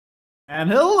And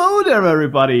hello there,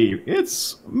 everybody!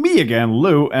 It's me again,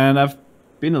 Lou, and I've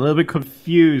been a little bit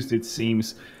confused, it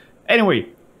seems. Anyway,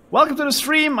 welcome to the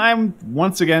stream. I'm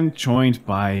once again joined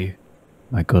by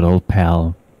my good old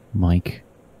pal, Mike.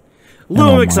 Lou,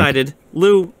 Hello, I'm Mike. excited.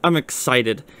 Lou, I'm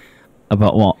excited.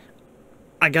 About what?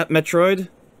 I got Metroid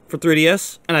for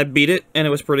 3DS, and I beat it, and it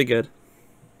was pretty good.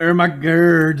 Oh my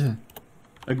god!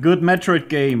 A good Metroid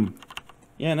game.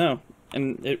 Yeah, no.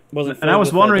 And it wasn't. And I was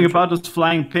filled with wondering adventure. about those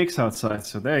flying pigs outside,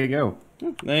 so there you go.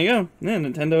 There you go. Yeah,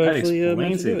 Nintendo That actually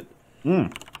managed to do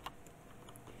explains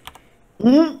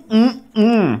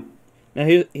it. Now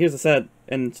here's the sad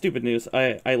and stupid news.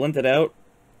 I lent it out,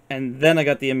 and then I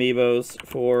got the amiibos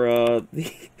for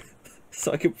the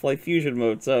so I could play fusion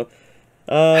mode. So,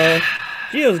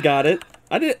 Gio's got it.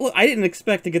 I didn't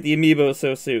expect to get the amiibo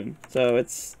so soon. So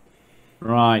it's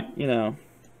Right,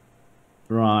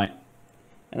 right.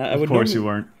 And I Of would course you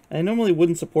weren't. I normally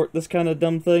wouldn't support this kind of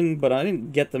dumb thing, but I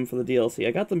didn't get them for the DLC.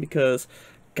 I got them because,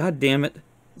 god damn it,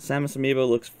 Samus Amiibo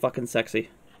looks fucking sexy.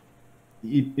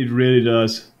 It really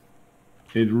does.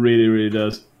 It really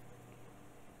does.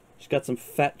 She's got some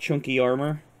fat, chunky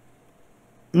armor.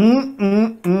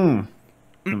 Some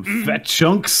fat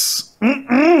chunks.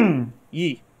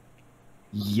 Yee.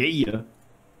 Yeah.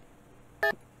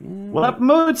 What up,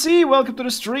 Mootsie? Welcome to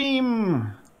the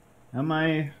stream. Am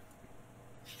I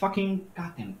fucking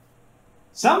goddamn?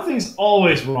 Something's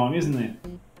always wrong, isn't it?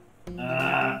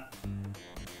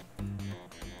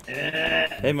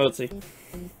 Hey, Motzi.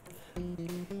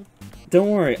 Don't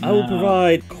worry, I will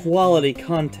provide quality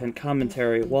content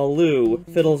commentary while Lou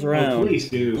fiddles around please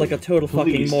do. like a total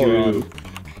fucking Please moron. do.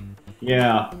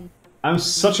 Yeah. I'm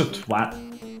such a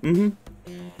twat.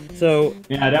 So,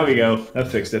 Yeah, there we go. That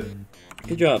fixed it.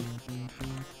 good job.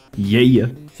 Yeah.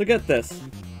 So get this.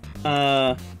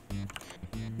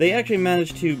 They actually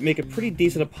managed to make a pretty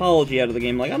decent apology out of the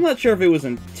game. Like, I'm not sure if it was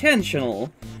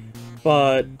intentional,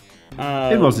 but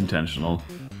It was intentional.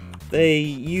 they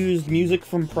used music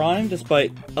from Prime,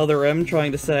 despite Other M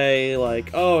trying to say,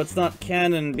 like, oh, it's not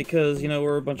canon because, you know,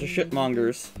 we're a bunch of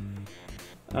shitmongers.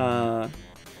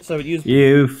 So it used...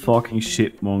 You fucking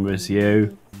shitmongers,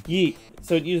 you. Yeet.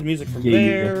 So it used music from Yeah.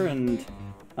 there, and,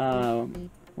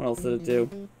 what else did it do?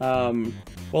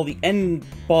 Well, the end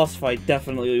boss fight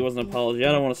definitely was an apology.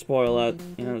 I don't want to spoil that,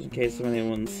 you know, in case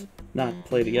anyone's not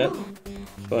played it yet.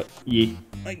 But, Yeah.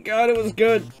 my god, it was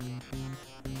good!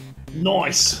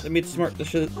 Nice. They made smart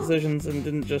decisions and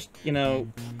didn't just, you know,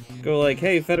 go like,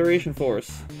 hey, Federation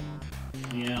Force.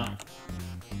 Yeah.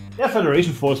 Yeah,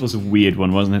 Federation Force was a weird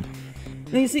one, wasn't it?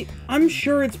 Now, you see, I'm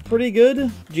sure it's pretty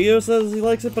good. Gio says he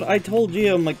likes it, but I told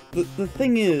Gio, I'm like, the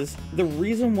thing is, the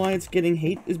reason why it's getting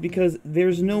hate is because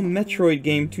there's no Metroid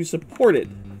game to support it.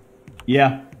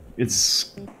 Yeah.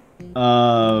 It's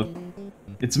a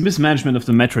mismanagement of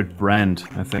the Metroid brand,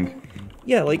 I think.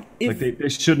 Yeah, like, if Like, they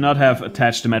should not have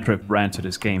attached the Metroid brand to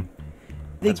this game.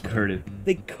 they, That's what hurt it.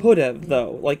 they could have,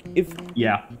 though. Like, if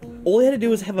Yeah. all they had to do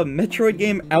was have a Metroid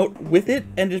game out with it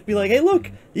and just be like, hey,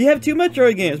 look, you have 2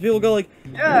 Metroid games. People go like,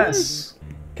 Yes!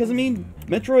 because, I mean,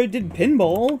 Metroid did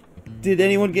Pinball. Did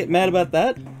anyone get mad about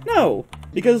that? No,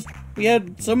 because we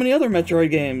had so many other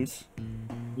Metroid games.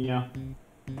 Yeah.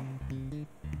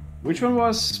 Which one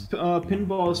was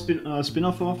Pinball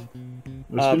spin-off of?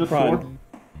 Or spin-off Prime.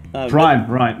 for? Prime,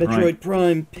 right, Metroid right.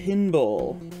 Prime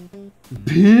Pinball,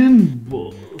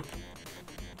 Pinball.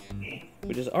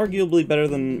 which is arguably better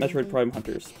than Metroid Prime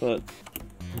Hunters, but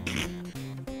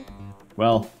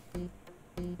Well,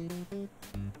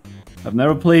 I've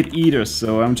never played either,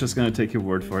 so I'm just gonna take your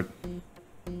word for it.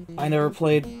 I never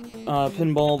played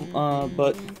Pinball,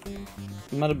 but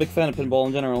I'm not a big fan of Pinball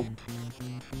in general.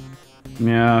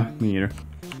 Yeah, me either.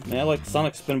 I mean, I like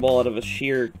Sonic Spinball out of a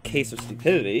sheer case of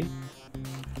stupidity.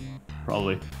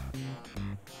 Probably.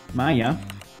 Maya.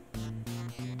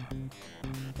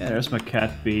 Yeah, there's my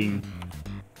cat being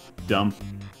dumb,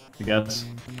 I guess.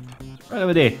 It's right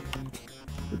over there.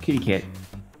 The kitty cat.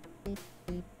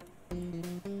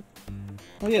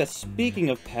 Oh yeah, speaking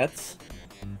of pets,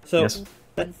 so Yes.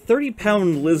 that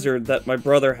 30-pound lizard that my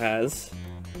brother has,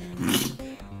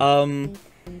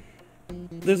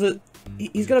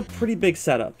 he's got a pretty big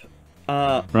setup.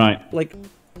 Right, Like,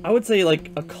 I would say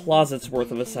like a closet's worth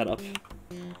of a setup.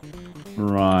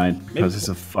 right, because it's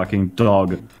a fucking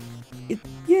dog. Yeah,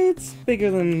 it's bigger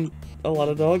than a lot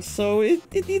of dogs, so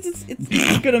it needs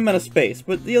it's a good amount of space.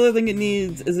 But the other thing it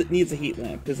needs is it needs a heat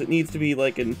lamp, because it needs to be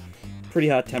like in pretty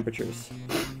hot temperatures.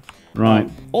 Right.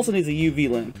 Also needs a UV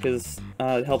lamp, because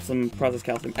it helps them process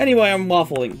calcium. Anyway, I'm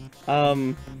waffling.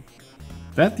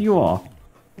 That you are.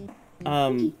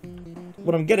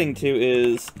 What I'm getting to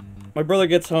is my brother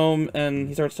gets home and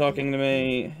he starts talking to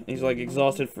me. He's like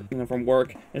exhausted from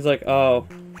work. He's like, "Oh,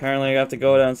 apparently I have to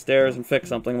go downstairs and fix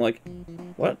something." I'm like,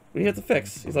 "What? What do you have to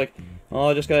fix?" He's like, "Oh,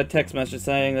 I just got a text message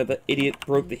saying that the idiot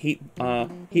broke the heat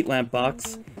lamp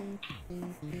box."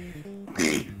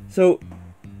 So,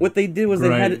 what they did was they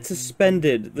had it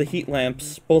suspended, the heat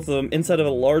lamps, both of them, inside of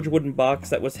a large wooden box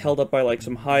that was held up by like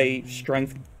some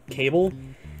high-strength cable.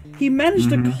 He managed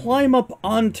to climb up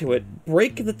onto it,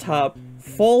 break the top,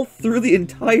 fall through the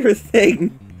entire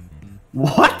thing.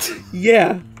 What?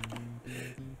 Yeah.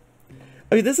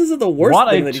 I mean, this isn't the worst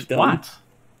thing that he's done. What?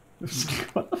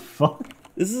 What the fuck?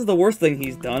 This is the worst thing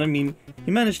he's done. I mean,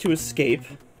 he managed to escape.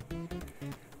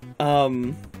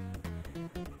 I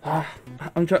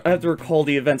have to recall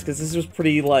the events, because this was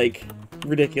pretty, like,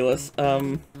 ridiculous.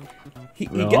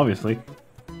 Obviously.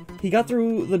 He got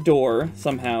through the door,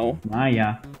 somehow. Ah,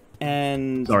 yeah.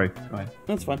 And... Sorry, go ahead.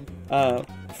 That's fine.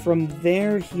 From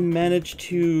there, he managed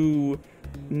to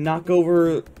knock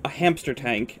over a hamster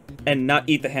tank and not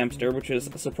eat the hamster, which is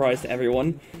a surprise to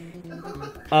everyone.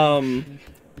 Then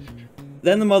the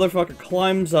motherfucker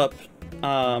climbs up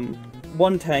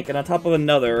one tank and on top of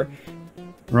another.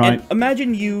 Right. And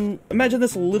imagine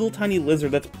this little tiny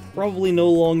lizard that's probably no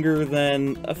longer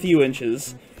than a few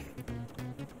inches,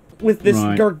 with this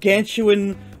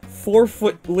gargantuan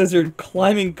 4-foot lizard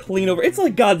climbing clean over. It's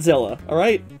like Godzilla,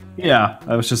 alright? Yeah,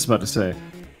 I was just about to say.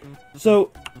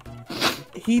 So,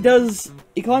 he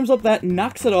climbs up that,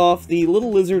 knocks it off, the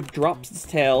little lizard drops its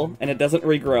tail, and it doesn't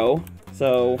regrow.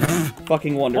 So,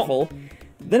 fucking wonderful. Oh.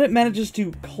 Then it manages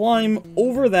to climb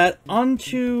over that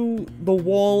onto the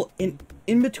wall in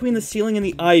between the ceiling and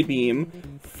the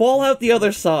I-beam, fall out the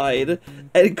other side,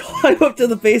 and climb up to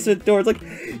the basement door. It's like,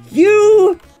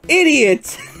 you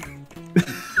idiot!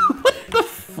 What the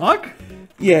fuck?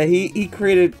 Yeah, he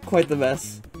created quite the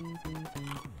mess.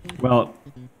 Well,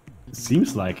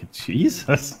 seems like it.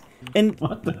 Jesus. And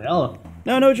what the hell?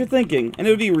 Now I know what you're thinking, and it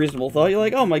would be a reasonable thought. You're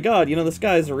like, oh my god, you know, this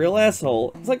guy's a real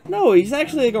asshole. It's like, no, he's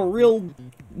actually like a real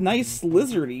nice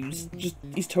lizard.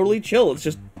 He's totally chill. It's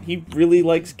just, he really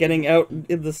likes getting out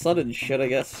in the sun and shit, I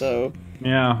guess, so...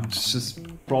 Yeah, it's just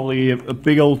probably a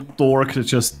big old dork that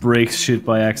just breaks shit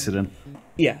by accident.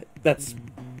 Yeah, that's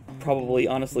probably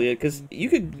honestly it, because you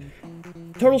could...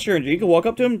 Total stranger, you could walk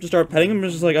up to him, just start petting him,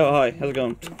 and just like, oh, hi, how's it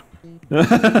going?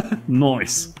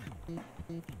 Nice.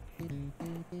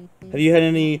 Have you had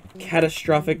any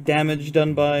catastrophic damage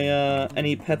done by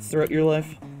any pets throughout your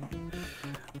life?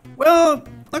 Well,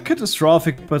 not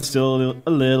catastrophic, but still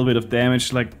a little bit of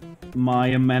damage. Like,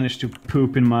 Maya managed to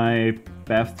poop in my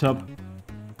bathtub.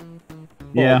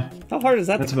 Well, yeah. How hard is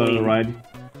that to clean? That's about alright.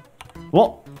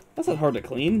 Well... That's not hard to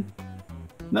clean.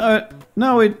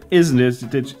 No, it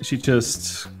isn't. She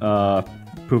just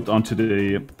pooped onto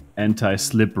the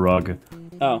anti-slip rug.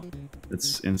 Oh.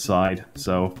 That's inside,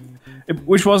 so...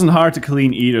 Which wasn't hard to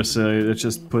clean either, so let's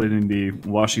just put it in the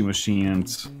washing machine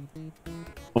and...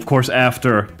 Of course,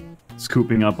 after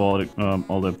scooping up all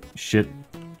the shit.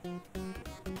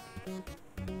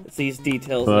 It's these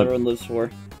details that everyone lives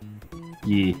for.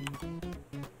 Yeah.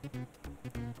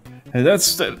 Hey,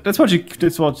 that's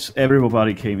what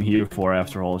everybody came here for,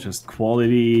 after all. Just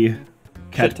quality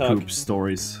cat poop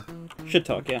stories. Shit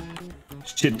talk, yeah.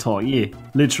 Shit talk, yeah.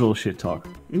 Literal shit talk.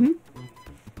 Mm-hmm.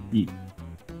 Yeah.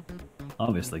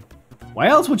 Obviously. Why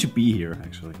else would you be here,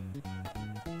 actually?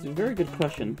 It's a very good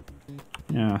question.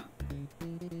 Yeah.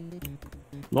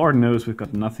 Lord knows we've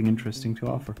got nothing interesting to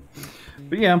offer.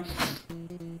 But yeah.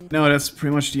 No, that's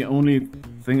pretty much the only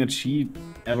thing that she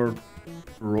ever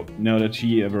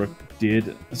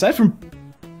did. Aside from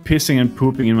pissing and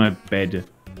pooping in my bed,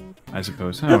 I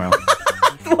suppose. Oh well.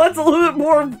 Well, that's a little bit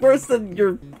more worse than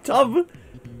your tub.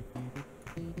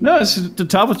 No, the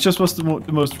tub was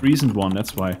the most recent one,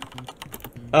 that's why.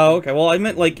 Oh, okay. Well, I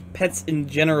meant, like, pets in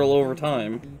general over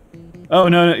time. Oh,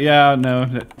 no, yeah,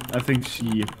 no. I think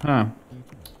she...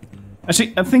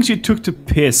 Actually, I think she took to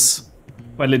piss.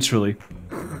 Quite literally.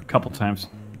 A couple times.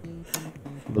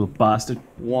 Little bastard.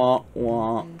 Wah,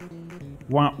 wah.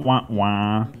 Wah, wah,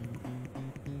 wah.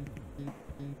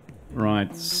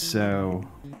 Right, so...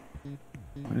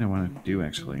 What do I want to do,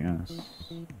 actually? Yes.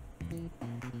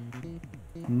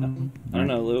 I don't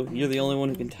know, Lou. You're the only one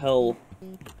who can tell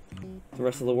the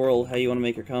rest of the world how you want to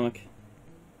make your comic.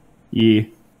 Yeah.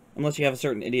 Unless you have a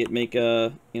certain idiot make,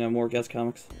 more guest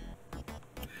comics.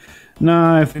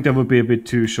 No, I think that would be a bit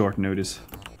too short notice.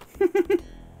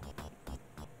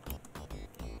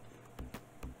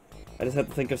 I just have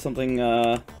to think of something,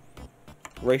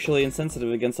 racially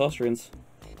insensitive against Austrians.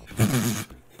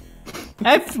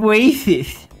 That's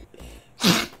racist!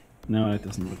 No, that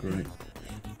doesn't look right.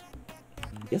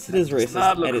 Yes, it is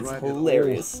racist, and it's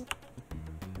hilarious.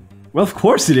 Well, of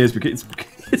course it is, because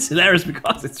it's hilarious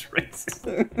because it's racist.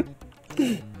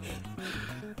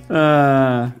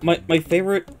 My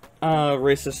favorite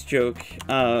racist joke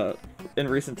in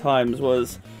recent times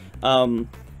was oh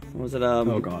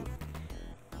god.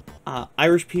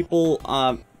 Irish people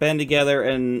band together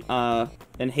in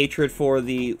hatred for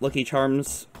the Lucky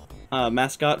Charms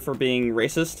mascot for being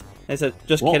racist. I said,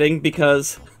 just kidding,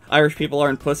 because Irish people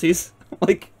aren't pussies.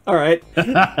 Like, alright.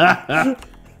 I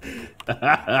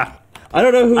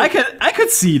don't know who... I could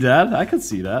see that. I could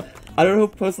see that. I don't know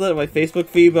who posted that on my Facebook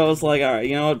feed, but I was like, alright,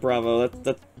 you know what, bravo,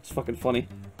 that's fucking funny.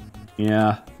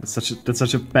 Yeah, that's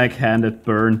such a backhanded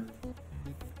burn.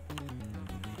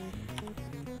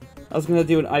 I was gonna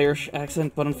do an Irish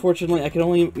accent, but unfortunately I could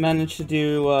only manage to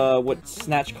do what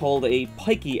Snatch called a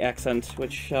pikey accent,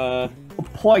 which,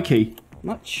 Pikey? I'm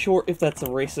not sure if that's a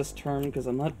racist term, because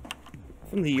I'm not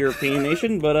from the European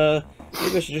nation, but,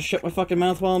 maybe I should just shut my fucking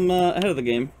mouth while I'm ahead of the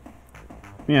game.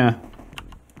 Yeah.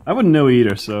 I wouldn't know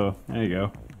either, so there you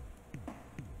go.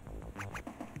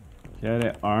 Yeah,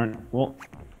 they aren't. Well.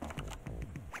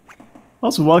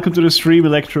 Also, welcome to the stream,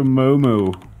 Electro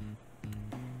Momo.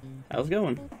 How's it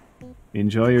going?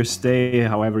 Enjoy your stay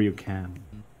however you can.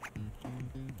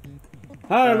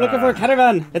 Hi, I'm looking for a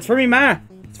caravan! It's for me ma!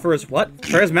 It's for his what?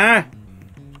 For his ma!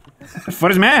 For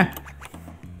his man!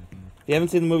 If you haven't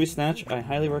seen the movie Snatch, I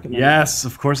highly recommend it. Yes,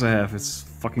 of course I have. It's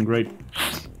fucking great.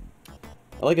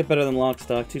 I like it better than Lock,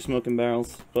 Stock, Two Smoking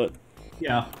Barrels, but...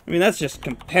 Yeah. I mean, that's just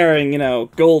comparing, you know,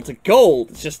 gold to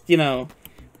gold. It's just, you know...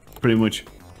 Pretty much.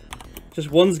 Just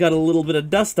one's got a little bit of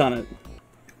dust on it.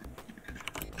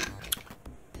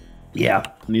 Yeah.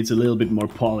 Needs a little bit more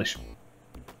polish.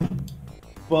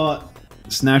 But...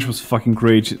 Snatch was fucking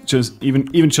great. Just,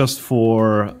 even just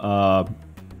for, was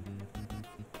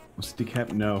it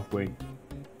DiCap? No, wait.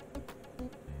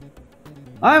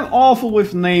 I'm awful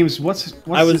with names. What's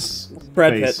I was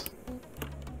Brad Pitt.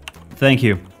 Thank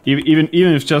you. Even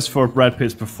if just for Brad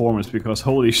Pitt's performance, because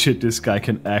holy shit, this guy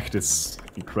can act. It's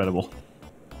incredible.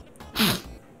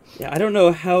 Yeah, I don't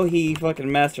know how he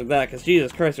fucking mastered that, because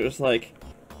Jesus Christ, it was like...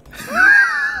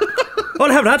 Oh,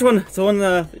 I have that one! It's the one,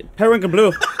 Periwinkle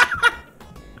Blue.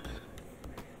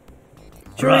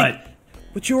 Right.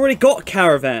 But you already got a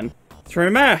caravan. It's for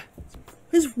his ma.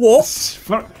 His what?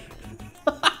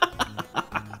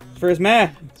 For his ma.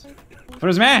 For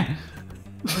his man.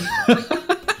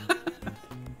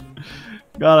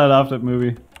 God, I love that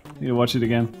movie. Need to watch it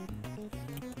again.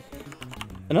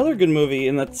 Another good movie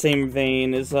in that same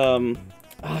vein is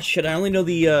shit, I only know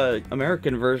the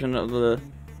American version of the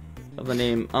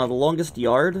name. The Longest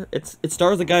Yard. It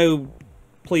stars the guy who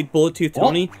played Bullet Tooth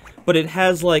Tony, but it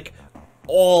has like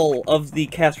all of the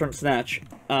cast from Snatch,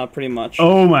 pretty much.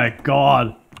 Oh my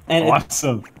god. And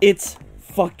awesome. It's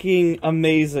fucking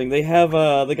amazing. They have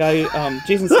the guy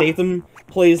Jason Statham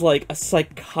plays like a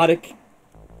psychotic,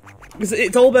 because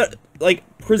it's all about like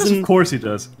prison. Of course he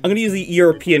does. I'm gonna use the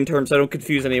European term so I don't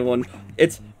confuse anyone.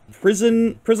 It's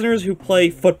prisoners who play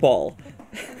football.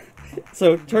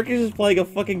 So Turkish is playing a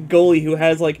fucking goalie who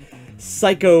has like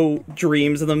psycho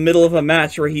dreams in the middle of a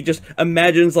match where he just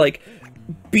imagines like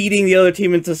beating the other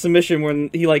team into submission when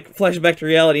he like flashes back to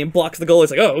reality and blocks the goal.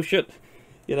 It's like, oh shit,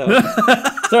 you know.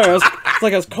 Sorry, it's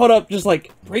like I was caught up just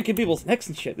like breaking people's necks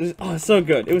and shit. It's so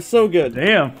good. It was so good.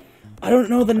 Damn. I don't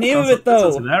know the name of it though.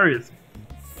 That's hilarious.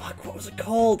 Fuck, what was it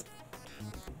called?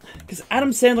 Because Adam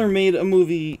Sandler made a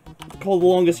movie called The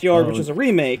Longest Yard, which is a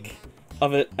remake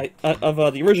of it,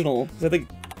 of the original. Because I think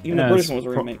even the British one was a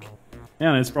remake. Yeah,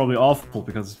 and it's probably awful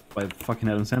because it's by fucking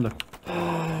Adam Sandler.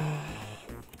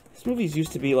 These movies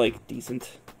used to be like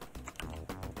decent.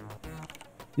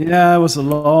 Yeah, it was a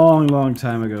long, long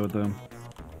time ago though.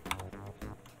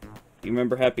 You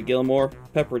remember Happy Gilmore?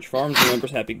 Pepperidge Farms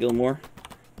remembers Happy Gilmore.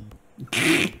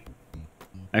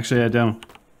 Actually, I don't.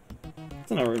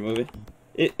 It's an alright movie.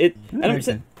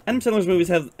 Adam Sandler's movies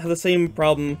have the same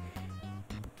problem,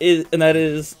 and that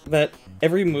is that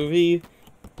every movie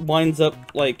winds up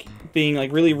like being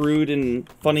like really rude and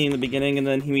funny in the beginning, and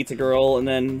then he meets a girl, and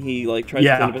then he like tries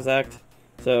to clean up his act.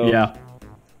 So yeah,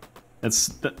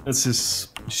 that's his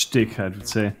shtick, I would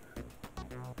say.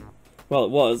 Well,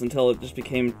 it was until it just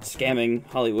became scamming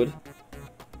Hollywood.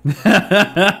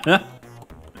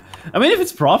 I mean, if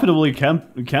it's profitable, you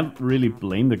can't really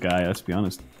blame the guy. Let's be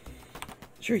honest.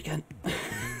 Sure, you can.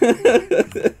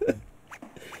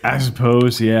 I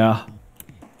suppose, yeah.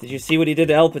 Did you see what he did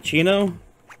to Al Pacino?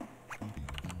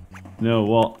 No,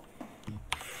 well...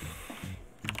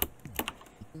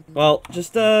 Well,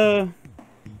 just, I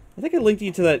think I linked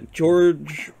you to that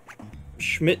George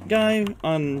Schmidt guy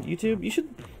on YouTube. You should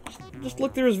just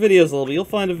look through his videos a little bit. You'll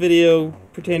find a video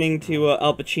pertaining to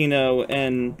Al Pacino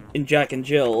and in Jack and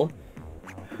Jill.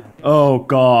 Oh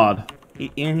God.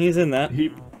 He's in that.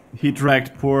 He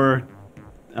dragged poor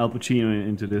Al Pacino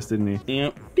into this, didn't he?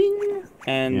 Yep. Bing.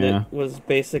 And Yeah. it was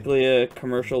basically a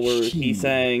commercial where he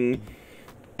sang,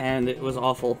 and it was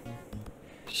awful.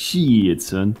 Shit,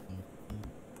 son.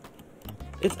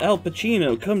 It's Al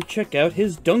Pacino. Come check out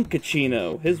his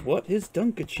Dunkachino. His what? His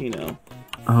Dunkachino.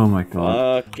 Oh my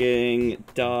God. Fucking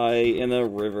die in a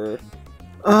river.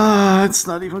 It's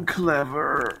not even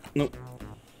clever. Nope.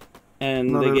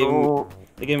 And Not they at gave all.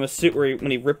 him a suit where when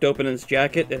he ripped open his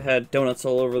jacket, it had donuts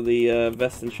all over the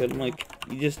vest and shit. I'm like,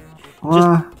 you just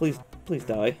please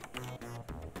die.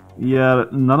 Yeah,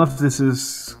 none of this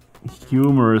is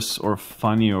humorous or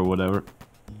funny or whatever.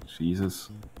 Jesus.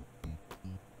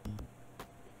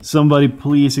 Somebody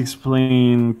please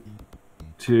explain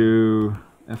to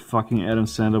a fucking Adam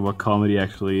Sandler what comedy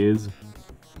actually is.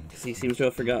 Because he seems to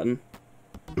have forgotten.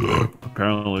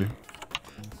 Apparently.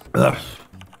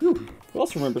 Who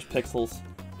else remembers Pixels?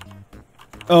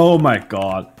 Oh my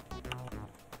God.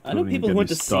 I know Don't even people get who went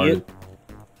me to see started. it.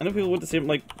 I know people who went to see it. I'm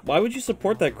like, why would you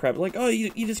support that crap? Like, oh, you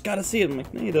just gotta see it. I'm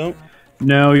like, no, you don't.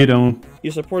 No, you don't.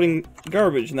 You're supporting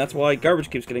garbage, and that's why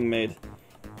garbage keeps getting made.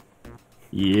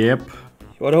 Yep.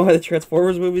 You wanna know why the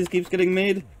Transformers movies keeps getting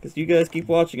made? Because you guys keep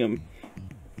watching them.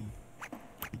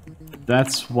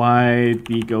 That's why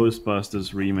the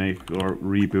Ghostbusters remake or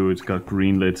reboot got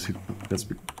greenlit. That's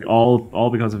all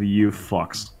because of you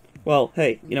fucks. Well,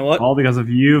 hey, you know what? All because of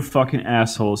you fucking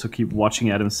assholes who keep watching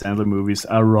Adam Sandler movies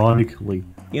ironically.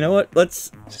 You know what?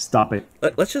 Let's Stop it.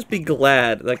 let's just be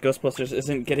glad that Ghostbusters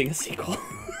isn't getting a sequel.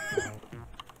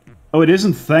 Oh, it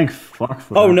isn't? Thank fuck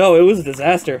for that. Oh no, it was a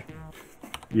disaster.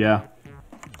 Yeah.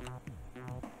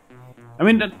 I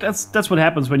mean, that's what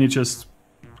happens when you just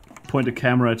point the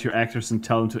camera at your actors and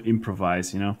tell them to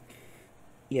improvise, you know?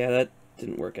 Yeah, that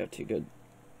didn't work out too good.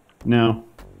 No.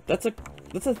 That's a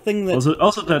thing that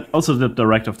Also the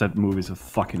director of that movie is a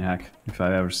fucking hack, if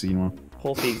I've ever seen one.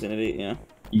 Paul Feig's an idiot, yeah.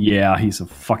 Yeah, he's a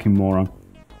fucking moron.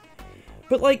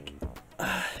 But like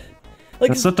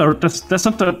That's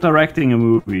not directing a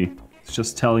movie. It's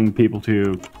just telling people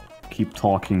to keep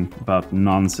talking about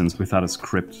nonsense without a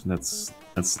script. That's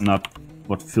not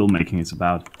what filmmaking is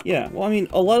about. yeah, well, I mean,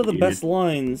 a lot of the best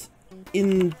lines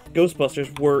in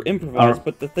Ghostbusters were improvised,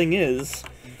 but the thing is,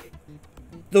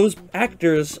 those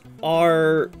actors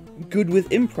are good with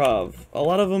improv. A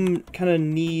lot of them kind of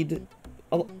need...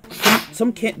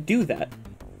 Some can't do that.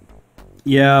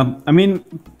 Yeah, I mean,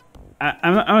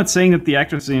 I'm not saying that the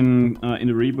actors in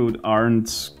the reboot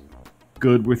aren't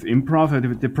good with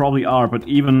improv. They probably are, but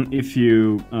even if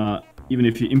you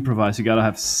improvise, you gotta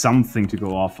have something to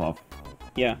go off of.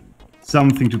 Yeah.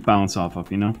 Something to bounce off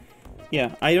of, you know?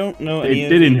 Yeah, I don't know They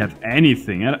didn't have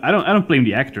anything. I don't blame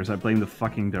the actors, I blame the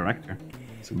fucking director.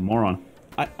 It's a moron.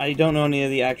 I don't know any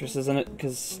of the actresses in it,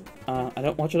 because I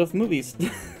don't watch enough movies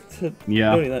to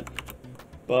Yeah. know any of that.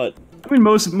 But... I mean,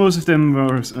 most of them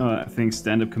were, I think,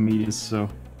 stand-up comedians, so...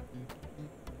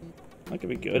 that could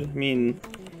be good. I mean...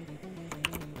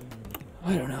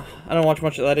 I don't know. I don't watch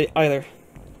much of that either.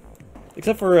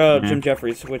 Except for Jim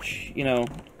Jeffries, which, you know...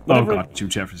 Whenever, oh god, Jim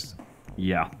Jeffries.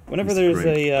 Yeah. Whenever there's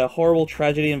a horrible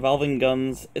tragedy involving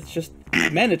guns, it's just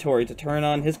mandatory to turn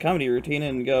on his comedy routine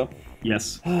and go...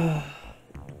 Yes.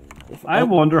 I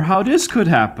wonder how this could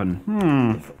happen.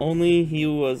 If only he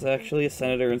was actually a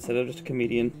senator instead of just a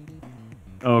comedian.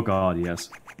 Oh god, yes.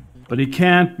 But he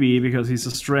can't be because he's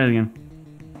Australian.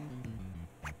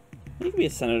 He could be a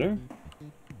senator.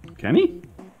 Can he?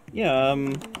 Yeah,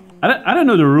 I don't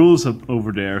know the rules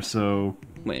over there, so...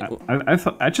 Wait,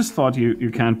 I just thought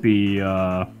you can't be...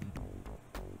 I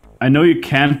know you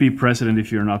can't be president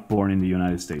if you're not born in the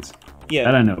United States. yeah.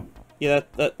 That I know. Yeah,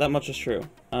 that much is true.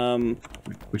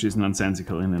 Which is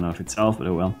nonsensical in and of itself, but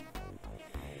oh well.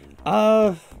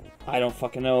 I don't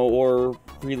fucking know, or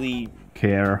really...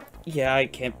 Care. Yeah, I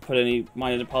can't put any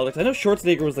mind into politics. I know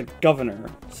Schwarzenegger was the governor,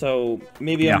 so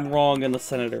maybe Yeah. I'm wrong in the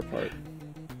senator part.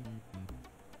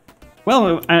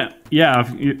 Well, yeah,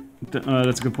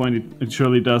 that's a good point. It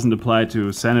surely doesn't apply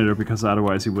to senator because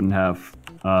otherwise he wouldn't have,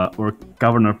 or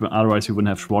governor, but otherwise he wouldn't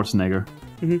have Schwarzenegger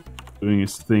doing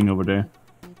his thing over there.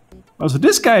 Also,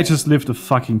 this guy just lived a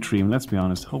fucking dream. Let's be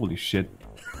honest. Holy shit.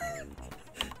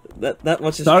 That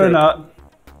much is Started true. out.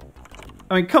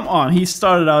 I mean, come on. He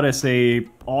started out as a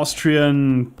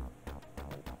Austrian,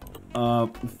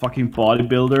 fucking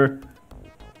bodybuilder.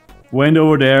 Went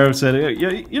over there and said,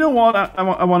 "Yeah, you know what? I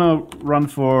want to run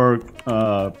for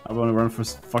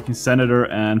fucking senator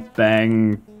and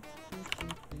bang.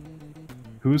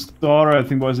 Whose daughter? I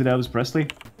think was it Elvis Presley?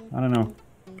 I don't know.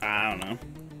 I don't know.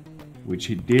 Which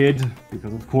he did,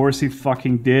 because of course he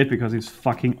fucking did, because he's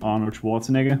fucking Arnold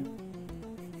Schwarzenegger.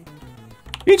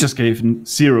 He just gave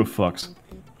 0 fucks.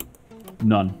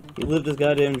 None. He lived his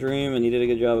goddamn dream, and he did a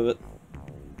good job of it.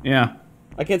 Yeah.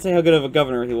 I can't say how good of a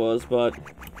governor he was, but...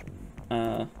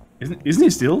 Isn't he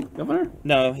still governor?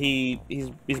 No, he's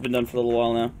been done for a little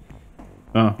while now.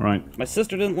 Oh, right. My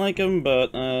sister didn't like him,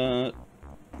 but,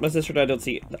 my sister and I don't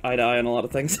see eye to eye on a lot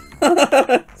of things.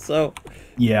 So...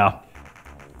 Yeah.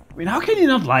 I mean, how can you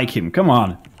not like him? Come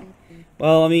on.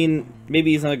 Well, I mean,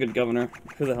 maybe he's not a good governor.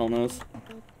 Who the hell knows?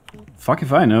 Fuck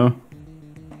if I know.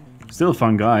 Still a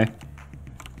fun guy.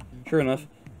 Sure enough.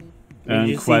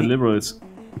 And quite liberal. It's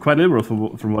quite liberal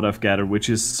from what I've gathered, which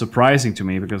is surprising to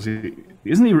me because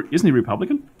isn't he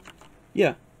Republican?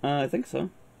 Yeah, I think so.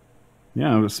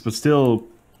 Yeah, but still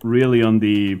really on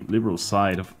the liberal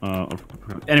side of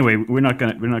anyway, we're not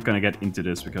gonna get into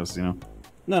this because, you know.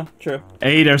 No, true.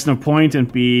 A, there's no point, and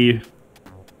B,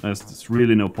 there's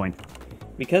really no point.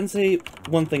 We can say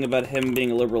one thing about him being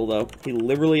a liberal, though. He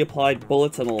liberally applied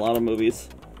bullets in a lot of movies.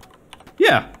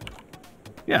 Yeah.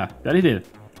 Yeah, that he did.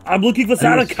 I'm looking for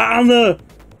Sarah Connor!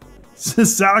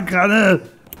 Sarah Connor!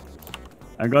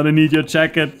 I'm gonna need your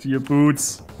jacket, your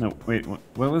boots. No, wait, what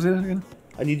was it again?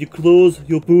 I need your clothes,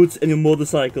 your boots, and your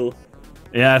motorcycle.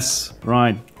 Yes,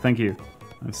 right, thank you.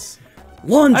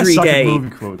 Laundry I suck day! at movie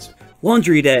quotes.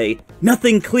 Laundry day.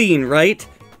 Nothing clean, right?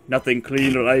 Nothing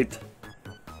clean, right?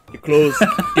 Your clothes,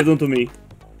 give them to me.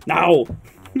 Now!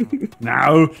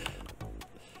 Now!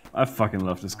 I fucking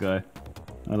love this guy.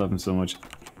 I love him so much.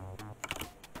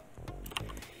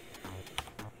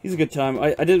 He's a good time.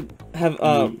 I did have,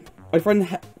 my friend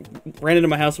ran into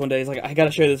my house one day. He's like, I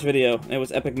gotta show you this video. And it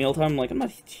was Epic Mealtime. I'm like, I'm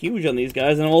not huge on these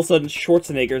guys. And all of a sudden,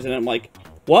 Schwarzenegger's in it. I'm like,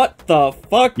 what the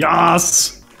fuck?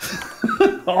 Yas!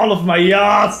 All of my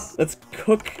yas! Let's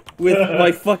cook with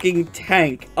my fucking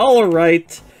tank.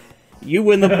 Alright. You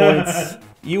win the points.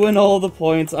 You win all the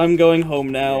points. I'm going home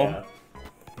now.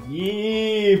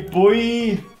 Yeah,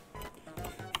 boy!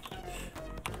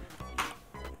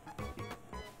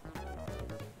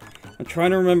 I'm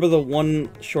trying to remember the one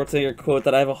Schwarzenegger quote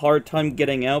that I have a hard time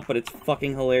getting out, but it's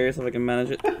fucking hilarious if I can manage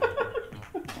it.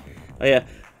 Oh yeah.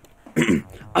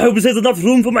 I hope there's enough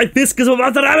room for my fist because I'm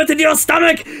about to ram it into your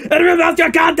stomach and rip out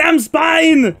your goddamn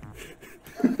spine!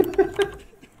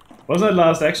 Wasn't that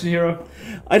Last Action Hero?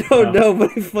 I don't know,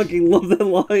 but I fucking love that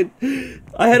line.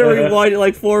 I had to rewind it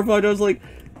like 4 or 5 times, like,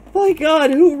 my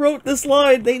god, who wrote this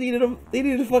line? They needed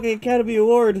a fucking Academy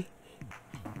Award.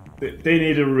 They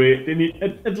need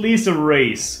at least a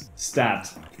race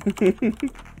stat.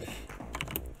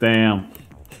 Damn.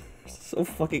 So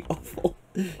fucking awful.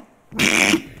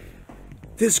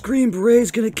 This Green Beret's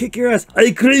gonna kick your ass. I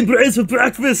eat Green Berets for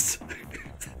breakfast!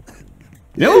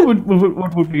 You know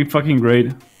what would be fucking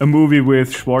great? A movie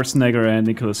with Schwarzenegger and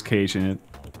Nicolas Cage in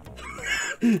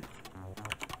it.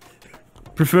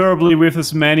 Preferably with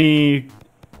as many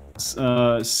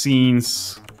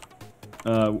scenes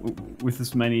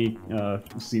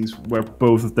scenes where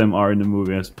both of them are in the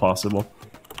movie as possible.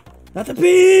 Not the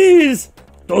bees!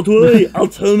 Don't worry, I'll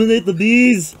terminate the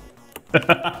bees!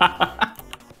 And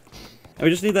we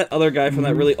just need that other guy from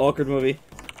that really awkward movie.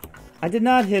 I did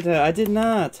not hit her, I did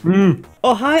not.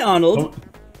 Oh, hi, Arnold!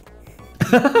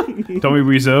 Tommy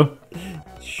Wiseau?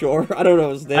 Sure, I don't know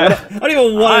his name. I don't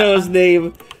even want to know his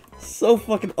name. So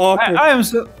fucking awkward. I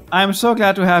am so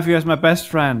glad to have you as my best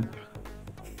friend.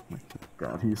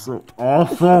 God, he's so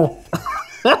awful.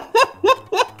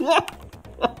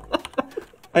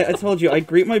 I told you, I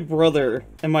greet my brother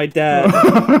and my dad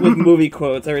with movie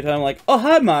quotes every time. I'm like, oh,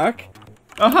 hi, Mark.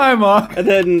 Oh, hi, Mark. And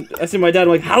then I see my dad, I'm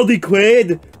like, howdy,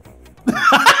 Quaid.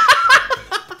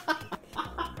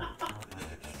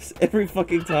 Every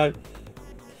fucking time.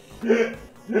 And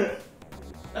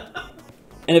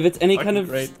if it's any kind of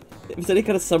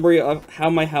summary of how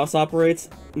my house operates,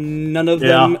 none of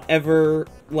them ever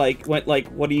went like,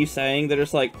 what are you saying? They're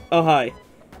just like, oh hi.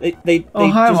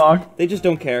 Mark. They just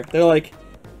don't care. They're like,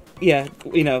 yeah,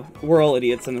 you know, we're all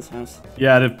idiots in this house.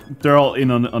 Yeah, they're all in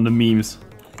on the memes.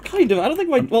 Kind of. I don't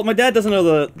think my dad doesn't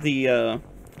know the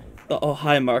oh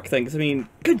hi Mark thing. 'Cause I mean,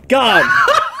 good God,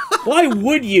 why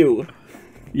would you?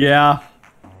 Yeah.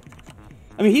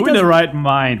 I mean, who in the right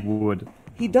mind would?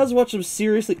 He does watch some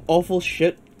seriously awful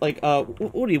shit. Like,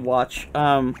 what did he watch?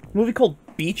 A movie called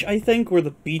Beach, I think, where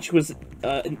the beach was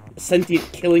a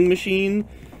sentient killing machine.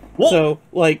 What? So,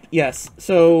 like, yes.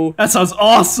 So that sounds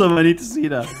awesome. I need to see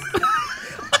that.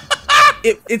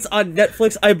 It's on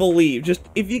Netflix, I believe. Just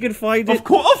if you can find it.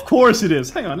 Of course it is.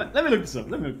 Hang on. Let me look this up.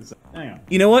 Hang on.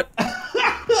 You know what?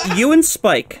 You and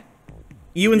Spike,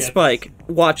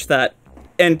 watch that.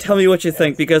 and tell me what you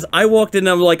think, because I walked in and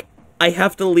I'm like, I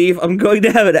have to leave. I'm going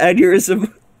to have an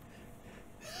aneurysm.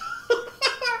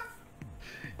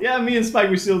 Yeah, me and Spike,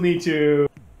 we still need to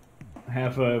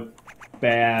have a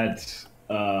bad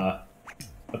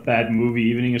movie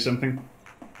evening or something.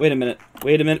 Wait a minute.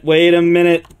 Wait a minute. Wait a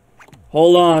minute.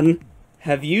 Hold on.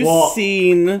 Have you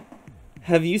seen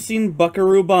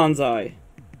Buckaroo Banzai?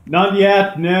 Not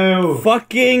yet, no.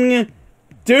 Fucking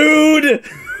dude!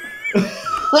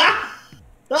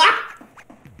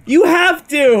 You have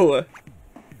to!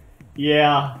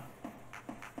 Yeah.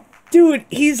 Dude,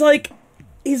 he's a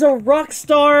rock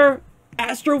star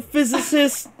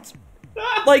astrophysicist.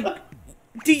 Like,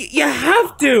 you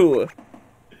have to!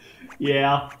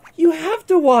 Yeah. You have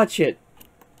to watch it.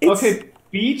 Okay,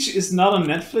 Beach is not on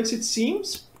Netflix, it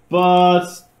seems, but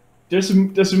there's a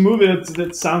movie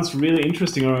that sounds really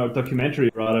interesting, or a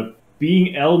documentary rather.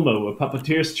 Being Elmo, A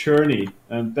Puppeteer's Journey,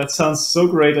 and that sounds so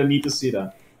great. I need to see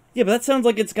that. Yeah, but that sounds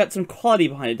like it's got some quality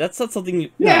behind it. That's not something you...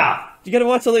 Yeah! You gotta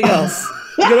watch something else.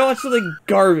 You gotta watch something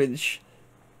garbage.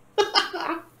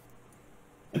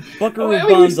 Buckaroo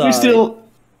Banzai.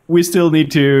 We still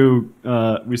need to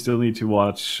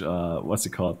watch what's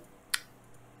it called?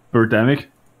 Birdemic.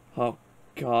 Oh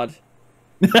God.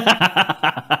 Ooh.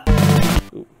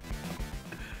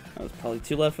 That was probably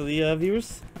too loud for the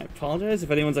viewers. I apologize if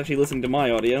anyone's actually listening to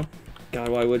my audio. God,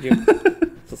 why would you?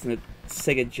 Just listen to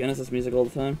Sega Genesis music all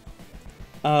the time.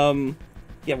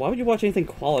 Yeah, why would you watch anything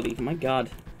quality? My God.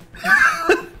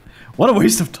 What a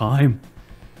waste of time.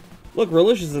 Look,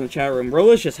 Rolicious is in the chat room.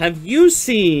 Rolicious, have you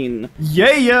seen...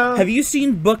 Yeah! Have you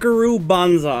seen Buckaroo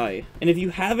Banzai? And if you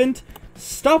haven't,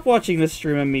 stop watching this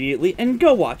stream immediately and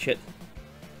go watch it.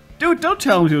 Dude, don't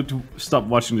tell me to stop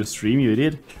watching the stream, you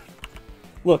idiot.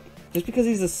 Look, just because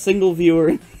he's a single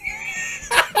viewer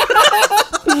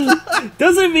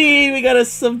doesn't mean we gotta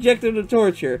subject him to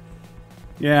torture.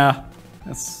 Yeah,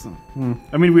 that's...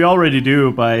 I mean, we already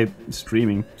do by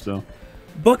streaming, so...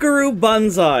 Buckaroo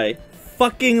Banzai.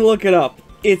 Fucking look it up.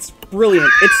 It's brilliant.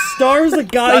 It stars a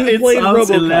guy who played RoboCop.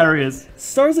 Hilarious.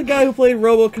 Stars a guy who played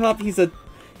RoboCop. He's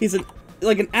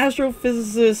like an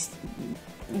astrophysicist,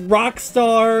 rock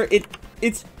star.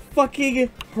 It's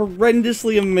fucking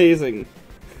horrendously amazing.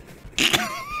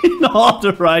 In all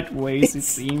the right ways, it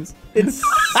seems. It's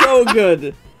so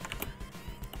good.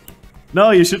 No,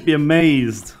 you should be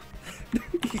amazed.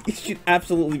 You should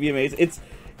absolutely be amazed. It's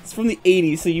from the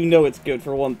 80s, so you know it's good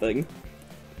for one thing.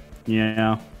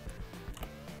 Yeah.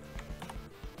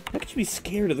 How could you be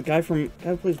scared of the guy who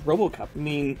plays RoboCop? I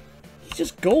mean, he's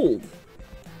just gold.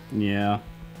 Yeah.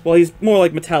 Well, he's more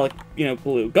like metallic,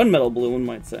 blue. Gunmetal blue, one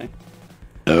might say.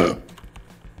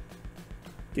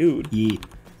 Dude. Yeah.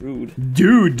 Rude.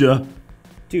 Dude.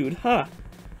 Dude, huh?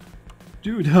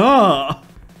 Dude, huh?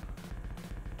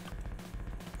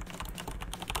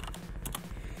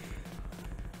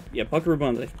 Yeah, Buckaroo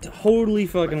Banzai. Totally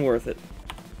fucking worth it.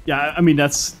 Yeah, I mean,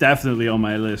 that's definitely on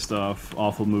my list of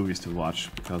awful movies to watch,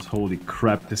 because holy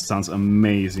crap, this sounds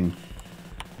amazing.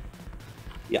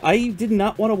 Yeah, I did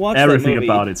not want to watch Everything that movie.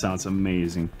 about it sounds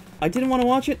amazing. I didn't want to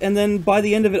watch it, and then by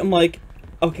the end of it, I'm like,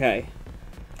 okay,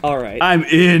 alright. I'm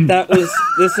in!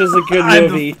 This is a good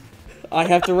movie. I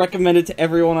have to recommend it to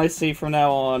everyone I see from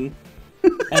now on.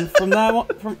 And from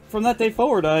that day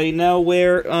forward, I now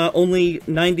wear only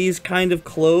 90s kind of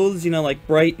clothes, like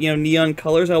bright, neon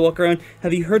colors. I walk around.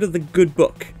 Have you heard of The Good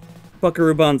Book?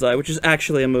 Buckaroo Banzai, which is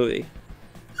actually a movie.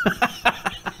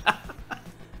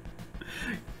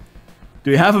 Do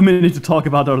you have a minute to talk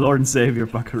about our Lord and Savior,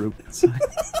 Buckaroo Banzai?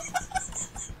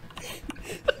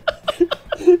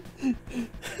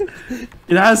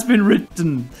 It has been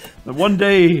written that one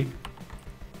day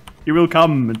he will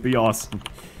come and be awesome.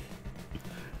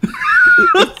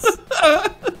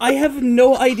 I have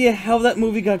no idea how that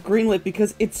movie got greenlit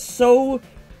because it's so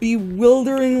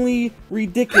bewilderingly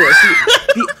ridiculous.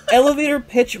 The elevator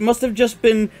pitch must have just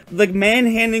been the man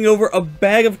handing over a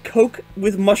bag of Coke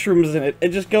with mushrooms in it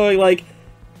and just going like,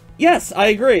 yes, I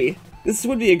agree. This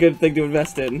would be a good thing to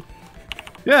invest in.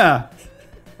 Yeah,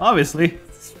 obviously.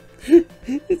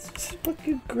 It's just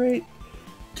fucking great.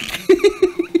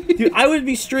 Dude, I would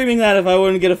be streaming that if I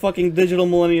wouldn't get a fucking digital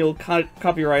millennial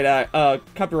copyright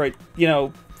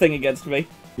thing against me.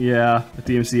 Yeah, the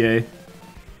DMCA.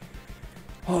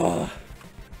 Oh.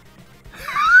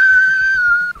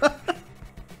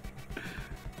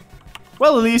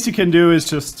 Well, the least you can do is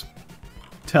just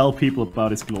tell people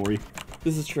about its glory.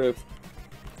 This is true.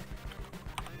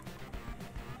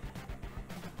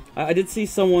 I did see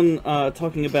someone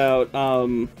talking about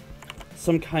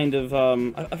some kind of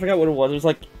I forgot what it was. It was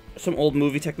like some old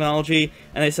movie technology,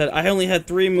 and they said I only had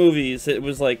 3 movies. It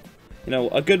was like you know,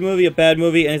 a good movie, a bad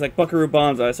movie, and he's like Buckaroo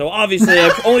Banzai. So obviously,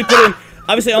 I only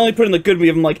put in the good movie.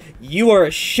 I'm like, you are a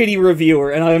shitty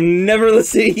reviewer, and I'm never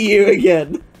listening to you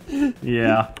again.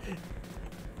 Yeah.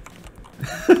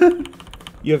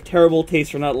 You have terrible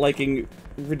taste for not liking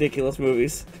ridiculous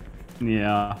movies.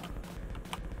 Yeah.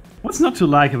 What's not to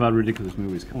like about ridiculous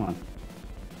movies? Come on.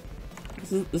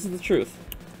 This is the truth.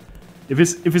 If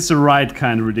it's the right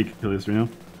kind of ridiculous, you know?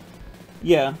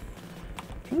 Yeah. I'm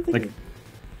trying to think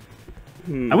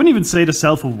Like, I wouldn't even say the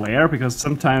self-aware, because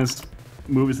sometimes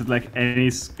movies that like any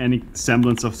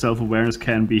semblance of self-awareness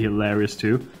can be hilarious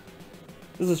too.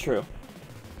 This is true.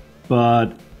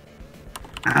 But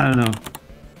I don't know.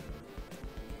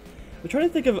 I'm trying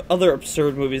to think of other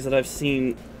absurd movies that I've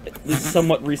seen, at least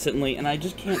somewhat recently, and I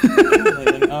just can't think of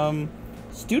anything.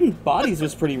 Student Bodies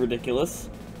was pretty ridiculous.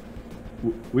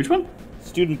 Which one?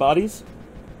 Student Bodies?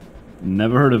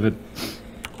 Never heard of it.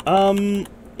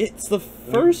 It's the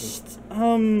first,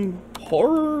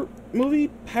 horror movie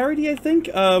parody, I think.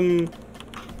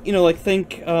 You know, like,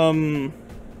 think,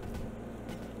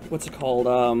 what's it called?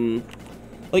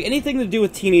 Like, anything to do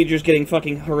with teenagers getting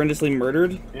fucking horrendously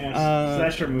murdered. Yeah,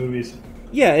 slasher movies.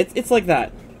 Yeah, it's like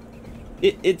that.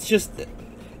 It's just...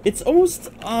 It's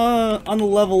almost, on the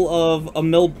level of a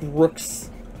Mel Brooks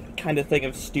kind of thing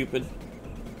of stupid.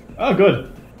 Oh,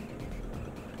 good.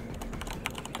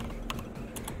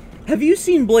 Have you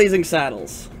seen Blazing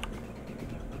Saddles?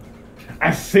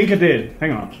 I think I did.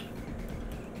 Hang on.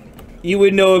 You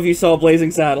would know if you saw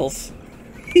Blazing Saddles.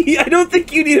 I don't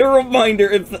think you need a reminder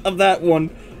of that one.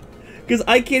 Because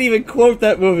I can't even quote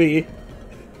that movie.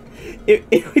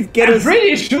 It would get us... I'm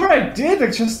pretty sure I did, I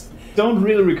just don't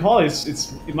really recall.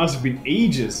 It must have been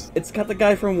ages. It's got the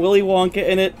guy from Willy Wonka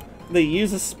in it. They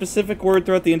use a specific word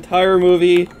throughout the entire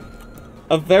movie.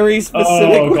 A very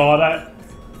specific Oh god,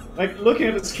 like, looking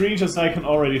at the screenshots, I can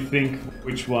already think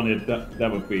which one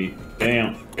that would be.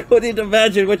 Damn. Couldn't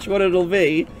imagine which one it'll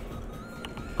be.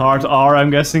 Hard R, I'm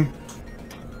guessing.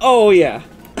 Oh, yeah.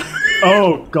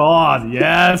 Oh god,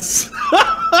 yes!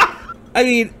 I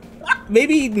mean,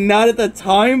 maybe not at the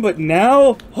time, but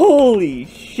now? Holy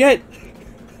shit!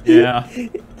 Yeah.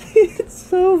 It's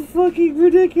so fucking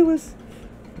ridiculous.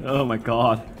 Oh my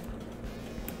god.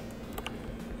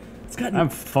 It's got... I'm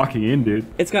fucking in, dude.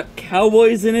 It's got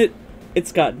cowboys in it.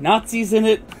 It's got Nazis in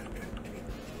it.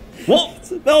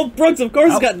 What? Mel Brooks, of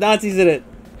course, it's got Nazis in it.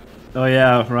 Oh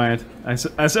yeah, right. I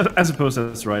suppose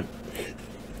that's right.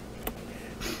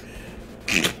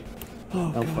 Oh,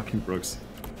 Mel fucking Brooks.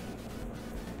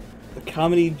 the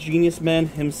comedy genius man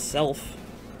himself.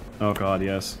 Oh god,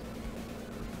 yes.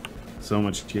 So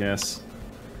much yes.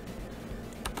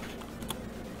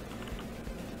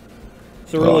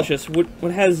 So, Relicious,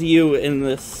 what has you in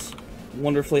this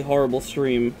wonderfully horrible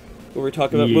stream where we're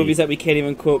talking about movies that we can't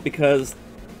even quote because...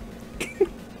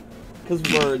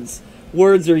 because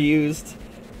words are used.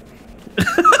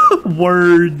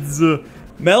 Words!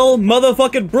 Mel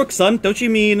motherfucking Brooks, son. Don't you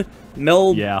mean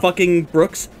Mel fucking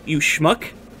Brooks, you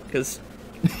schmuck? Because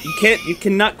you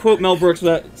cannot quote Mel Brooks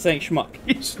without saying schmuck.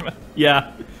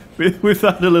 Yeah,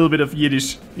 without a little bit of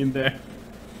Yiddish in there.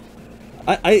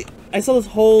 I saw this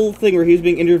whole thing where he was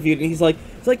being interviewed, and he's like,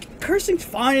 cursing's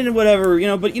fine and whatever, you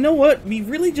know, but you know what? We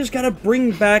really just gotta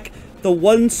bring back the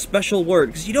one special word,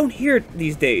 because you don't hear it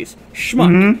these days. Schmuck.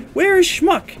 Mm-hmm. Where is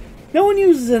schmuck? No one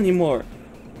uses it anymore.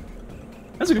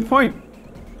 That's a good point.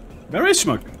 Where is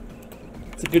schmuck?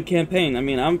 It's a good campaign. I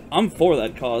mean, I'm for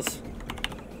that cause.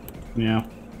 Yeah.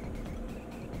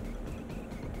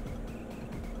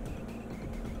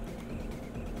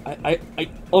 I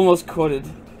almost quoted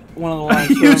one of the lines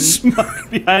You schmuck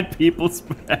behind people's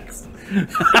backs.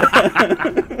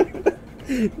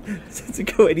 Since you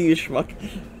go into you schmuck.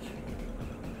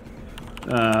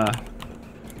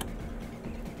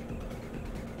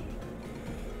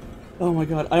 Oh my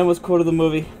god, I almost quoted the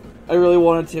movie. I really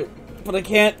wanted to, but I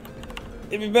can't.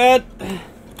 It'd be bad.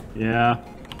 Yeah.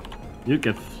 You'd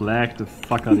get flagged the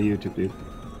fuck out of YouTube, dude.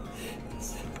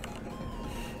 It's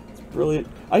brilliant.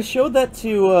 I showed that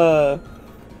to,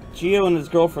 Gio and his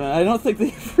girlfriend, and I don't think they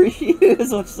appreciated it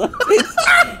as much as I did.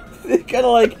 They kinda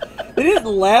like, they didn't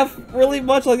laugh really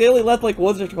much, like they only laughed like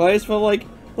once or twice, but like,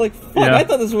 fuck, yeah. I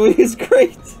thought this movie was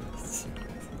great. It's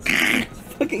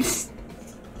fucking...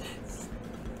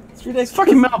 It's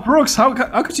fucking Mel Brooks, how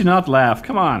could you not laugh?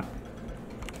 Come on.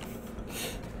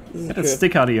 Get that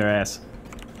stick out of your ass.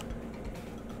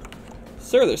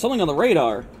 Sir, there's something on the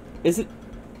radar. Is it...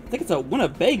 I think it's a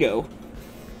Winnebago.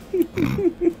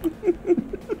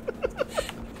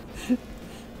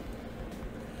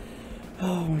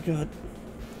 Oh my god.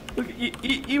 Look,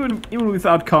 even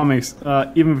without comics,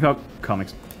 even without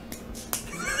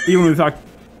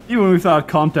Even without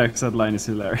context, that line is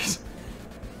hilarious.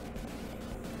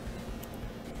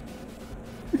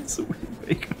 It's a weird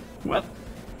bacon. What?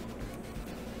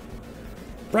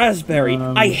 Raspberry.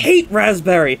 I hate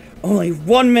raspberry. Only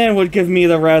one man would give me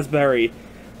the raspberry.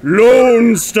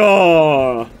 Lone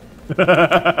Star.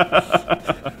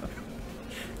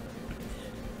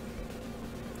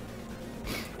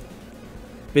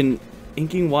 Been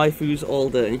inking waifus all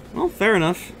day. Well, fair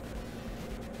enough.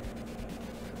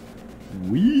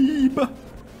 Weeb.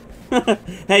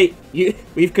 Hey,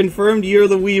 we've confirmed you're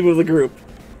the weeb of the group.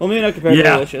 Well, maybe not compared to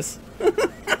Delicious.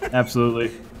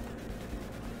 Absolutely.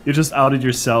 You just outed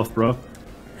yourself, bro.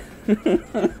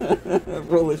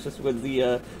 Rolicious wins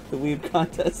the weeb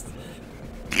contest.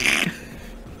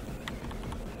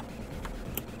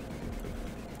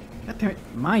 God damn it.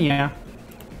 Maya.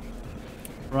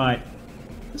 Right.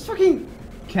 This fucking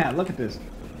cat, look at this.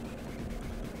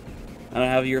 I don't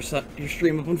have your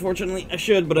stream up, unfortunately. I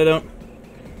should, but I don't.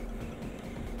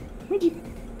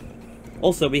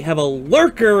 Also, we have a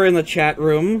lurker in the chat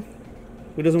room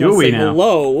who doesn't want to say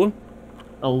hello.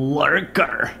 A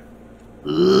lurker.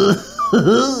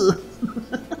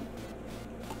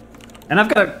 And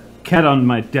I've got a cat on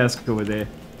my desk over there.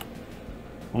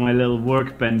 On my little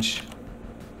workbench.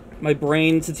 My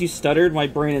brain, since you stuttered, my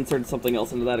brain inserted something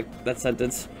else into that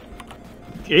sentence.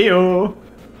 Ew.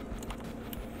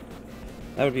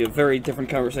 That would be a very different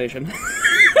conversation.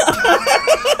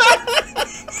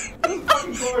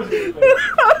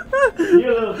 You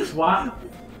little twat.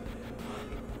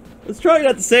 I was trying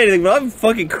not to say anything, but I'm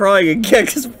fucking crying again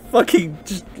because I'm fucking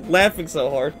just laughing so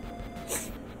hard.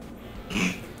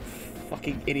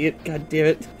 Fucking idiot, god damn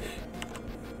it.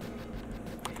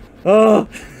 Oh!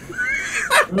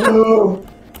 No.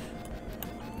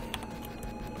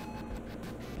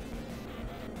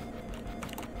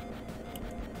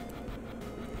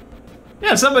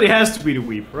 Yeah, somebody has to be the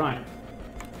weep, right?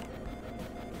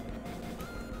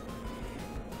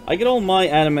 I get all my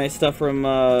anime stuff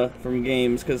from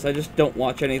games because I just don't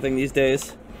watch anything these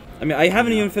days. I mean, I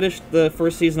haven't even finished the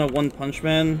first season of One Punch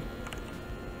Man.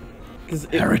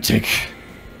 Heretic.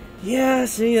 Yeah,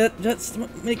 see, that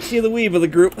makes you the weeb of the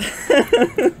group.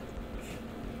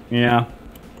 Yeah.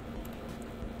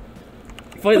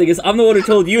 Funny thing is, I'm the one who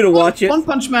told you to watch it. One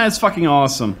Punch Man is fucking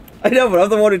awesome. I know, but I'm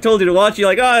the one who told you to watch it. You're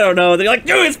like, oh, I don't know. And then you're like,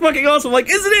 dude, it's fucking awesome. I'm like,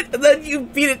 isn't it? And then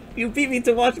you beat me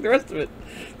to watching the rest of it.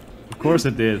 Of course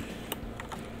it did.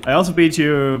 I also beat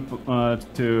you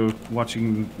to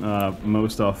watching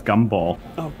most of Gumball.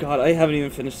 Oh god, I haven't even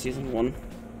finished season 1.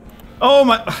 Oh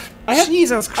my...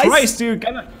 Jesus Christ, dude.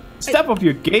 Gotta step up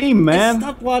your game, man. I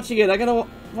stopped watching it. I gotta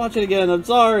watch it again. I'm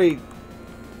sorry.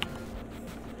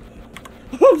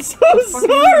 I'm so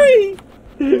sorry!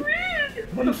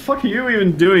 What the fuck are you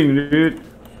even doing, dude?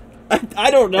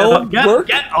 I don't know.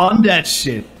 Get on that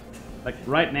shit. Like,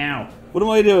 right now. What am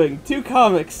I doing? 2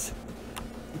 comics.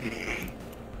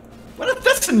 What?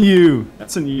 That's a new.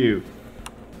 That's a new.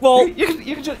 Well,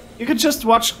 you could just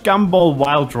watch Gumball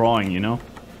while drawing, you know?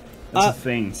 That's a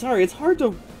thing. Sorry, it's hard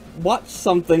to watch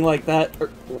something like that.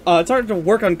 Or, it's hard to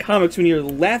work on comics when you're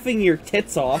laughing your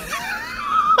tits off.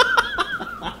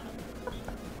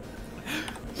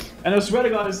 And I swear to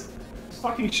God, this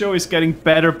fucking show is getting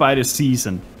better by the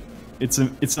season. It's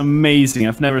amazing.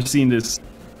 I've never seen this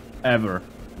ever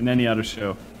in any other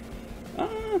show.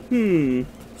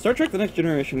 Star Trek: The Next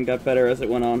Generation got better as it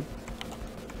went on.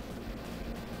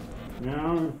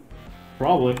 Yeah,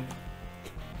 probably.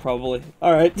 Probably.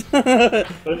 All right.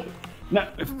 No,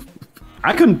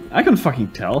 I couldn't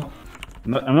fucking tell.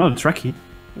 I'm not a Trekkie.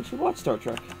 You should watch Star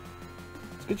Trek.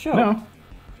 It's a good show.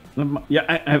 No.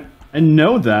 Yeah, I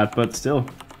know that, but still.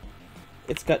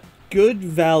 It's got good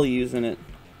values in it.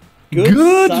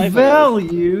 Good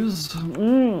values?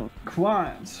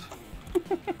 Quite.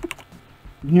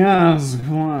 Yes,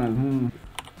 quite.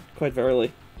 Quite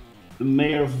verily. The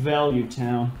mayor of Value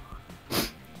Town.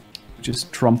 Which is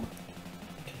Trump.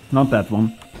 Not that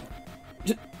one.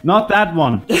 Not that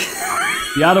one.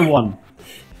 The other one.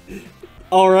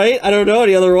 Alright, I don't know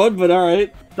the other one, but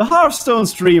alright. The Hearthstone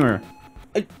streamer.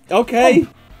 Okay.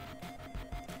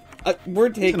 We're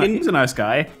taking... He's a nice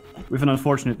guy. With an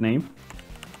unfortunate name.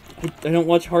 I don't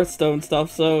watch Hearthstone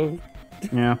stuff, so...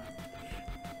 Yeah.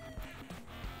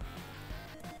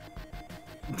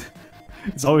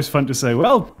 It's always fun to say,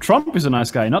 well, Trump is a nice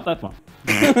guy, not that one.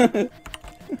 Yeah.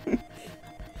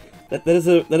 that is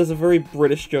a very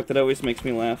British joke that always makes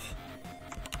me laugh.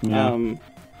 Yeah.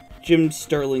 Jim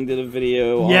Sterling did a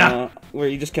video where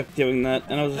he just kept doing that,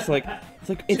 and I was just like,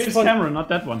 it's James funny. Cameron, not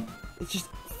that one. It's just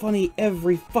funny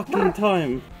every fucking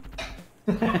time.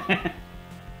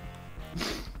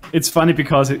 It's funny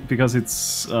because he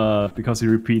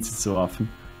repeats it so often,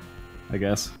 I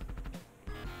guess.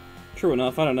 True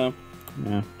enough. I don't know.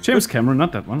 Yeah, James Cameron,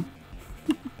 not that one.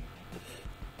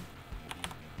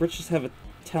 Brits just have a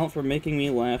talent for making me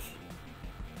laugh.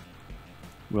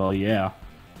 Well, yeah,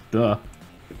 duh.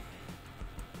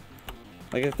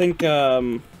 Like I think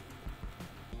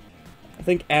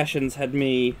Ashens had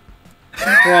me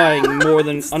crying more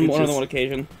than on more than one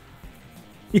occasion.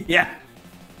 Yeah.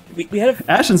 We had a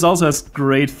Ashens also has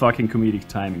great fucking comedic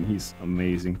timing. He's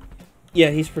amazing. Yeah,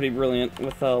 he's pretty brilliant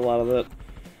with a lot of that.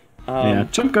 Yeah,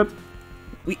 jump cut.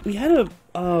 We had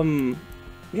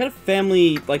a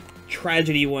family like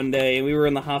tragedy one day, and we were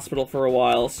in the hospital for a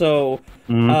while. So,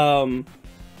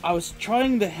 I was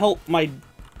trying to help my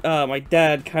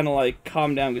dad kind of like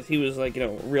calm down because he was like a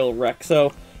real wreck.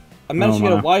 So, I managed to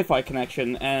get a Wi-Fi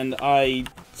connection, and I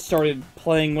started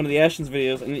playing one of the Ashens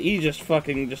videos, and he just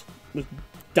fucking was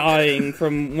dying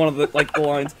from one of the the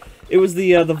lines. It was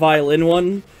the violin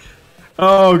one.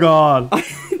 Oh god.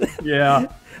 Yeah.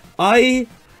 I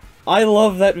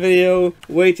love that video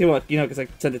way too much, because I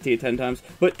sent it to you 10 times.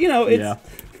 But it's yeah,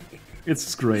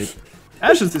 it's great.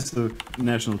 Ashens is the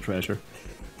national treasure.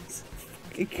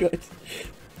 Good.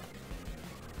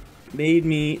 Made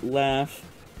me laugh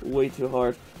way too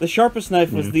hard. The sharpest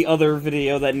knife was the other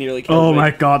video that nearly killed me. Oh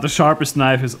my god, the sharpest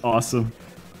knife is awesome.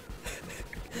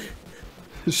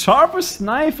 The sharpest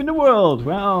knife in the world.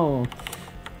 Wow.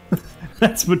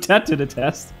 Let's put that to the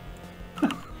test.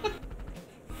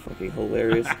 Fucking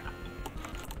hilarious.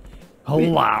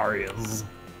 Hilarious.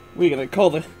 We're gonna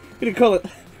call the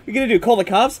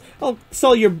cops? I'll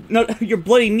sell your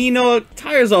bloody Nino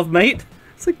tires off, mate.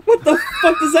 It's like, what the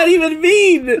fuck does that even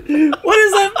mean? What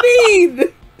does that mean?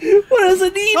 What does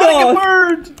it mean? How to get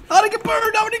burned? How to get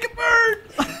burned? How to get burned?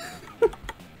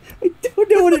 I don't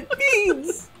know what it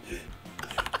means.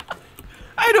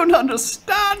 I don't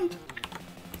understand.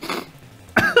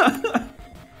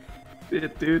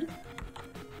 Dude.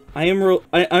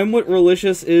 I'm what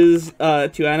Relicious is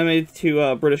to animate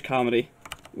to British comedy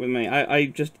with me. I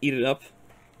just eat it up.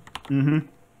 Mm-hmm.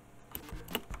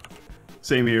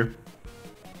 Same here.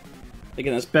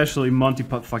 Again, especially Monty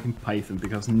fucking Python,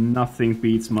 because nothing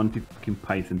beats Monty fucking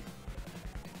Python.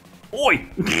 Oi!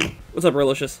 What's up,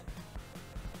 Relicious?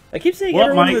 I keep seeing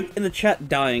everyone in the chat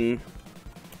dying.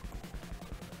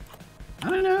 I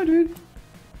don't know, dude.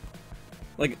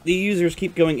 Like, the users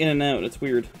keep going in and out. It's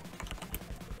weird.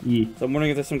 Yeah. So I'm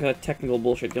wondering if there's some kind of technical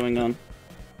bullshit going on.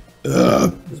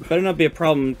 This better not be a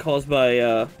problem caused by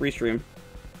Restream.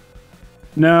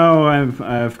 No,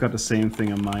 I've got the same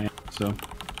thing on my end, so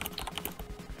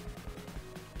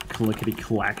clickety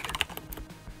clack.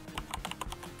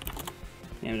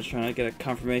 Yeah, I'm just trying to get a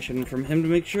confirmation from him to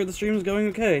make sure the stream is going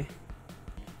okay.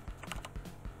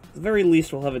 At the very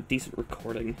least, we'll have a decent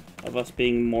recording of us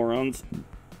being morons.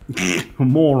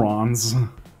 Morons.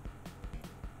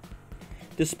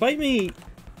 Despite me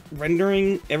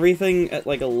rendering everything at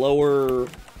like a lower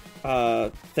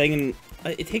thing, and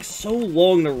it takes so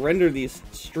long to render these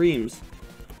streams.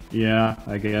 Yeah,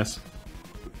 I guess.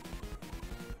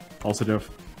 Also, they're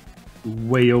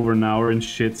way over an hour and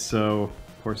shit, so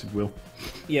of course it will.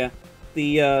 Yeah,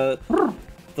 the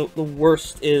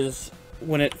worst is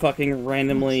when it fucking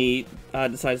randomly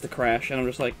decides to crash, and I'm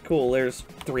just like, cool, there's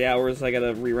 3 hours I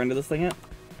gotta re-render this thing at.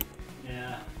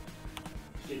 Yeah.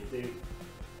 Shit, dude.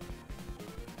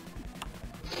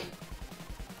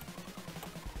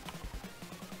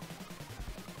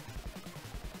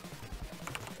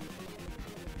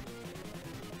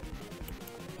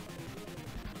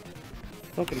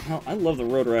 Fucking hell, I love the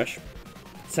Road Rash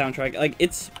soundtrack. Like,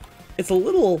 it's a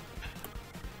little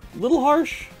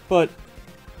harsh, but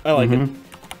I like it.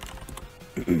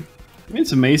 I mean,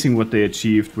 it's amazing what they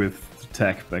achieved with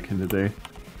tech back in the day.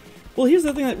 Well, here's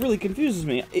the thing that really confuses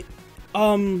me.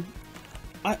 I'm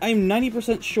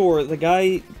 90% sure the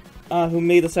guy who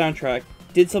made the soundtrack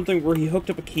did something where he hooked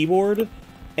up a keyboard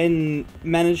and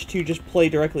managed to just play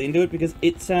directly into it, because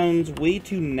it sounds way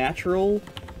too natural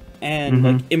and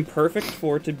like imperfect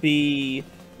for it to be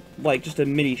like just a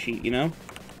MIDI sheet, you know?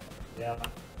 Yeah.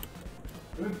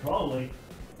 Probably.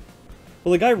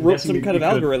 Well, the guy wrote some kind of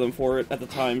algorithm for it at the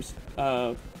time,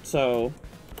 so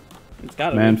it's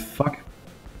gotta be. Man, be.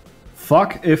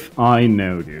 fuck if I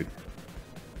know, dude.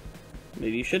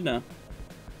 Maybe you should know.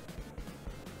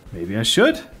 Maybe I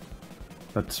should,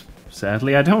 but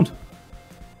sadly I don't.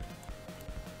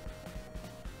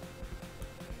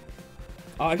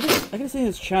 I gotta say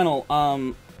his channel,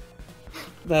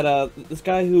 that this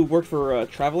guy who worked for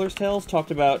Traveler's Tales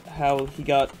talked about how he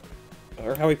got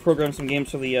or how he programmed some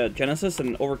games for the Genesis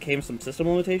and overcame some system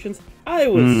limitations. I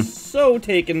was so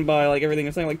taken by like everything he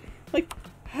was saying. Like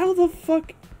how the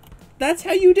fuck? That's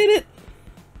how you did it?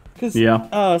 Because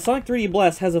Sonic 3D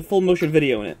Blast has a full motion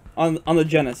video in it on the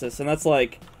Genesis, and that's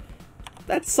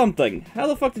something. How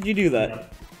the fuck did you do that? Yeah.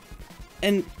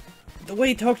 And the way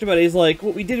he talked about it is like,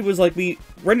 what we did was like, we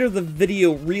rendered the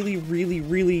video really, really,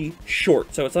 really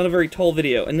short, so it's not a very tall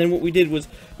video, and then what we did was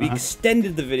we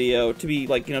extended the video to be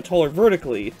like, you know, taller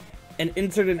vertically, and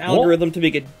inserted an algorithm to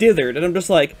make it dithered, and I'm just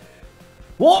like,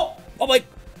 what? I'm like,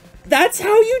 that's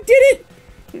how you did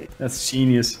it? That's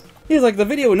genius. He's like, the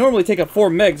video would normally take up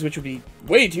 4 megs, which would be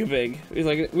way too big. He's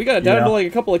like, we got it down to like a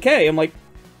couple of K. I'm like,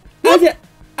 I did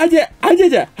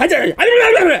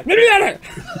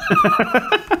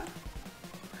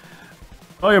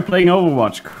Oh, you're playing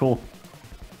Overwatch. Cool.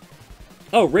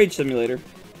 Oh, Rage Simulator.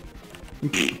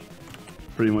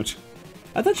 Pretty much.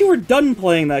 I thought you were done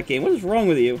playing that game. What is wrong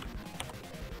with you?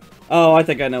 Oh, I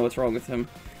think I know what's wrong with him.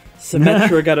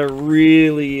 Symmetra got a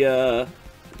really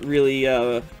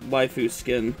waifu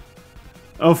skin.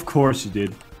 Of course you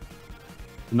did.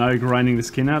 Now you're grinding the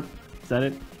skin out? Is that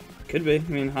it? Could be.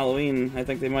 I mean, Halloween, I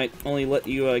think they might only let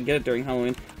you get it during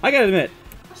Halloween. I gotta admit,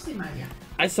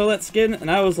 I saw that skin, and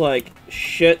I was like,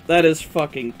 shit, that is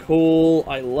fucking cool.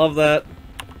 I love that.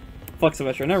 Fuck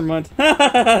Symmetra, never mind.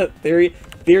 Theory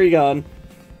gone.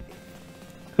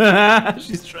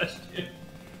 She's trashed you.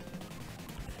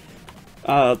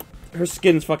 Her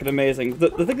skin's fucking amazing.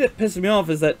 The thing that pisses me off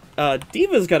is that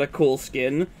D.Va's got a cool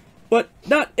skin, but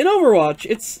not in Overwatch.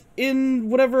 It's in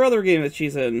whatever other game that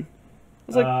she's in.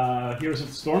 It's like, Heroes of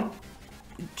the Storm?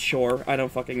 Sure, I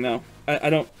don't fucking know. I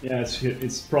don't... Yeah,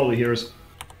 it's probably Heroes.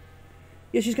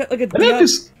 Yeah, she's got like a... Let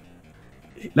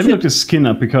me look this skin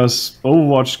up, because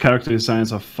Overwatch character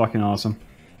designs are fucking awesome.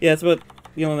 Yeah, it's about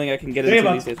the only thing I can get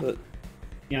into these days with it.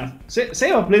 Yeah. Say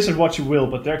about Blizzard what you will,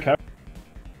 but their character...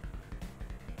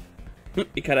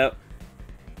 You cut out.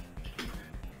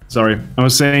 Sorry, I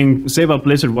was saying, say about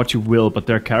Blizzard what you will, but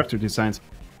their character designs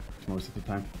most of the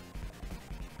time.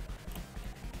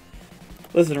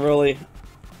 Listen, Rolly,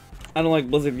 I don't like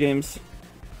Blizzard games.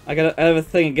 I have a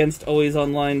thing against always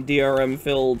online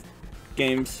DRM-filled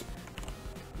games.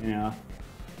 Yeah.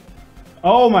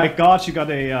 Oh my god, she got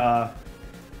a,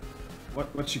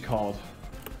 what's she called?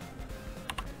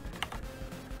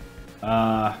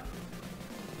 God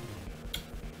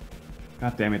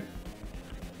damn it.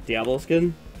 Diablo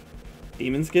skin?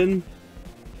 Demon skin?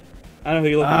 I don't know who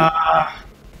you're looking at.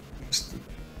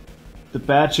 The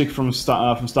bad chick from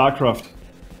StarCraft.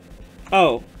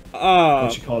 Oh,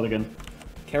 what's she called again?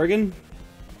 Kerrigan?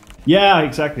 Yeah,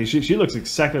 exactly. She looks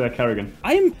exactly like Kerrigan.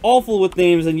 I am awful with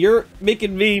names, and you're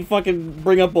making me fucking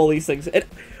bring up all these things. And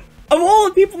of all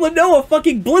the people that know a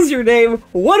fucking Blizzard name,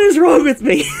 what is wrong with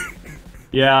me?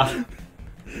 Yeah.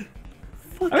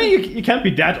 I mean, you can't be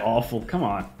that awful. Come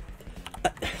on.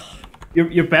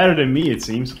 You're better than me, it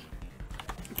seems.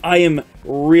 I am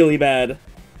really bad.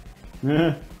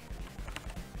 There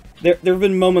have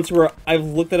been moments where I've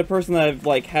looked at a person that I've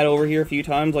like had over here a few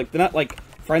times. Like, they're not like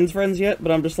friends yet,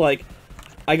 but I'm just like,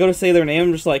 I go to say their name,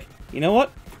 I'm just like, you know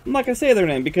what? I'm not gonna say their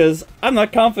name because I'm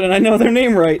not confident I know their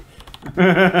name right.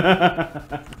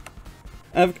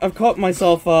 I've caught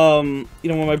myself, you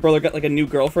know, when my brother got like a new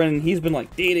girlfriend, and he's been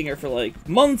like dating her for like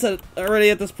months already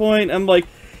at this point. I'm like,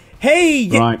 hey,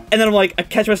 right. And then I'm like, I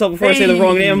catch myself before I say the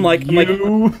wrong name. I'm like,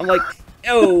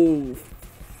 oh,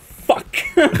 fuck.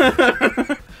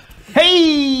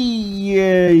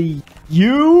 Hey,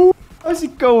 you? How's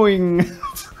it going?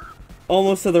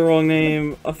 Almost said the wrong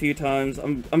name a few times.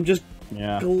 I'm just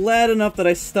glad enough that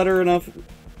I stutter enough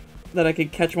that I can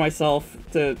catch myself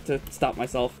to stop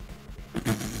myself.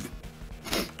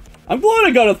 I'm glad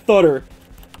I got a stutter.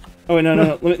 Oh wait,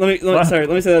 no. Let me sorry.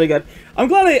 Let me say that again. I'm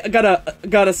glad I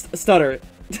got a stutter.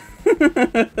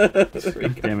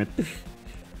 Damn it.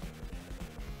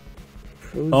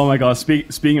 Oh my god,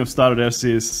 speaking of stutter, there's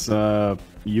this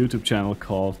YouTube channel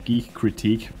called Geek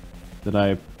Critique that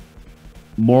I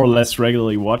more or less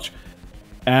regularly watch,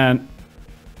 and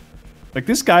like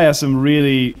this guy has some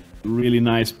really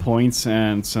nice points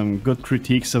and some good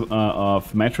critiques of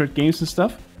Metroid games and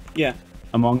stuff. Yeah.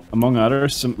 Among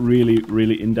others, some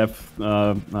really in-depth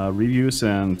reviews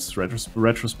and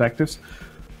retrospectives.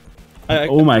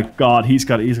 Oh my god, he's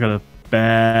got a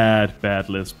bad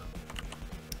lisp.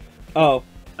 Oh.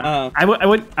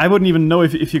 I wouldn't even know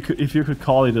if you could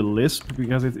call it a lisp,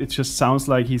 because it just sounds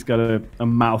like he's got a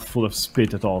mouthful of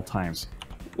spit at all times.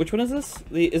 Which one is this?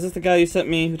 Is this the guy you sent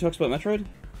me who talks about Metroid?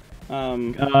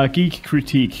 Geek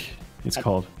Critique, it's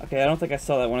called. Okay, I don't think I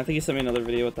saw that one. I think you sent me another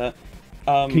video with that.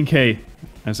 King K,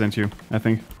 I sent you, I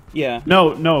think. Yeah.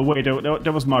 No, wait,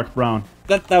 that was Mark Brown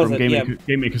That was from it. Yeah.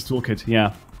 Game Maker's Toolkit.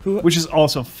 Yeah, Who- which is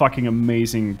also a fucking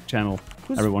amazing channel.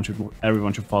 Who's-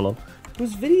 Everyone should follow.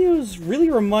 Whose videos really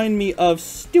remind me of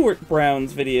Stuart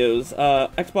Brown's videos,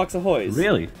 Xbox Ahoy's.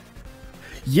 Really?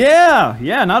 Yeah.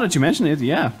 Now that you mention it,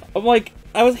 yeah. I'm like,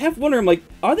 I was half wondering, like,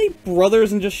 are they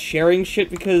brothers and just sharing shit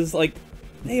because, like,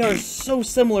 they are so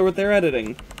similar with their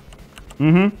editing.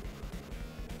 Mm-hmm.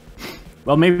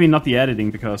 Well, maybe not the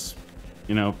editing because,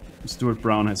 you know, Stuart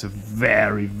Brown has a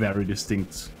very, very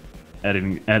distinct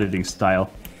editing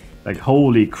style. Like,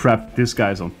 holy crap, this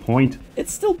guy's on point.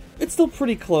 It's still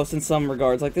pretty close in some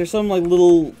regards. Like, there's some, like,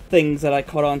 little things that I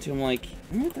caught on to. I'm like,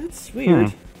 that's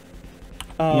weird.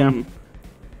 Yeah.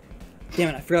 Damn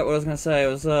it, I forgot what I was gonna say. I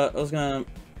was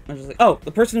just like, oh,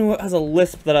 the person who has a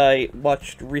lisp that I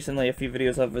watched recently a few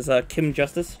videos of is Kim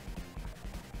Justice.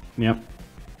 Yep.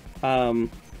 Really,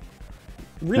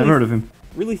 Never heard of him.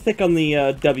 really thick on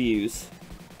the W's,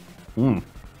 Mm.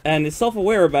 and is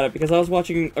self-aware about it because I was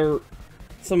watching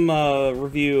some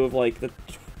review of like the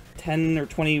 10 or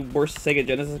 20 worst Sega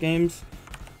Genesis games,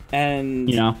 and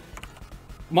Yeah.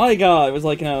 my god, it was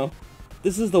like,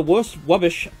 this is the worst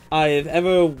rubbish I've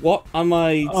ever on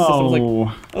my system.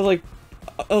 Oh. I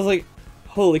was like,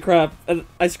 holy crap! And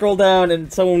I scrolled down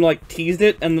and someone like teased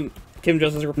it, and Kim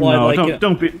Justice replied No, like,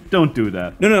 don't do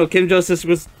that. No, Kim Justice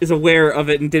is aware of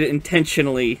it and did it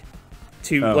intentionally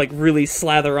to like really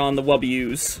slather on the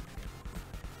W's.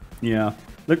 Yeah.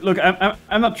 Look,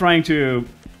 I'm not trying to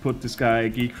put this guy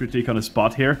Geek Critique on a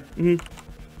spot here. Mhm.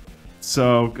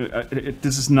 So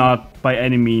this is not by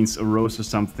any means a roast or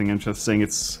something. I'm just saying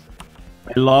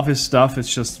I love his stuff.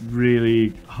 It's just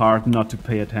really hard not to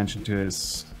pay attention to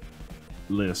his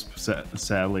lisp.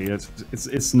 Sadly,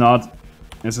 it's not.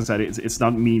 As I said, it's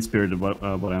not mean-spirited what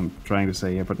I'm trying to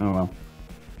say here, but oh well.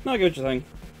 No, I get what you're saying.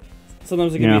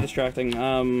 Sometimes it can Yeah. be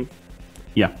distracting.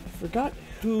 Yeah. I forgot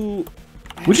who.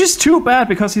 Which is too bad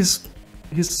because his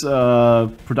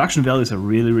production values are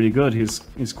really good.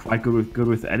 He's quite good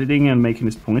with editing and making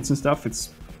his points and stuff. It's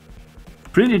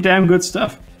pretty damn good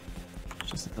stuff.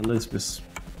 Just that the lisp is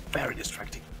very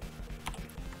distracting.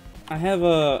 I have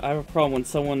a problem when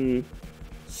someone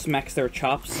smacks their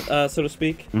chops, so to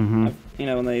speak. Mm-hmm.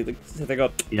 When they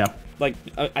go Yeah. like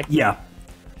Yeah.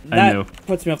 I that know.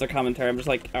 puts me off their commentary. I'm just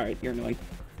like, all right, you're annoying.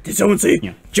 Did someone say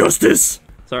Yeah. justice?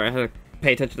 Sorry, I had to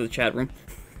pay attention to the chat room.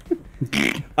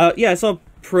 Yeah, I saw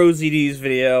Pro ZD's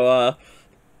video.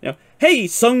 Hey,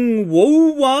 Sung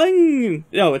Wo Wang.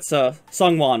 No, it's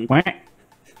Sung Wan. Quack.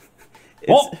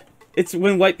 It's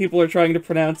when white people are trying to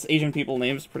pronounce Asian people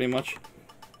names, pretty much.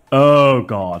 Oh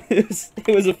god.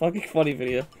 It was a fucking funny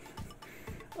video.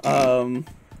 I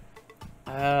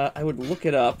would look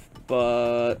it up,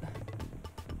 but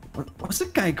What's the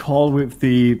guy called with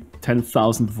the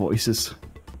 10,000 voices?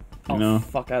 You know?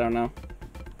 fuck, I don't know.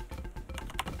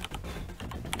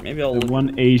 Maybe I'll The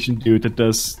one Asian dude that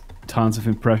does tons of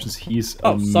impressions. He's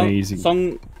amazing.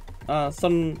 Sung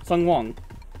Wong.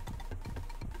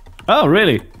 Oh,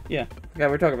 really? Yeah, the guy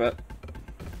we're talking about.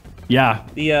 Yeah.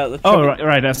 The Oh, chubby-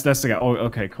 right. That's the guy. Oh,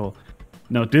 okay, cool.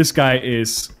 No, this guy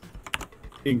is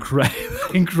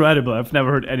incredible. I've never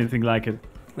heard anything like it.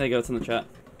 There you go. It's in the chat.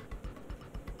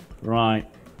 Right.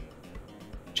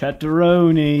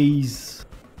 Chatteronis.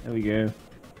 There we go.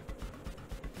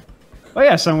 Oh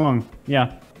yeah, Sungwon.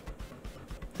 Yeah.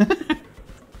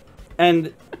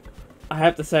 And I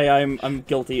have to say, I'm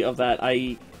guilty of that.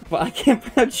 But I can't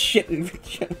pronounce shit in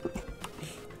general.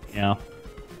 Yeah.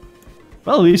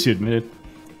 Well, at least you admit it.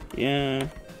 Yeah.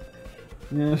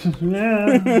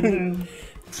 Yeah.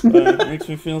 It makes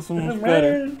me feel so much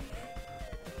better.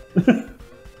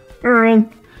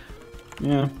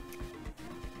 Yeah.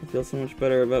 I feel so much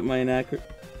better about my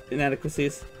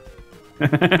inadequacies.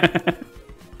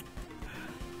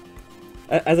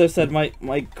 As I've said,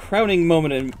 my crowning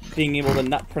moment in being able to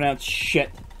not pronounce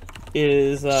shit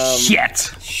is Shit.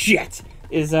 shit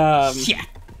is Shit.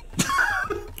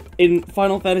 in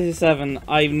Final Fantasy VII.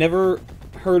 I've never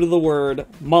heard of the word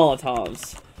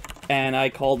Molotovs, and I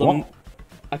called them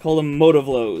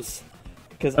Motovlos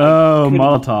because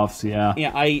Molotovs. Yeah.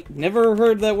 yeah, I never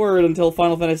heard that word until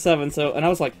Final Fantasy VII. So, and I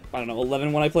was like, I don't know,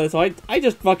 11 when I played. So I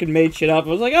just fucking made shit up. I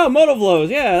was like, oh, Motovlos,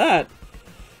 yeah, that.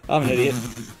 I'm an idiot.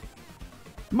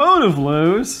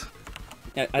 Motovlos.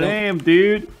 I don't. Damn,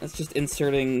 dude. That's just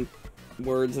inserting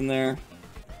words in there,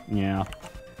 Yeah.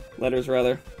 letters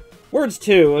rather. Words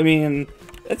too. I mean,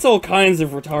 it's all kinds of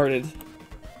retarded.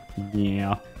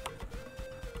 Yeah.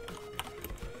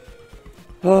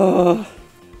 Oh,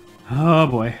 Oh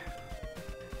boy.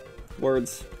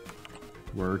 words.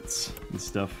 Words and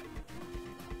stuff.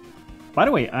 By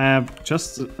the way, I have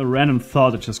just a random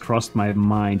thought that just crossed my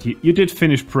mind. You did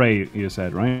finish Prey, you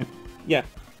said, right? Yeah.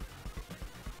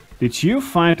 Did you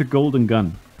find the golden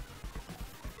gun?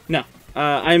 No.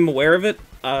 I'm aware of it.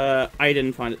 I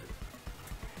didn't find it.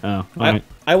 Oh, alright.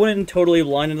 I went in totally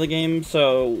blind into the game,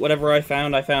 so whatever I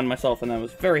found myself, and I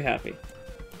was very happy.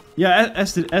 Yeah,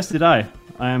 as did I.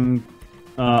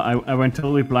 I went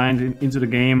totally blind into the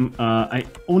game. I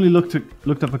only looked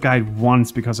up a guide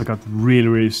once because I got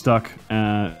really stuck,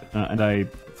 and I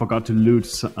forgot to loot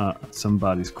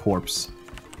somebody's corpse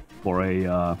for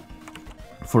a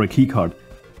key card.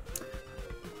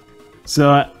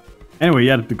 So anyway,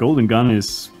 yeah, the golden gun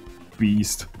is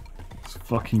beast. It's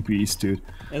fucking beast, dude.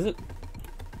 Is it?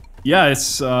 Yeah,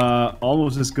 it's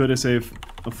almost as good as a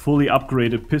fully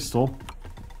upgraded pistol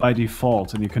by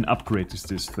default, and you can upgrade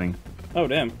this thing. Oh,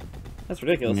 damn. That's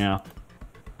ridiculous. Yeah.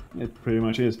 It pretty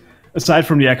much is. Aside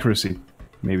from the accuracy,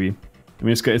 maybe. I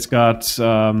mean, it's got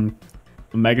a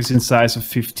magazine size of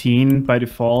 15 by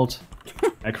default,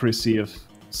 accuracy of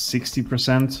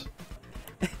 60%.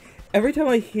 Every time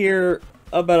I hear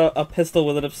about a pistol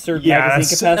with an absurd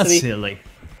magazine capacity... that's silly.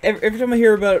 Every time I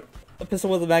hear about a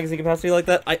pistol with a magazine capacity like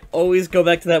that, I always go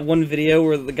back to that one video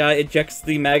where the guy ejects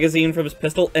the magazine from his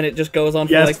pistol and it just goes on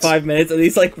for like 5 minutes and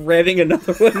he's like ramming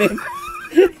another one in.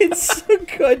 It's so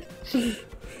good.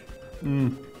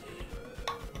 The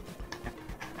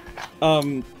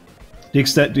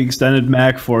extended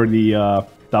mag for the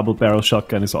double barrel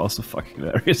shotgun is also fucking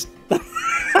hilarious.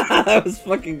 That was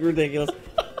fucking ridiculous.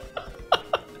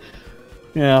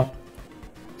 Yeah.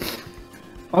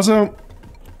 Also,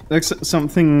 like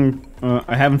something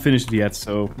I haven't finished it yet,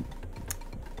 so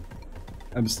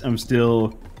I'm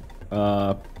still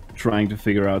trying to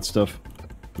figure out stuff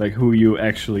like who you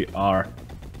actually are,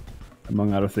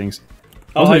 among other things.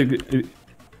 Oh, also,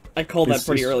 I called that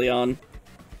pretty early on.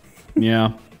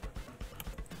 Yeah.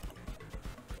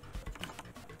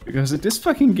 Because this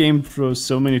fucking game throws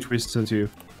so many twists at you.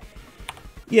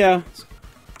 Yeah.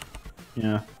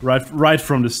 Yeah, right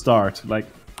from the start. Like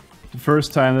the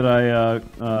first time that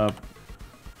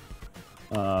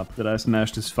I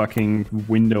smashed this fucking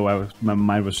window, my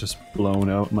mind was just blown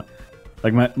out.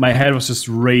 My head was just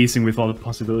racing with all the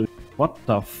possibilities. What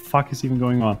the fuck is even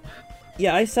going on?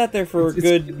 Yeah, I sat there for a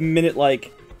good minute.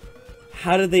 Like,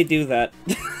 how did they do that?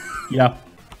 Yeah.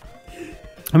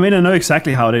 I mean, I know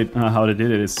exactly how they did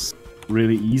it. It's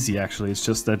really easy, actually. It's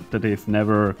just that they've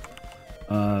never.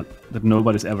 That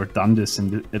nobody's ever done this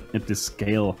at this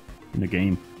scale in the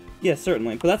game. Yeah,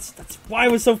 certainly. But that's why I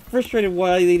was so frustrated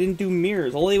why they didn't do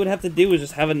mirrors. All they would have to do was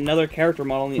just have another character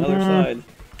model on the other side.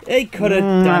 They could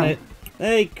have done it.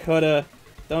 They could have.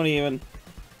 Don't even.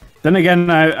 Then again,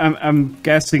 I'm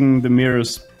guessing the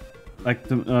mirrors, like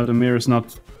the mirrors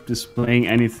not displaying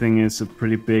anything, is a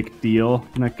pretty big deal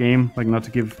in that game. Like, not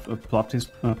to give a plot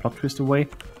twist away.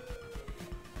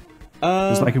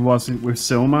 Just like it was with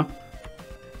Soma.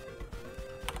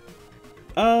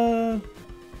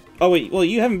 Oh wait, well,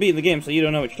 you haven't beaten the game, so you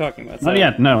don't know what you're talking about. So... Not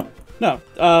yet, no. No,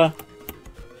 Oh,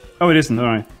 it isn't,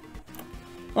 alright.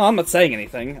 Well, I'm not saying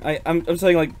anything. I'm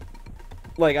saying, like,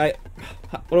 what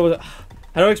was it?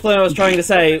 How do I explain what I was trying to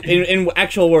say in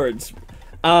actual words?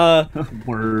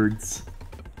 Words.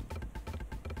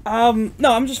 No,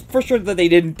 I'm just frustrated that they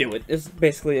didn't do it, is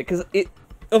basically it. Because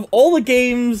of all the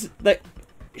games that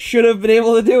should have been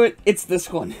able to do it, it's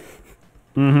this one.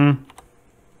 Mm-hmm.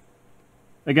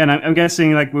 Again, I'm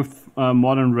guessing, like, with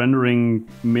modern rendering,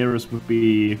 mirrors would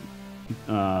be...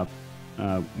 would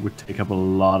take up a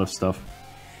lot of stuff.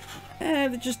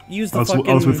 They just use the also,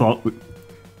 fucking...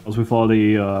 Also with all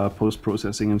the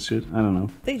post-processing and shit, I don't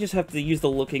know. They just have to use the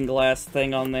looking glass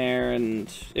thing on there,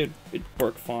 and it'd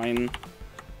work fine.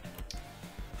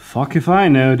 Fuck if I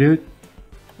know, dude.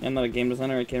 I'm not a game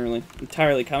designer, I can't really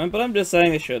entirely comment, but I'm just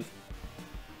saying they should.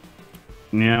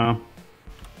 Yeah.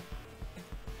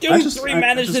 Doom 3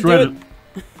 managed to do it!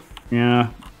 Yeah.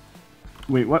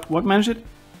 Wait, what managed it?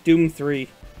 Doom 3.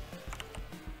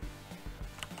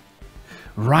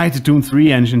 Right, the Doom 3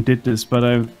 engine did this, but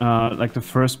like the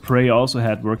first Prey also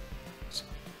had work.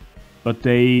 But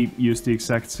they used the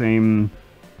exact same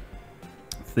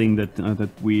thing that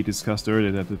we discussed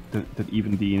earlier, that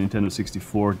even the Nintendo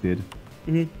 64 did.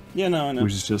 Mm-hmm. Yeah, no, I know.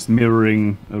 Which is just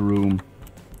mirroring a room.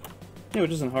 Yeah,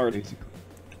 which isn't hard. Basically.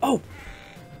 Oh!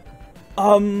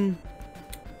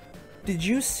 Did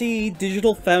you see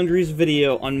Digital Foundry's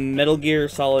video on Metal Gear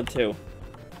Solid 2?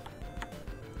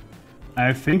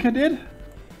 I think I did.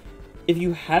 If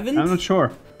you haven't... I'm not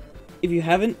sure. If you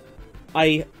haven't,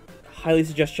 I highly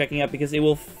suggest checking out, because it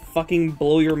will fucking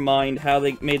blow your mind how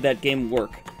they made that game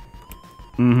work.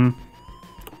 Mm-hmm.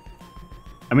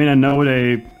 I mean, I know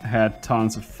they had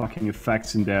tons of fucking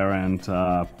effects in there and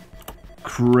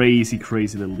crazy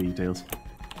little details.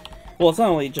 Well, it's not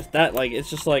only just that, like, it's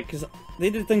just like, because they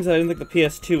did things that I didn't think the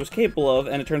PS2 was capable of,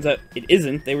 and it turns out it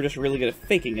isn't. They were just really good at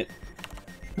faking it.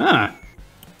 Ah.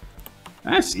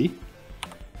 I see.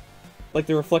 Like,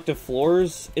 the reflective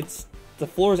floors, the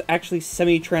floor is actually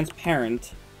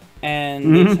semi-transparent,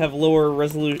 and they just have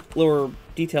lower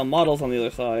detail models on the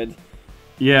other side.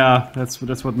 Yeah, that's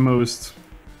what most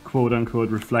quote-unquote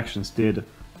reflections did.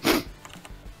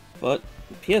 But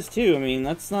PS2, I mean,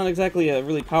 that's not exactly a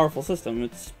really powerful system.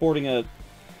 It's sporting a...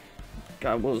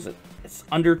 God, what was it? It's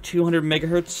under 200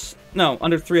 megahertz? No,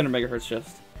 under 300 megahertz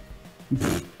just.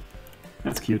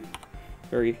 That's cute.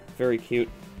 Very, very cute.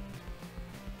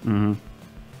 Mm-hmm.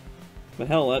 But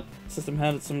hell, that system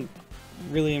had some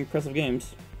really impressive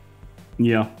games.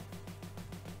 Yeah.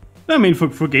 I mean,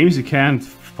 for games you can't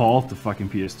fault the fucking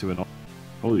PS2 at all.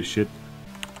 Holy shit.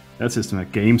 That system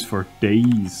had games for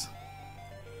days.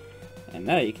 And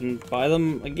now you can buy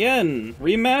them again,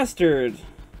 remastered.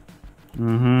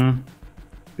 Mm-hmm.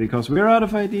 Because we're out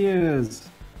of ideas.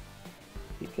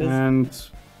 Because and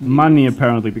money,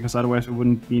 apparently, because otherwise we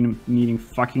wouldn't be needing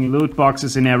fucking loot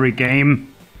boxes in every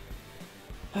game.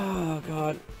 oh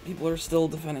god, people are still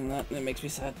defending that, and it makes me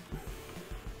sad.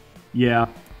 Yeah.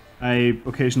 I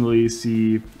occasionally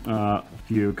see a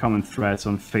few comment threads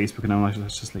on Facebook, and I'm like,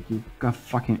 it's just like, you got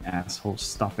fucking asshole,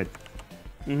 stop it.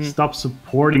 Stop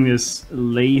supporting this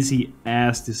lazy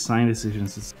ass design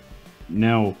decisions.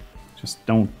 No, just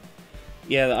don't.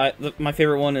 Yeah, my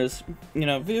favorite one is, you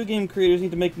know, video game creators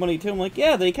need to make money too. I'm like,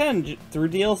 yeah, they can through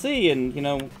DLC and, you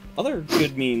know, other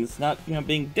good means, not, you know,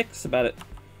 being dicks about it.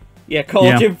 Yeah,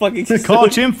 call Jim fucking Sterling. Call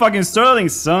Jim fucking Sterling,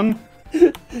 son.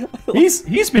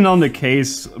 He's been on the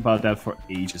case about that for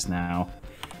ages now.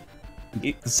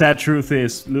 The sad truth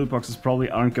is, loot boxes probably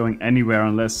aren't going anywhere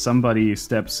unless somebody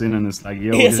steps in and is like,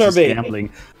 yo, this is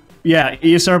gambling. Yeah,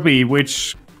 ESRB,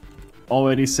 which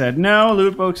already said, no,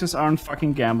 loot boxes aren't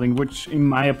fucking gambling, which, in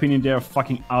my opinion, they're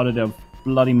fucking out of their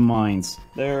bloody minds.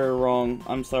 They're wrong.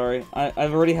 I'm sorry.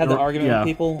 I've already had the argument with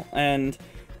people, and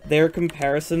their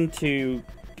comparison to...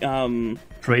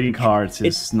 trading cards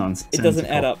is nonsense. It doesn't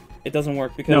add up. It doesn't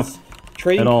work, because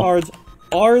trading cards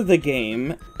are the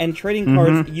game, and trading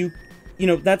cards, you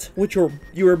know, that's what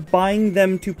you're buying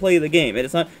them to play the game.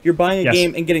 It's not you're buying a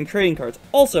game and getting trading cards.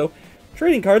 Also,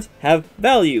 trading cards have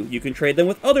value. You can trade them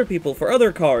with other people for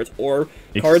other cards or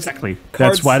cards. Exactly.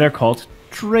 That's why they're called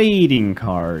trading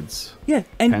cards. Yeah,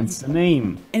 and hence the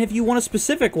name. And if you want a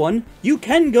specific one, you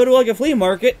can go to like a flea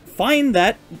market, find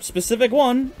that specific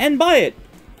one, and buy it.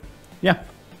 Yeah.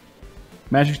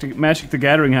 Magic the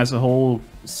Gathering has a whole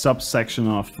subsection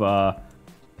of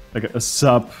like a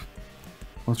sub.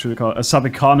 What should we call it? A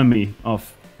sub-economy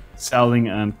of selling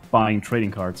and buying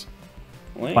trading cards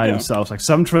by themselves. Like,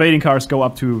 some trading cards go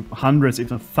up to hundreds,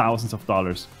 if not thousands of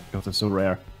dollars, because they're so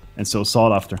rare and so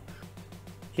sought after.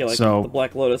 Yeah, like the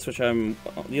Black Lotus, which I'm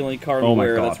the only card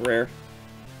aware that's rare.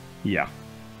 Yeah.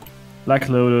 Black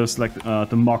Lotus, like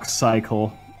the Mox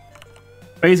Cycle.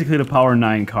 Basically the Power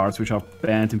 9 cards, which are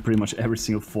banned in pretty much every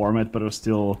single format, but are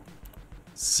still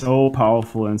so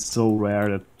powerful and so rare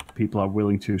that people are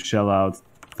willing to shell out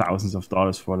thousands of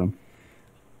dollars for them.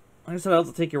 I said I'll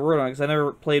have to take your word on it, because I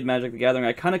never played Magic the Gathering.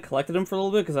 I kind of collected them for a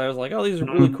little bit, because I was like, oh, these are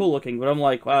really cool looking, but I'm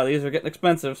like, wow, these are getting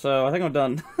expensive, so I think I'm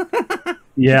done.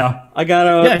 Yeah. I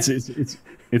gotta... Yeah,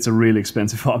 it's a really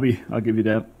expensive hobby, I'll give you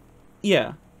that.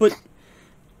 Yeah, but,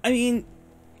 I mean,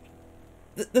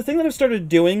 the thing that I've started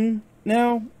doing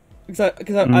now,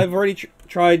 because I've already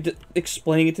tried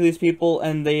explaining it to these people,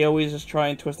 and they always just try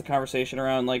and twist the conversation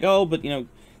around, like, oh, but, you know,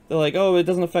 they're like, oh, it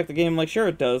doesn't affect the game. I'm like, sure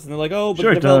it does. And they're like, oh, but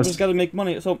the developers got to make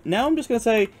money. So now I'm just going to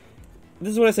say,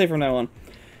 this is what I say from now on.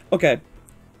 Okay,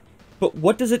 but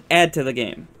what does it add to the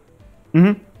game?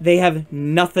 They have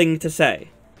nothing to say.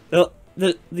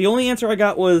 The only answer I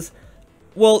got was,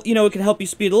 well, you know, it can help you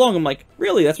speed along. I'm like,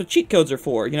 really? That's what cheat codes are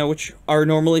for, you know, which are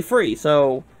normally free.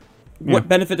 So what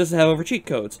benefit does it have over cheat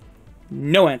codes?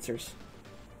 No answers.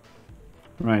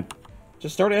 Right.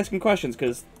 Just start asking questions,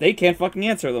 because they can't fucking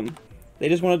answer them. They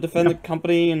just want to defend the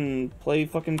company and play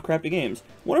fucking crappy games.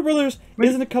 Warner Brothers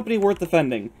isn't a company worth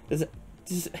defending. Does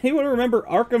anyone remember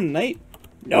Arkham Knight?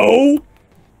 No!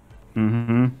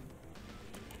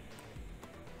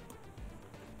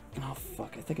 Oh,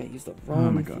 fuck. I think I used the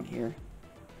wrong thing here.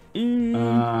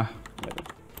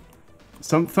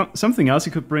 Something else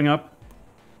you could bring up.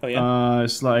 Oh, yeah?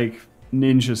 It's like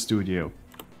Ninja Studio.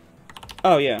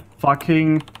 Oh, yeah.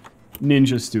 Fucking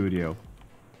Ninja Studio.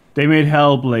 They made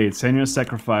Hellblade, Senua's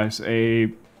Sacrifice, a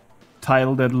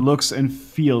title that looks and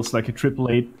feels like a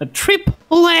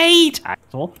AAA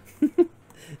title.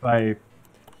 If I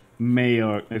may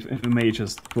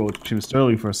just quote Jim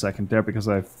Sterling for a second there, because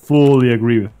I fully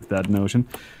agree with that notion.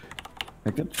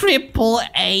 Like a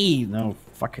AAA. No,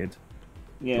 fuck it.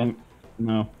 Yeah.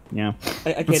 No, yeah.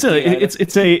 I can't But still,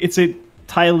 it's a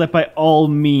title that by all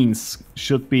means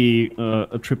should be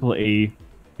a AAA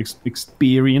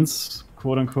experience,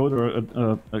 quote unquote,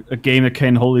 or a game that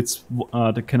can hold its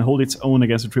own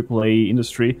against the AAA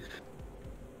industry.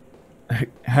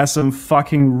 Has some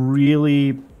fucking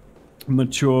really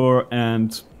mature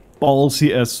and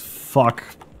ballsy as fuck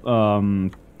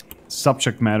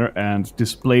subject matter, and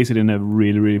displays it in a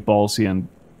really, really ballsy and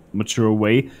mature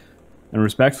way, and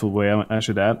respectful way, I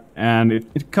should add. And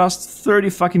it costs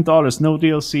 $30 fucking, no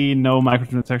DLC, no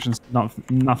microtransactions,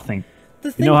 nothing.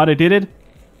 You know how they did it?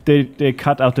 They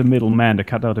cut out the middleman, they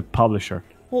cut out the publisher.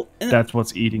 Well, that's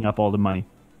what's eating up all the money.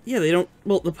 Yeah, they don't.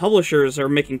 Well, the publishers are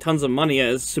making tons of money,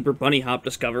 as Super Bunny Hop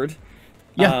discovered.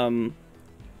 Yeah.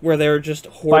 Where they're just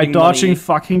hoarding by dodging money.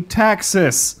 Fucking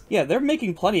taxes. Yeah, they're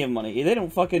making plenty of money. They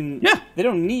don't fucking. Yeah. They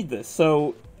don't need this.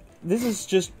 So, this is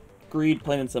just greed,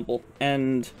 plain and simple.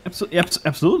 And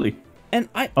absolutely. And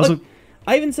I also, look,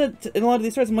 I even said in a lot of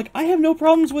these threads, I'm like, I have no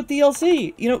problems with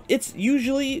DLC. You know, it's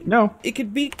usually it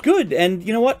could be good, and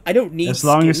you know what? I don't need as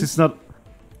long skins. as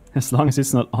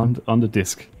it's not on the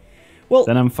disc. Well,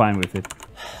 then I'm fine with it.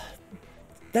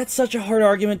 That's such a hard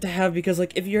argument to have, because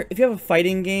like if you have a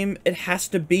fighting game, it has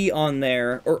to be on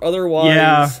there, or otherwise.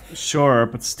 Yeah, sure,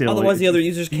 but still. Otherwise, the other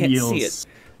users can't see it.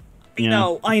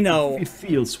 Yeah. I know. It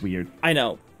feels weird. I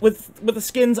know. With the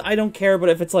skins, I don't care, but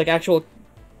if it's like actual,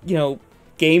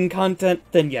 game content,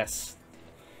 then yes.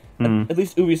 At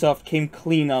least Ubisoft came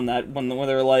clean on that one, where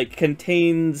they're like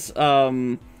contains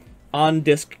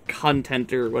on-disc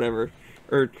content or whatever,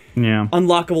 or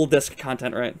unlockable disc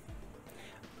content, right?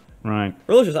 Right.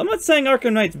 Religious. I'm not saying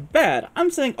Arkham Knight's bad. I'm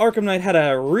saying Arkham Knight had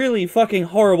a really fucking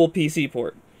horrible PC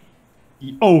port.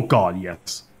 Oh god,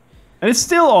 yes. And it's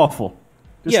still awful.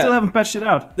 They still haven't patched it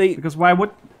out. Because why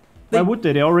would they?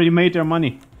 They already made their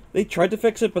money. They tried to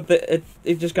fix it, but it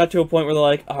just got to a point where they're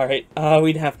like, alright,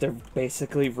 we'd have to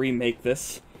basically remake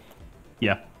this.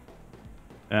 Yeah.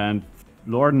 And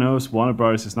Lord knows Warner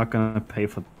Bros. Is not gonna pay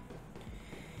for.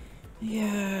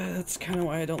 Yeah, that's kind of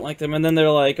why I don't like them. And then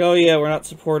they're like, oh yeah, we're not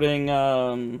supporting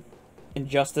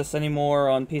Injustice anymore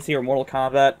on PC, or Mortal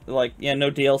Kombat. They're like, yeah,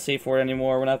 no DLC for it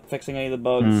anymore. We're not fixing any of the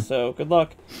bugs, so good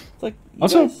luck. It's like, you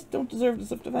guys don't deserve to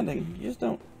stop defending. You just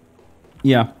don't.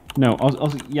 Yeah, no,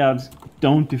 also, yeah,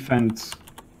 don't defend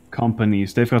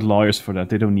companies. They've got lawyers for that.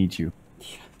 They don't need you.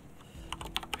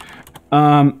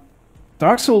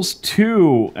 Dark Souls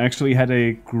 2 actually had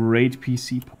a great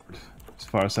PC port, as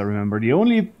far as I remember. The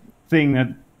only thing that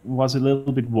was a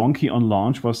little bit wonky on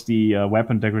launch was the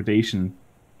weapon degradation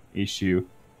issue.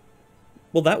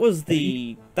 Well, that was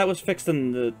fixed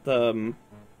in the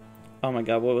oh my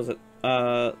god, what was it?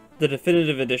 The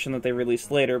definitive edition that they released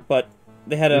later, but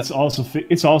they had a. It's also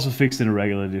fixed in a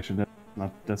regular edition.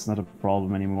 That's not a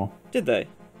problem anymore. Did they?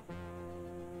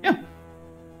 Yeah.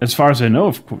 As far as I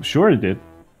know, sure it did.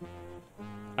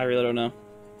 I really don't know.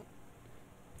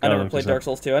 I never played Dark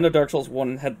Souls 2. I know Dark Souls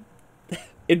 1 had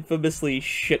infamously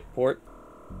shit port.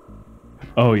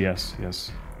 Oh yes,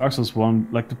 yes. Dark Souls 1,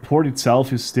 like the port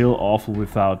itself is still awful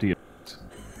without the.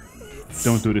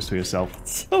 Don't do this to yourself.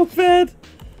 It's so bad.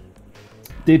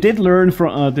 They did learn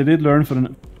from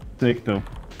the mistake though.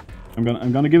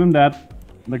 I'm gonna give them that.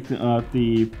 Like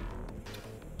the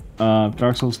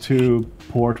Dark Souls 2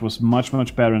 port was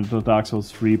much better than the Dark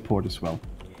Souls 3 port as well.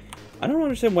 I don't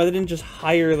understand why they didn't just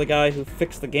hire the guy who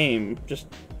fixed the game. Just,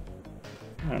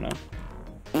 I don't know.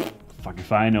 Fuck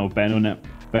if I know. Bandai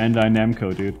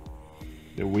Namco, dude.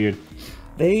 They're weird.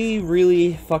 They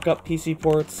really fuck up PC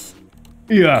ports.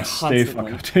 Yes,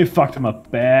 constantly. they fucked them up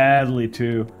badly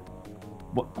too.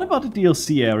 What about the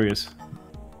DLC areas?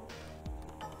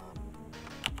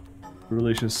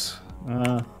 Delicious.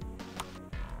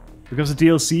 Because the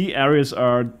DLC areas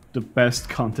are the best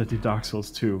content in Dark Souls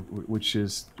 2, which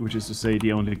is to say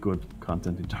the only good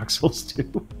content in Dark Souls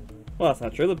 2. Well, that's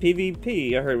not true. The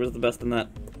PvP I heard was the best in that.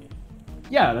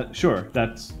 Yeah, sure.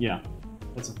 That's a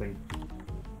thing.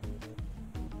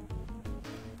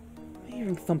 I'm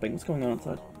hearing thumping. What's going on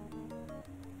outside?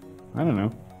 I don't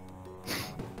know.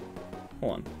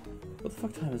 Hold on. What the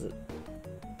fuck time is it?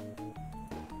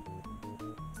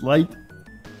 Light.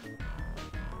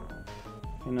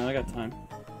 Okay, no, I got time.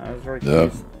 I was very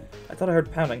confused. I thought I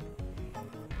heard pounding.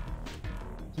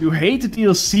 You hate the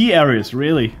DLC areas,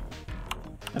 really?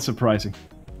 That's surprising.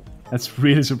 That's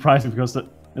really surprising, because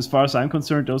as far as I'm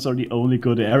concerned, those are the only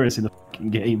good areas in the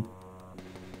fucking game.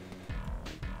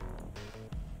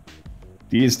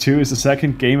 DS2 is the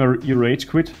second game you rage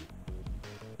quit?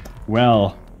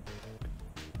 Well,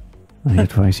 I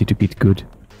advise you to get good.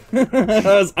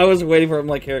 I was waiting for him,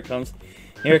 like, here it comes.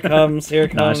 Here it comes, here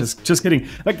it Nah, comes. just kidding.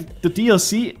 Like, the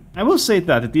DLC, I will say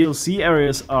that, the DLC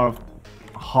areas are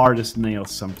hard as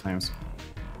nails sometimes.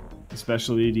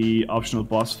 Especially the optional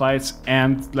boss fights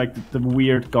and, like, the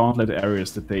weird gauntlet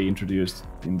areas that they introduced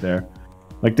in there.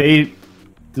 Like, they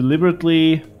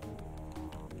deliberately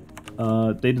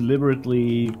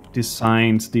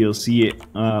designed DLC,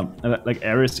 like,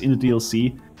 areas in the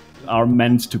DLC are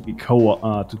meant to be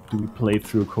to be played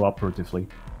through cooperatively.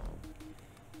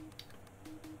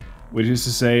 Which is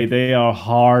to say, they are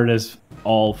hard as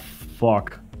all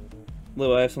fuck.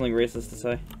 Lou, I have something racist to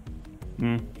say.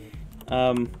 Hmm.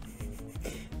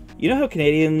 You know how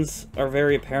Canadians are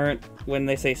very apparent when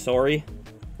they say sorry?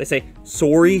 They say,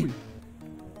 sorry?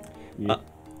 Yeah.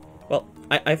 Well,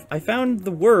 I found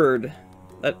the word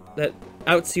that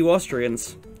outs you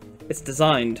Austrians. It's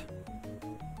designed.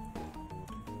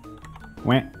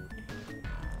 Wah.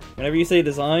 Whenever you say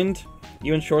designed,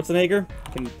 you and Schwarzenegger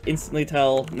can instantly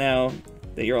tell now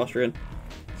that you're Austrian.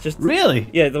 It's just... Really?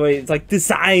 Yeah, the way it's like,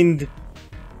 designed!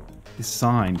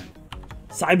 Designed.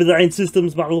 Cyberdyne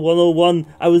Systems Model 101.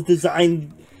 I was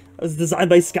designed by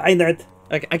Skynet.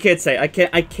 I can't say. I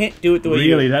can't do it the way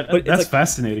Really? you... That's like,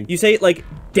 fascinating. You say it like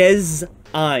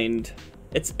designed.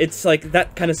 It's like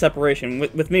that kind of separation.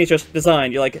 With me, it's just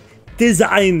designed. You're like,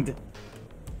 designed.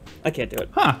 I can't do it.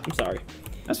 Huh. I'm sorry.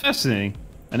 That's fascinating.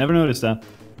 I never noticed that.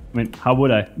 I mean, how would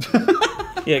I?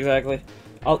 Yeah, exactly.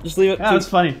 I'll just leave it. Yeah, that's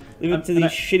funny. Leave it to the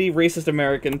shitty racist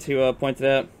American to point it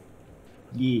out.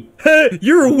 Yeah. Hey,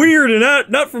 you're weird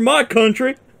and not from my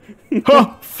country.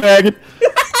 Huh, faggot.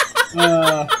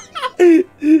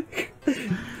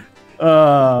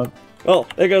 Well,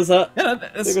 there goes Yeah,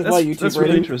 that's my YouTube really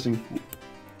rating. interesting.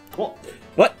 What?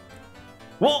 What?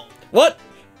 What? What?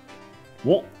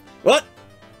 What? What?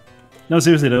 No,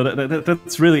 seriously though,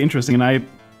 that's really interesting, and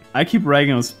I keep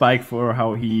ragging on Spike for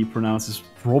how he pronounces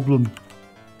problem.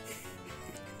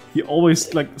 He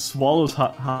always like swallows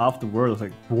half the word. It's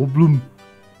like problem.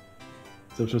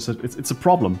 So it's just it's a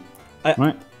problem,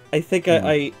 right? I think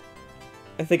I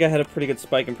think I had a pretty good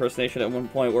Spike impersonation at one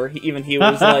point where he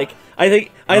was like, I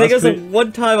think it was the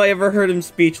one time I ever heard him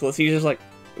speechless. He's just like,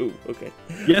 ooh, okay.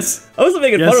 Yes. I wasn't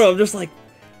making fun of him. I'm just like,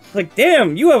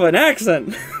 damn, you have an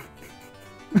accent.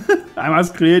 I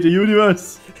must create a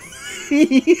universe. And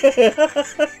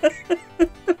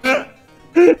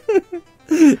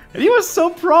he was so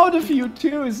proud of you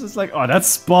too. He's just like, oh, that's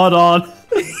spot on.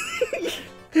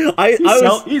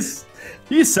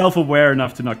 He's self-aware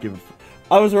enough to not give a fuck.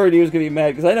 I was worried he was gonna be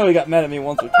mad because I know he got mad at me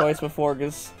once or twice before.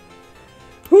 Because,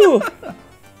 whew.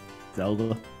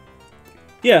 Zelda.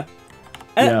 Yeah.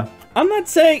 Yeah. I'm not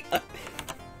saying.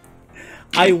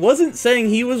 I wasn't saying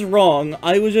he was wrong.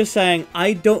 I was just saying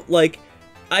I don't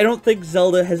think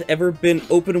Zelda has ever been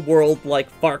open world like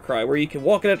Far Cry, where you can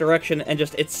walk in a direction and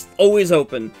just it's always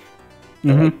open.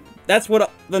 Mm-hmm. That's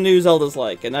what the new Zelda's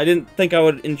like, and I didn't think I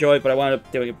would enjoy it, but I wound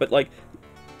up doing it. But like,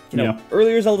 you know,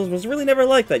 earlier Zelda's was really never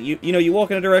like that. You know, you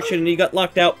walk in a direction and you got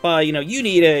locked out by, you know, you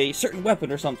need a certain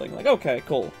weapon or something. Like, okay,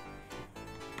 cool.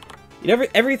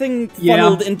 Everything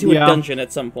funneled into a dungeon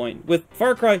at some point. With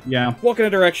Far Cry, walk in a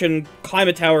direction, climb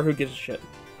a tower, who gives a shit?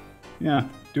 Yeah,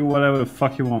 do whatever the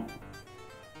fuck you want.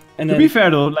 And to be fair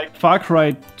though, like Far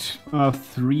Cry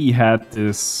 3 had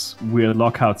this weird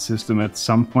lockout system at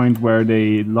some point where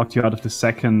they locked you out of the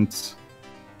second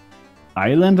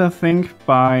island, I think,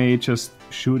 by just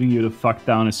shooting you the fuck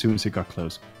down as soon as you got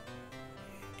close.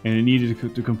 And you needed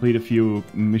to complete a few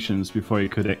missions before you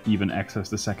could even access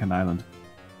the second island.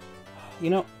 You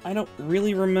know, I don't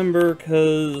really remember,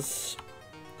 because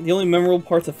the only memorable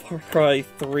parts of Far Cry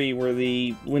 3 were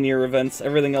the linear events.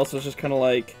 Everything else was just kind of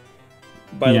like,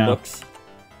 by the books.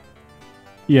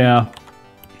 Yeah,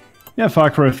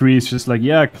 Far Cry 3 is just like,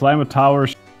 climb a tower,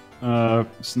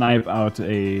 snipe out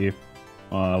a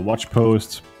watch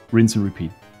post, rinse and repeat.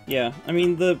 Yeah, I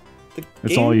mean, the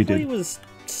gameplay was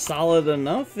solid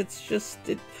enough, it's just,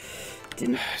 it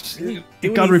didn't really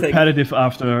do it got anything. repetitive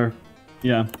after...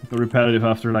 Yeah, but repetitive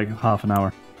after like half an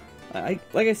hour.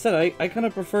 Like I said, I kind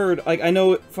of preferred... I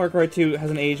know Far Cry 2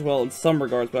 hasn't aged well in some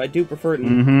regards, but I do prefer it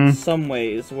in some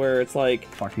ways, where it's like...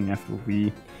 Fucking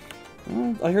FOV.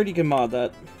 Well, I heard you can mod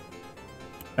that.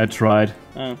 I tried.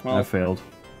 Oh, well. I failed.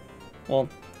 Well,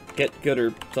 get good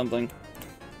or something.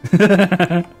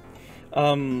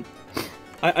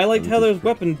 I liked how there's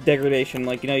weapon degradation.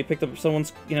 Like, you know, you picked up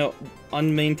someone's, you know,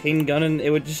 unmaintained gun and it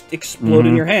would just explode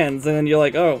in your hands. And then you're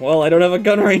like, oh, well, I don't have a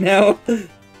gun right now.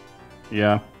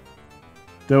 Yeah.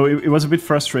 Though it was a bit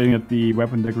frustrating that the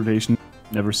weapon degradation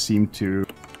never seemed to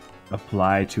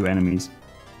apply to enemies.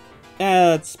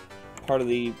 Yeah, it's part of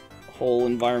the whole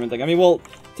environment thing. I mean, well,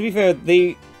 to be fair,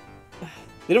 they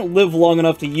don't live long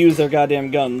enough to use their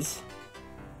goddamn guns.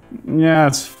 Yeah,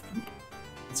 it's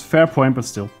a fair point, but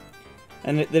still.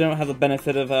 And they don't have the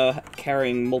benefit of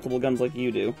carrying multiple guns like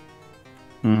you do.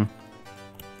 Hmm.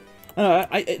 I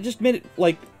don't know, it just made it,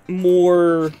 like,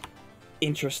 more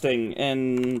interesting,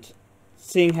 and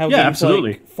seeing how games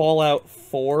absolutely. like Fallout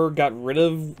 4 got rid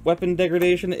of weapon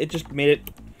degradation, it just made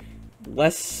it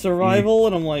less survival,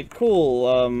 and I'm like, cool,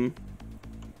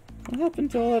 what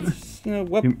happened to all that, you know,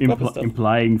 weapon stuff?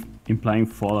 Implying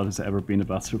Fallout has ever been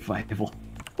about survival.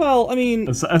 Well, I mean...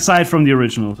 Aside from the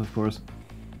originals, of course.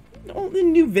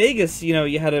 In New Vegas, you know,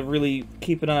 you had to really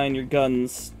keep an eye on your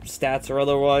guns' stats, or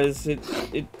otherwise it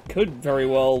could very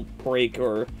well break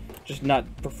or just not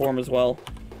perform as well.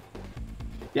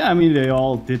 Yeah, I mean, they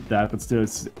all did that, but still,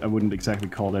 I wouldn't exactly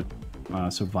call that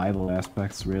survival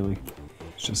aspects, really.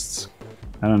 It's just,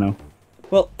 I don't know.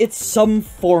 Well, it's some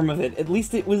form of it. At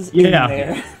least it was in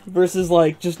there, versus,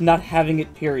 like, just not having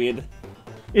it, period.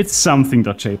 It's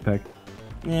something.jpg.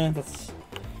 Yeah,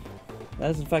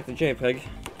 that is in fact a JPEG.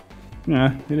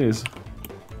 Yeah, it is.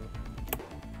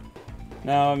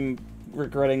 Now I'm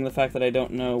regretting the fact that I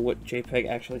don't know what JPEG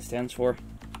actually stands for.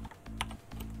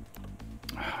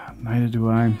 Neither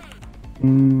do I.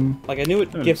 Like, I knew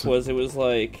what GIF was. It was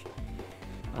like,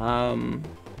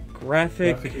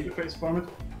 graphic interface format?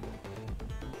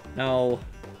 No,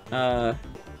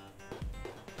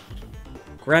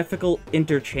 graphical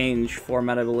interchange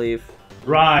format, I believe.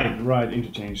 Right,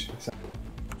 interchange.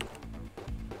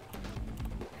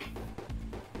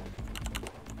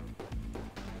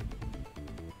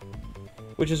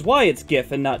 Which is why it's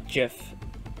GIF and not GIF.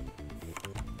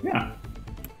 Yeah.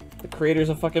 The creator's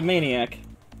a fucking maniac,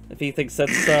 if he thinks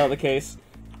that's the case.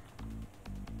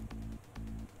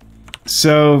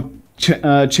 So,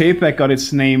 JPEG got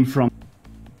its name from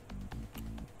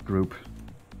group.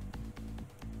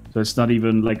 So it's not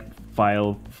even like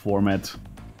file format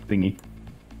thingy.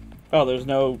 Oh, there's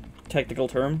no technical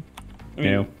term? I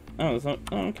mean, No. Oh, there's not.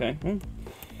 Oh, okay. Well,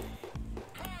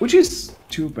 Which is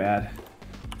too bad,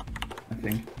 I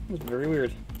think. that's very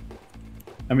weird.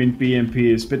 I mean,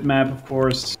 BMP is bitmap, of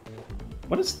course.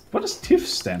 What does TIFF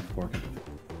stand for?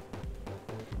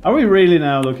 Are we really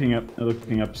now looking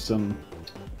up some?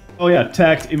 Oh yeah,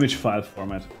 tagged image file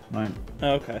format. Right.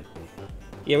 Oh, okay.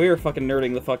 Yeah, we were fucking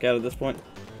nerding the fuck out at this point.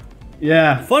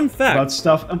 Yeah. Fun fact.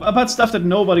 About stuff that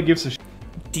nobody gives a shit.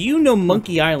 Do you know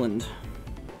Monkey Island?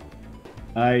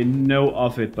 I know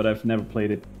of it, but I've never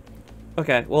played it.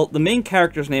 Okay, well, the main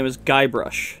character's name is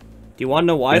Guybrush. Do you want to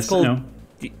know why it's called? No.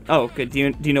 Oh, good. Do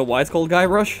you know why it's called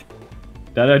Guybrush?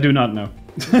 That I do not know.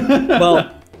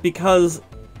 Well, because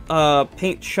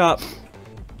Paint Shop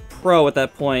Pro at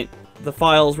that point, the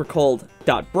files were called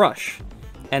 .brush,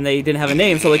 and they didn't have a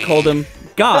name, so they called him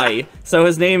Guy. So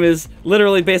his name is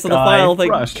literally based on the file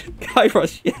thing.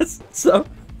 Guybrush, yes. So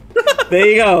there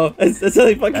you go. That's how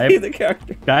they fucking named the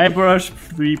character. Guybrush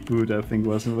Threepwood, I think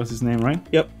was his name, right?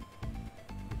 Yep.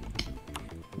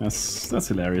 That's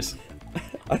hilarious.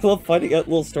 I love finding out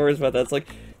little stories about that. It's like,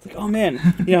 oh man,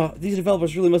 you know, these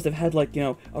developers really must have had, like, you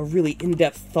know, a really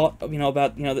in-depth thought, you know,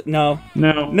 about, you know, no,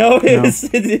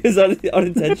 it is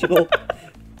unintentional.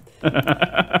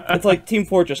 It's like Team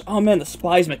Fortress. Oh man, the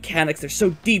spies mechanics, they're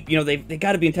so deep, you know, they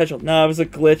got to be intentional. No, it was a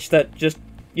glitch that just,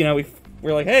 you know,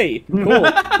 we're like, hey, cool,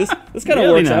 this kind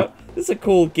of works out. This is a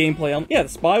cool gameplay element. Yeah, the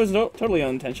spy was totally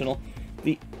unintentional.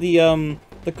 The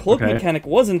cloak mechanic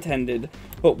was intended,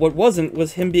 but what wasn't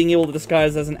was him being able to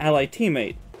disguise as an ally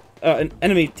teammate. An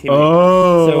enemy teammate.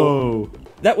 Oh! So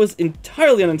that was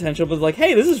entirely unintentional, but like,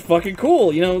 hey, this is fucking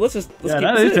cool, you know, let's keep this in.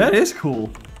 That is cool.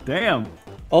 Damn.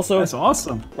 Also, that's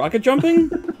awesome. Rocket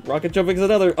jumping? Rocket jumping is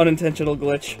another unintentional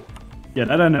glitch. Yeah,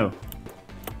 that I know.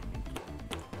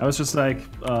 I was just like,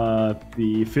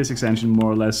 the physics engine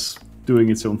more or less doing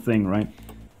its own thing, right?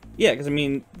 Yeah, because I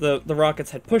mean, the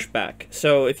rockets had pushback,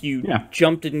 so if you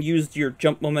jumped and used your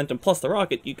jump momentum plus the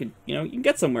rocket, you could, you know, you can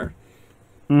get somewhere.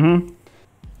 Mm-hmm.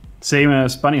 Same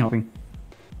as bunny hopping.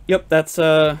 Yep, that's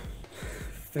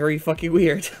very fucking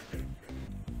weird.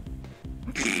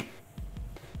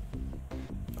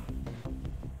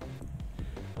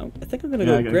 I think I'm gonna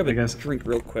go grab a drink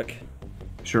real quick.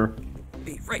 Sure.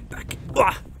 Be right back.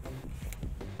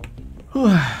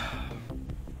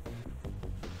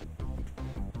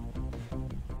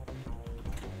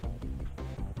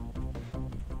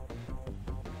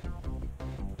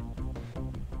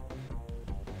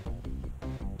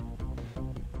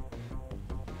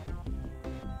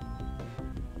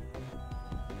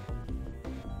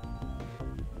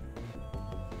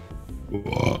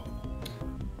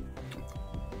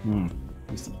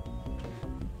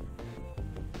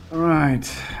 Alright,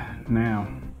 now.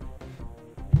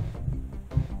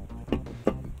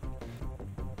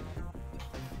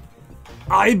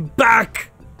 I'm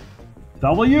back!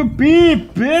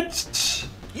 WB, bitch!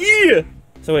 Yeah!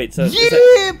 So wait, so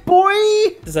Yeah, boy!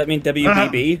 does that mean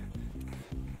WBB?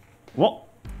 What?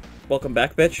 Welcome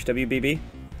back, bitch. WBB.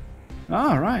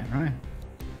 Oh, right.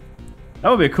 That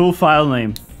would be a cool file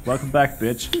name. Welcome back,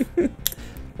 bitch.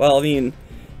 Well, I mean,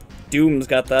 Doom's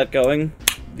got that going.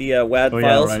 The WAD Oh,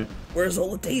 files. yeah, right. Where's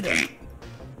all the data?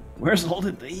 Where's all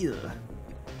the data?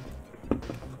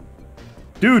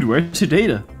 Dude, where's your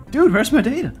data? Dude, where's my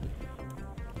data?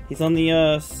 He's on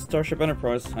the Starship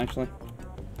Enterprise, actually.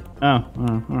 Oh,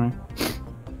 alright.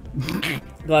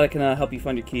 Glad I can help you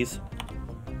find your keys.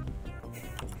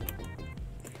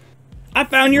 I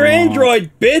found your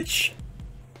android, bitch!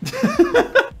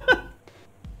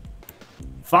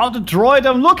 Found the droid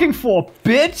I'm looking for,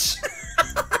 bitch!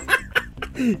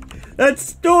 That's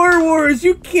Star Wars!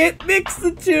 You can't mix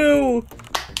the two!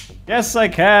 Yes, I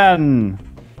can!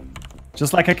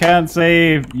 Just like I can't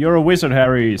say, you're a wizard,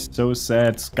 Harry. So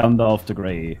said Gandalf the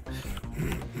Grey.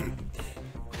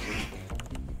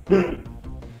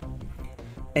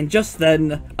 And just then,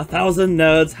 1,000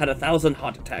 nerds had 1,000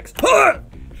 heart attacks.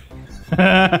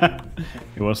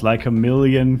 It was like a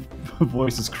million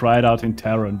voices cried out in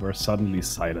terror and were suddenly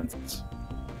silenced.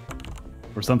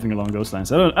 Or something along those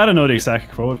lines. I don't know the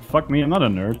exact quote. Fuck me, I'm not a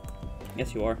nerd.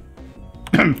 Yes, you are.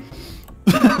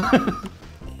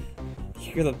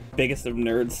 You're the biggest of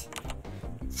nerds.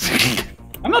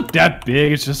 I'm not that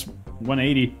big, it's just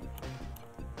 180.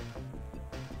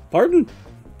 Pardon?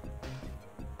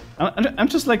 I'm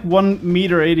just like 1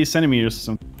 meter 80 centimeters or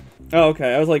something. Oh,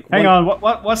 okay. I was like, Hang on,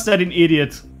 what's that in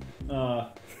idiot?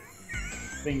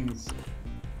 Things.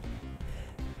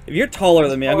 If you're taller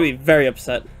than me, I'm gonna be very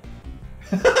upset.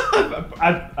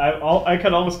 I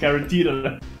can almost guarantee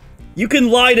that. You can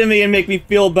lie to me and make me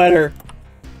feel better.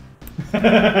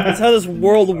 That's how this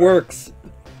world works.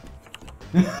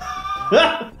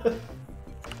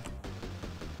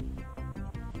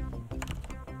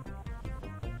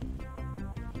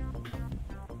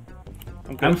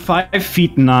 I'm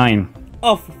 5'9".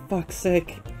 Oh, for fuck's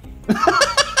sake.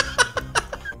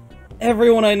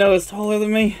 Everyone I know is taller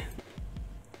than me.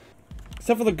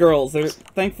 Except for the girls. They're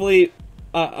thankfully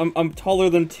I'm taller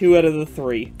than 2 out of the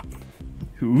 3.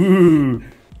 Ooh.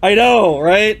 I know,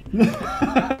 right?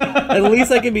 At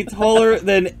least I can be taller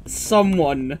than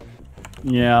someone.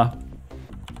 Yeah.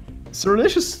 So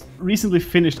Relicious recently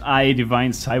finished I Divine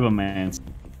Cyberman.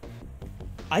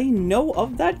 I know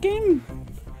of that game?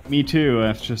 Me too,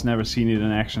 I've just never seen it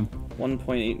in action.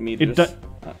 1.8 meters.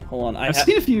 Hold on, I've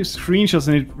seen a few screenshots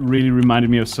and it really reminded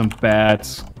me of some bad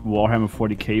Warhammer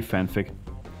 40k fanfic.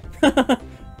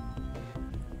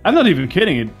 I'm not even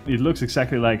kidding, it looks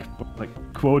exactly like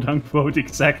quote unquote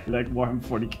exactly like Warhammer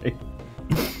 40k.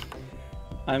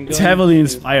 It's heavily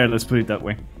inspired, let's put it that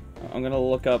way. I'm gonna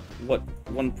look up what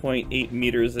 1.8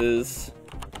 meters is.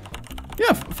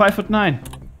 Yeah, 5'9".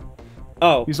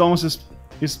 Oh. He's almost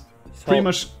he's pretty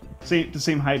much the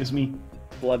same height as me.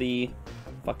 Bloody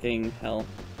fucking hell.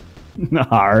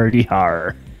 Hardy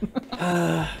har.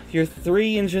 You're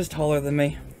 3 inches taller than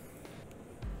me.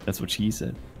 That's what she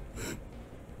said.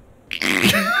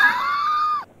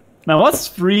 Now, what's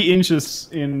 3 inches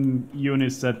in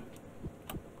units that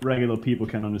regular people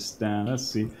can understand? Let's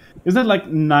see. Isn't that like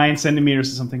 9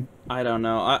 centimeters or something? I don't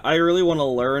know. I really want to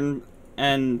learn,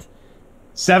 and...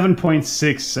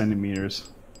 7.6 centimeters.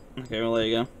 Okay, well, there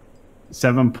you go.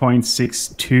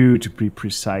 7.62 to be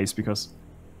precise, because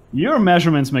your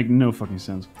measurements make no fucking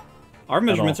sense. Our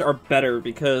measurements are better,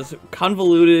 because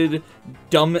convoluted,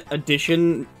 dumb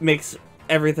addition makes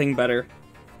everything better.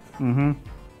 Mm-hmm.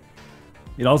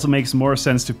 It also makes more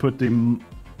sense to put the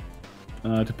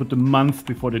month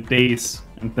before the days,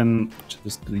 and then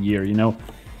just the year, you know?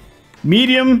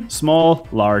 Medium, small,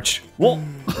 large. Whoa!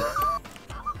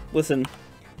 Listen,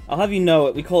 I'll have you know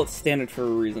it. We call it standard for a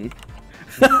reason.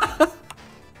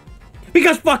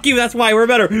 Because fuck you, that's why we're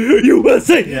better.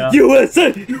 USA! Yeah.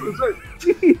 USA!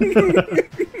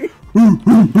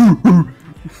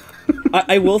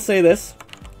 I will say this,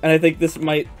 and I think this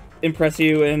might impress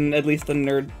you in at least the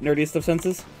nerdiest of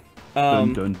senses.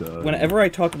 Dun, dun, dun. Whenever I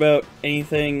talk about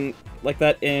anything like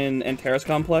that in Antares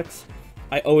Complex,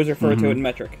 I always refer to it in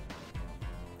metric.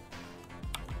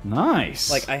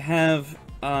 Nice. Like I have,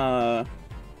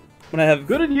 when I have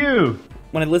good on you.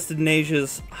 When I listed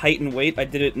Naja's height and weight, I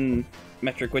did it in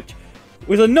metric, which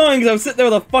was annoying because I was sitting there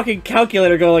with a fucking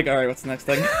calculator going like, alright, what's the next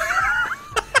thing?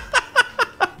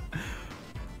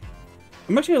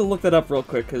 I'm actually gonna look that up real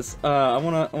quick because I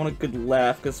want a good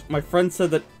laugh. Because my friend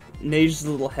said that Neige is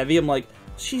a little heavy. I'm like,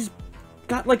 she's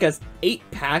got like a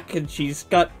 8-pack and she's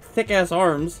got thick ass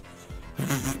arms.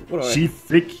 What do I? She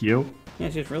thick, yo. Yeah,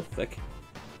 she's real thick.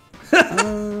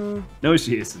 No,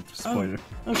 she isn't. Spoiler.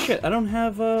 Oh shit! I don't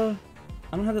have it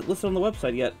listed on the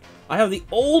website yet. I have the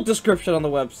old description on the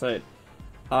website.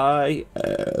 I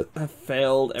have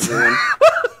failed everyone.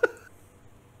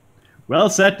 Well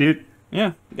said, dude.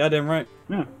 Yeah, goddamn right.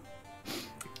 Yeah.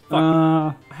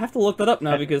 I have to look that up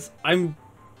now because I'm...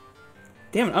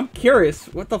 Damn it, I'm curious.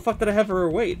 What the fuck did I have her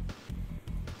weight?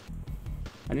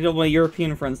 I need all my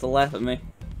European friends to laugh at me.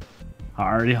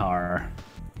 Hardy har.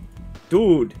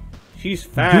 Dude, she's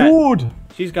fat. Dude!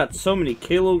 She's got so many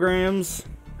kilograms.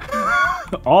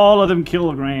 All of them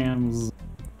kilograms.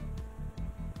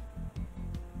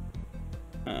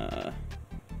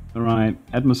 Alright,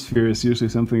 atmosphere is usually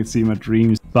something I see in my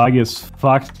dreams. Buggy as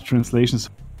fuck translations.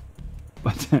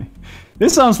 But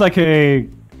this sounds like a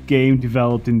game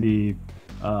developed in the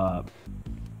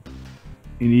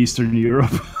in Eastern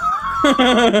Europe.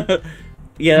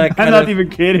 Yeah, I'm not even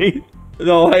kidding.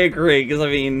 No, I agree, because I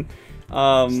mean...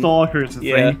 Stalker is a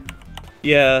thing.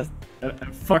 Yeah.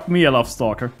 Fuck me, I love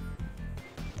Stalker.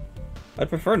 I'd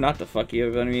prefer not to fuck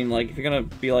you, but I mean, like, if you're gonna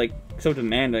be, like, so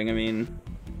demanding, I mean...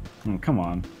 Oh, come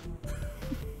on.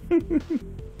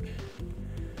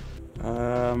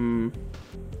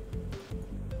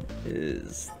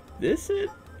 Is this it?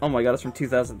 Oh my god, it's from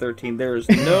 2013. There's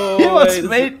no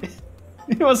way.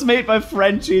 It was made by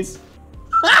Frenchies.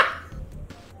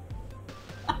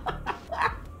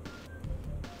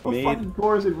 Of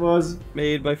course it was.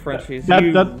 Made by Frenchies. That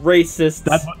racists.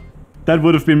 That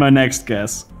would have been my next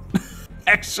guess.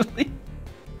 Actually.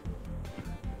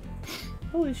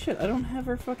 Holy shit, I don't have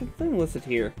her fucking thing listed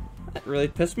here. That really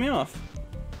pissed me off.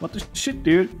 What the shit,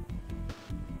 dude?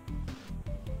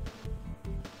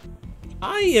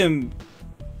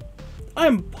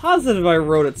 I'm positive I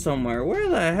wrote it somewhere. Where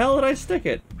the hell did I stick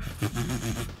it?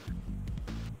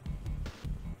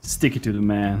 Stick it to the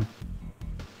man.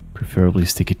 Preferably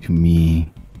stick it to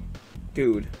me.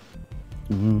 Dude.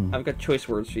 I've got choice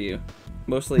words for you.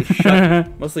 Mostly shut,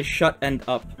 mostly shut and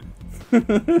up.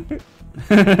 God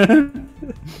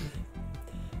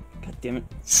damn it.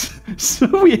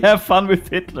 So we have fun with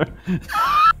Hitler.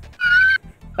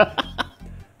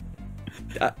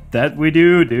 That we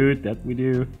do, dude. That we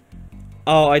do.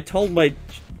 Oh, I told my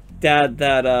dad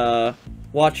that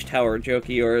Watchtower joke of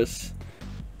yours.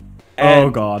 Oh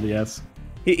god, yes.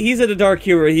 He's in a dark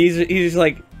humor. He's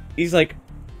like,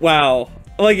 wow.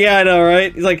 I'm like, yeah, I know,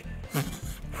 right? He's like,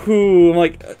 whew. I'm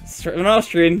like, I'm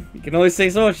Austrian. You can only say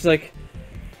so much. He's like,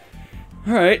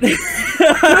 all right.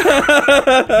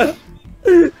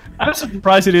 I'm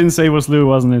surprised he didn't say it was Lou,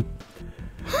 wasn't it?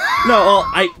 No, well,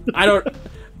 I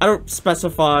don't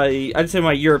specify. I'd say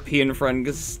my European friend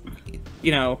because,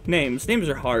 you know, names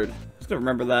are hard. Just gotta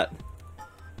remember that.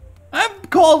 I'm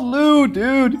called Lou,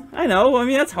 dude. I know. I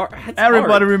mean, that's hard.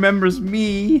 Everybody remembers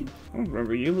me. I don't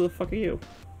remember you. Who the fuck are you?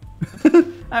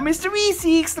 I'm Mr.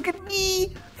 Weeseeks. Look at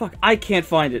me. Fuck, I can't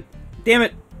find it. Damn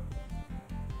it.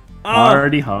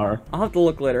 Hardy har. I'll have to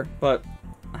look later, but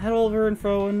I had all of her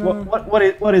info and.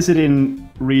 What is it in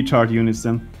retard units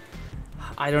then?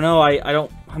 I don't know.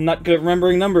 I'm not good at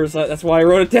remembering numbers. That's why I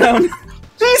wrote it down.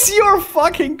 He's your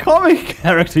fucking comic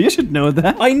character. You should know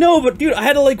that. I know, but dude, I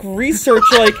had to like research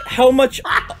like how much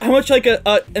like an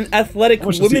athletic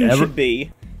woman should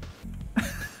be.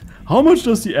 How much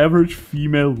does the average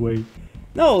female weigh?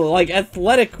 No, like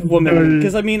athletic woman,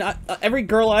 because I mean, every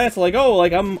girl I ask, like, oh,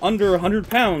 like I'm under 100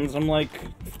 pounds. I'm like,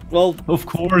 well, of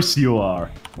course you are.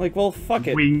 Like, well, fuck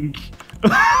it. Wink.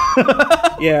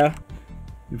 Yeah.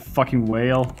 You fucking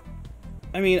whale.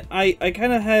 I mean, I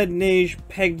kind of had Neige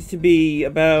pegged to be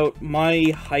about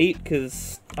my height,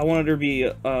 because I wanted her to be,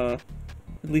 at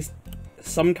least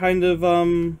some kind of, I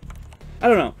don't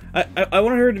know. I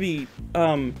wanted her to be,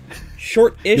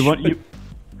 short-ish, but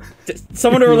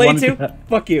someone to relate to?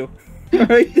 Fuck you.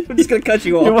 Alright? I'm just gonna cut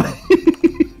you off.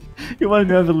 You want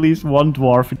to have at least one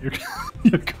dwarf in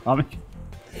your comic.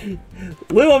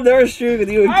 Lou, I'm never screwing with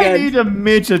you again. I need a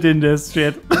midget in this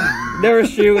shit. Never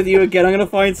screw with you again. I'm gonna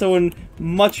find someone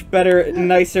much better,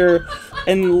 nicer,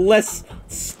 and less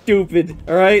stupid,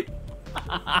 alright?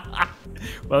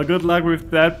 Well, good luck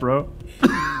with that, bro.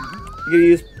 You're gonna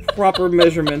use proper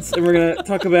measurements, and we're gonna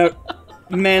talk about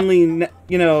manly,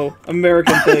 you know,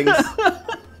 American things.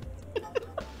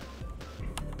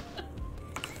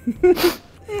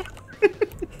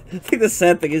 I think the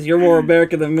sad thing is you're more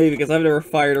American than me because I've never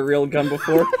fired a real gun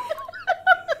before.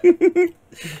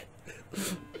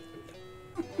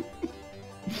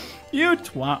 You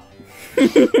twat.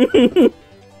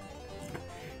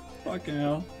 Fucking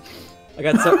hell. I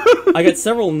got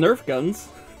several Nerf guns.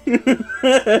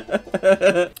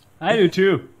 I do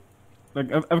too. Like,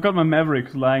 I've got my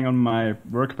Maverick lying on my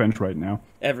workbench right now.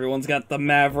 Everyone's got the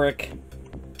Maverick.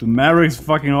 The Maverick's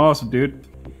fucking awesome, dude.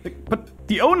 Like, but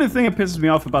the only thing that pisses me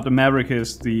off about the Maverick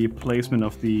is the placement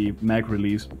of the mag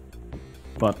release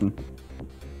button.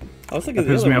 I was thinking It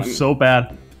pisses me off so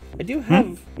bad. I do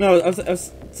have... No, I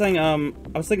was saying, I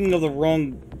was thinking of the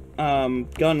wrong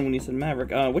gun when you said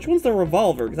Maverick. Which one's the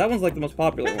revolver? Because that one's like the most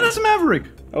popular one. That's a Maverick!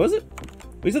 Oh, is it?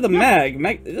 We said the mag.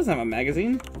 It doesn't have a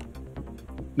magazine.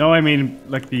 No, I mean,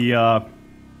 like the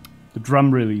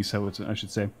drum release, I should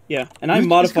say. Yeah, and I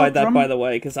modified that, by the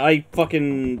way, because I'm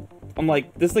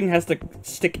like, this thing has to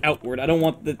stick outward. I don't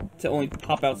want it to only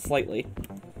pop out slightly.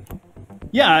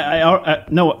 Yeah,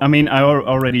 no, I mean, I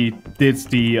already did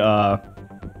the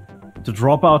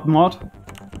dropout mod.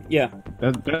 Yeah.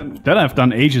 That I've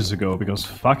done ages ago, because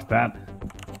fuck that.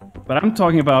 But I'm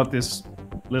talking about this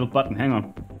little button, hang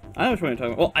on. I know which one you're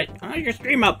talking about. Well, I have your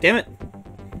stream up, damn it.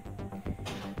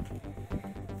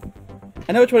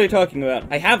 I know which one you're talking about.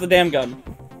 I have the damn gun.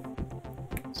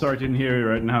 Sorry, I didn't hear you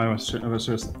right now. I was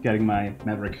just getting my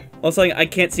Maverick. I was saying I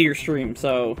can't see your stream,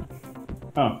 so...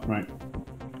 Oh, right.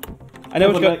 I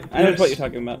know what you're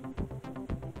talking about.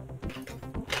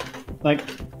 Like,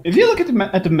 if you look at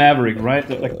the Maverick, right?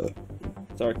 Like,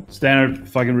 sorry. Standard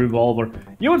fucking revolver.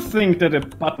 You would think that a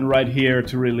button right here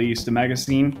to release the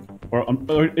magazine, or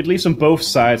at least on both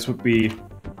sides, would be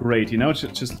great. You know,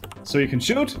 just so you can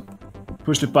shoot.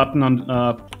 Push the button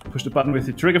with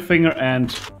the trigger finger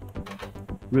and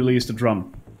release the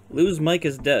drum. Lou's mic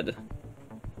is dead.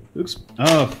 Oops.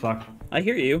 Oh fuck. I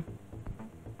hear you.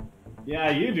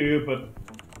 Yeah, you do, but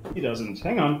he doesn't.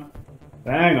 Hang on.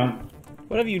 Hang on.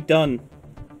 What have you done?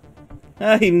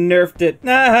 Ah, he nerfed it.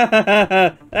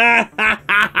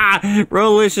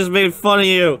 Rollish just made fun of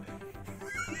you.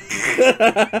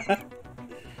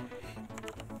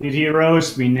 Did he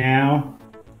roast me now?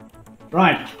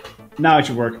 Right. Now it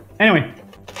should work. Anyway.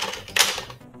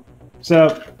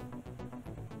 So,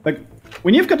 like,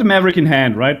 when you've got the Maverick in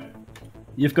hand, right?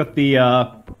 You've got the,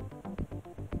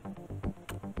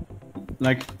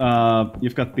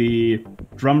 you've got the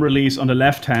drum release on the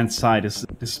left-hand side. Is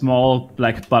the small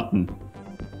black button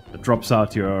that drops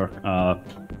out your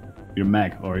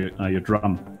mag or your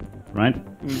drum, right?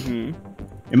 Mm-hmm.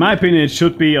 In my opinion, it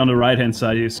should be on the right-hand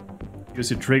side. You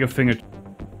use your trigger finger to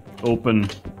open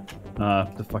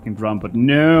the fucking drum, but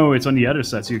no, it's on the other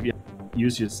side. So you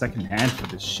use your second hand for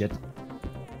this shit.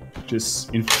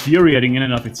 Just infuriating in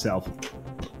and of itself.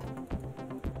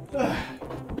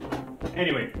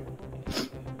 Anyway.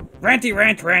 Ranty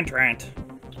rant, rant, rant.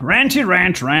 Ranty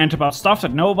rant, rant about stuff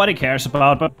that nobody cares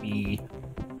about but me.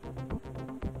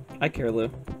 I care,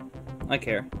 Lou. I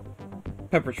care.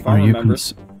 Pepperidge Farm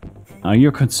remembers. Are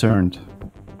you concerned?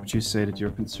 Would you say that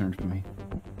you're concerned for me?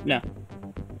 No.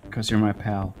 Because you're my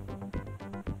pal.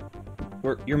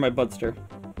 You're my budster.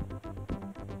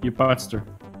 You budster.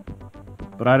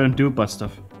 But I don't do butt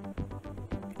stuff.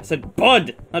 I said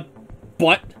bud, not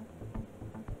butt.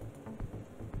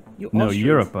 No,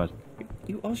 you're a butt.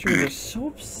 You Austrians are so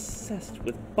obsessed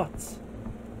with butts.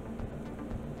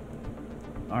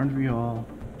 Aren't we all?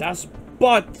 Das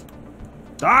Butt!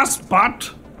 Das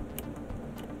Butt!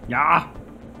 Yeah!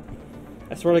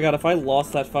 I swear to God, if I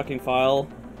lost that fucking file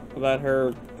about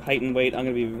her height and weight, I'm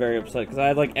gonna be very upset, because I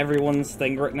had, like, everyone's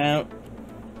thing written out.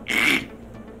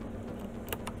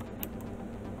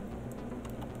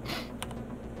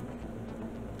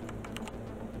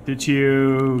 Did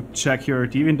you check your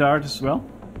DeviantArt as well?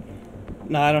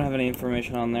 No, I don't have any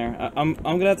information on there. I'm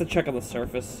gonna have to check on the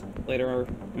Surface later.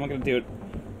 I'm not gonna do it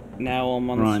now while I'm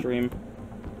on the stream.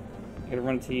 I gotta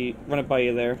run it by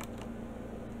you there.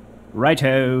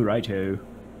 Righto, righto.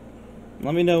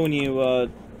 Let me know when you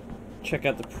check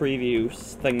out the preview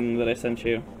thing that I sent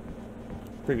you.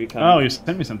 Preview comment. Oh, you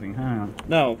sent me something. Hang on.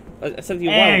 No, I sent it to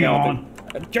you a while ago. Hang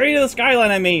on. Journey to the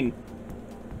Skyline, I mean.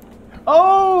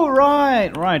 Oh,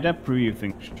 right, that preview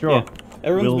thing. Sure. Yeah.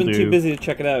 Everyone's been too busy to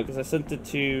check it out because I sent it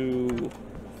to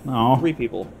 3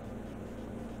 people.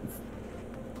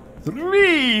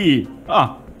 3!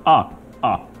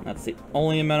 That's the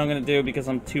only amount I'm gonna do because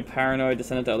I'm too paranoid to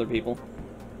send it to other people.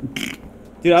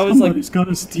 Dude, I was Somebody's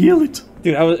gonna steal it.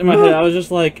 Dude, I was in my head. I was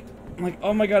just like,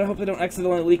 oh my god, I hope they don't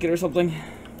accidentally leak it or something.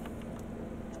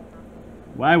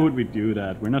 Why would we do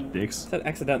that? We're not dicks. I said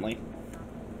accidentally.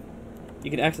 You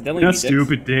can accidentally. We're not be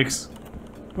stupid dicks.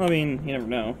 Well, I mean, you never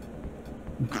know.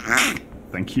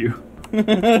 Thank you.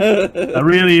 I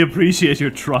really appreciate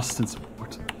your trust and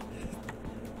support.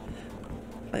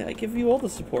 I give you all the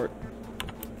support.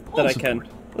 that All I can.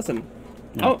 support. Listen,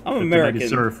 Yeah, I'm that American. I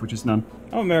deserve, which is none.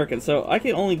 I'm American, so I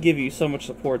can only give you so much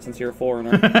support since you're a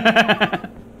foreigner.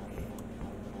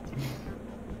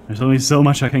 There's only so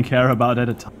much I can care about at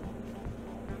a time.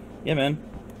 Yeah, man.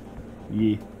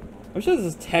 Yeah. I'm sure this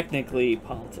is technically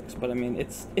politics, but I mean,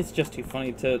 it's just too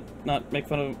funny to not make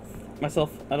fun of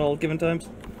myself at all given times.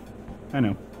 I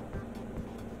know.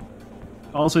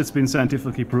 Also, it's been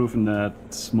scientifically proven that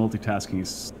multitasking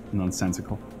is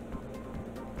nonsensical.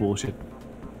 Bullshit.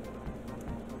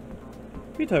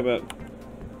 What are you talking about?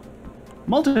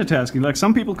 Multitasking, like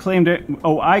some people claim that,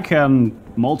 oh, I can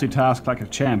multitask like a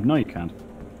champ. No, you can't.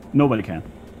 Nobody can.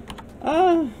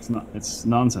 It's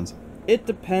nonsense. It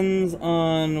depends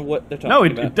on what they're talking No,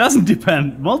 about. it doesn't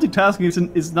depend.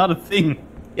 Multitasking is not a thing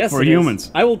for it humans.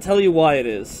 is. I will tell you why it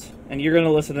is, and you're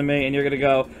gonna listen to me, and you're gonna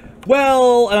go,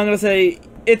 well, and I'm gonna say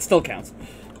it still counts.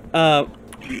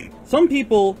 Some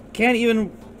people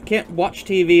can't watch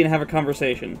TV and have a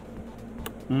conversation.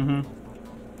 Mm-hmm.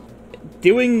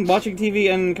 Watching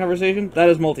TV and conversation, that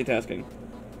is multitasking.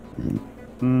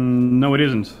 No, it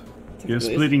isn't. You're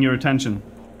Technically, splitting your attention.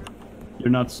 You're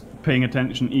not paying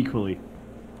attention equally.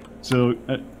 So,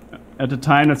 at the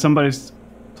time that somebody's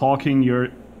talking, you're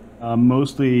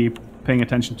mostly paying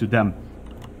attention to them.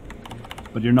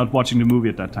 But you're not watching the movie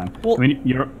at that time. Well, I mean,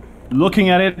 you're looking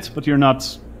at it, but you're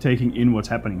not taking in what's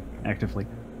happening actively.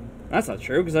 That's not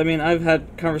true, because I mean, I've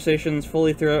had conversations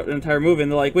fully throughout an entire movie,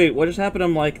 and they're like, wait, what just happened?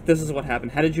 I'm like, this is what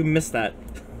happened. How did you miss that?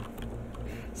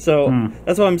 So,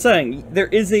 that's what I'm saying. There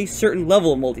is a certain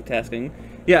level of multitasking.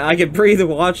 Yeah, I can breathe and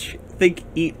watch, think,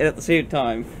 eat at the same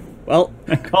time. Well...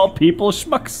 I call people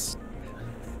schmucks.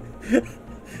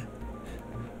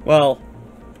 Well...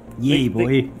 Yay,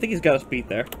 boy. I think he's got us beat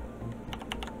there.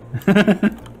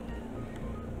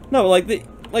 No,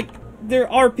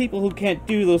 there are people who can't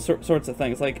do those sorts of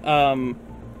things. Like,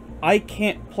 I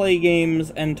can't play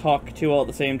games and talk to all at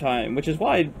the same time, which is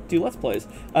why I do Let's Plays.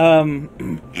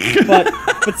 But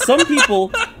some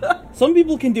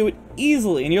people can do it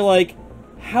easily, and you're like,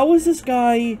 how is this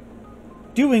guy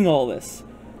doing all this?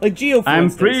 Like Geo, for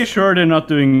instance. Pretty sure they're not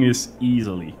doing this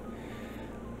easily.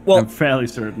 Well, I'm fairly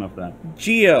certain of that.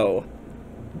 Geo,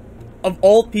 of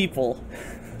all people,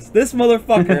 this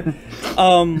motherfucker,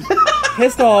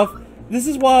 pissed off. This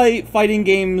is why fighting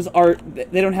games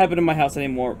they don't happen in my house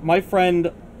anymore. My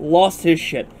friend lost his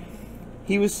shit.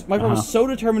 My friend was so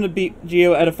determined to beat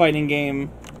Geo at a fighting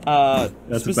game.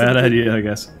 That's a bad idea, I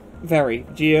guess. Very.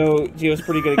 Geo's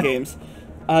pretty good at games.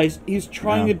 He was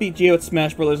trying to beat Geo at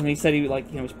Smash Brothers, and he said he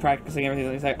was practicing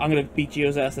everything. He's like, I'm gonna beat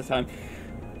Geo's ass this time.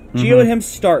 Geo and him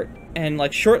start, and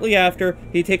like shortly after,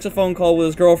 he takes a phone call with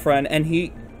his girlfriend, and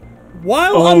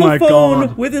while on the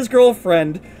phone with his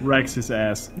girlfriend, wrecks his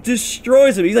ass,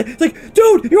 destroys him. He's like,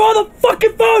 dude, you're on the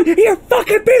fucking phone. You're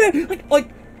fucking beating it. Like,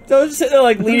 so I was just sitting there,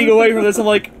 like, leaning away from this. I'm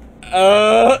like,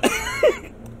 And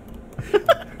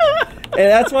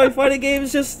that's why fighting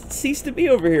games just cease to be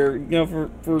over here, for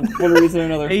one reason or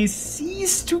another. They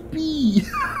cease to be.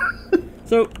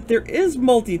 So there is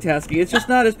multitasking. It's just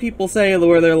not as people say,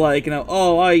 where they're like,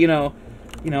 oh, I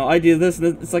do this,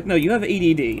 and it's like, no, you have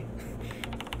ADD.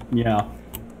 Yeah.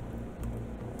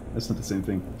 That's not the same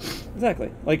thing.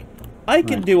 Exactly. Like, I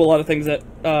can do a lot of things that,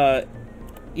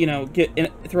 get in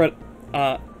throughout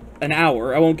an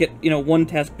hour. I won't get, one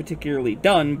task particularly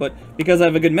done, but because I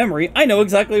have a good memory, I know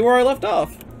exactly where I left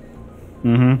off.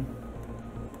 Mm-hmm.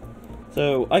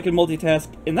 So I can multitask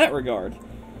in that regard.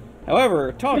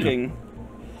 However, talking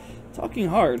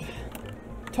hard.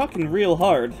 Talking real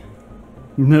hard.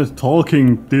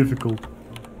 Talking difficult.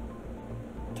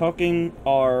 Talking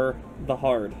are the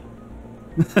hard.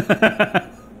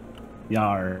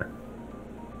 Yar.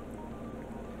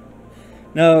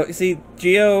 No, you see,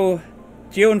 Geo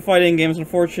and fighting games,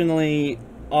 unfortunately,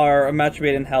 are a match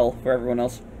made in hell for everyone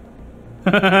else.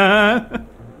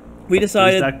 We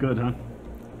decided... Is that good, huh?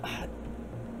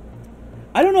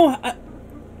 I don't know...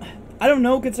 I don't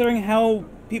know, considering how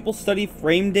people study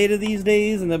frame data these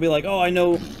days, and they'll be like, oh, I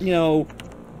know,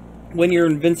 when you're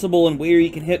invincible and where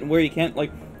you can hit and where you can't.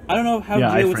 Like, I don't know how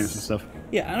Geo iframes and stuff.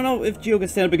 Yeah, I don't know if Geo can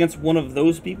stand up against one of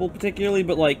those people particularly,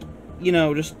 but like,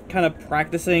 just kind of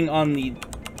practicing on the,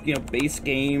 base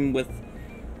game with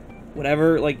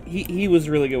whatever. Like, he was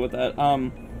really good with that.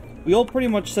 We all pretty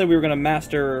much said we were gonna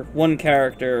master one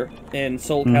character in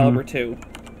Soul Calibur 2.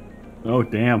 Oh,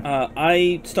 damn.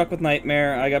 I stuck with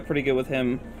Nightmare. I got pretty good with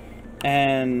him.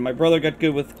 And my brother got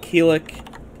good with Keelik.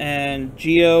 And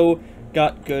Geo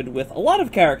got good with a lot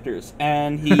of characters.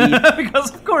 And he...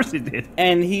 because of course he did.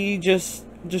 And he just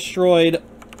destroyed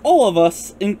all of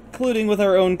us, including with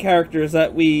our own characters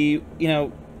that we,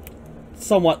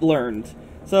 somewhat learned.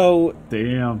 So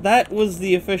Damn. that was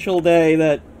the official day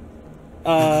that,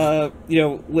 you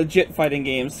know, legit fighting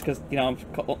games, because, you know, I'm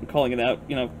calling it out,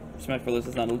 you know, Smash Bros.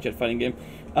 Is not a legit fighting game.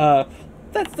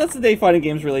 That's the day fighting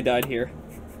games really died here.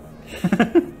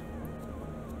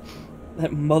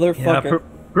 That motherfucker. Yeah,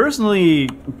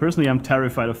 personally, I'm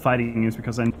terrified of fighting games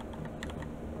because I'm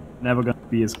never gonna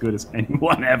be as good as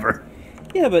anyone ever.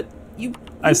 Yeah, but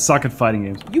I suck at fighting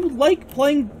games. you like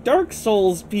playing Dark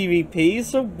Souls PvP,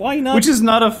 so why not? Which is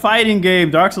not a fighting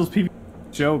game. Dark Souls PvP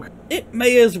joke. It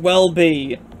may as well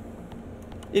be.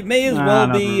 It may as well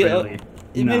not be. really.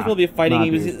 It may as well be a fighting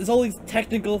game. Dude. There's all these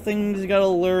technical things you gotta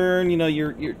learn. You know,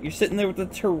 you're sitting there with the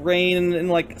terrain in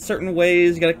like certain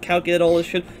ways. You gotta calculate all this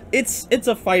shit. It's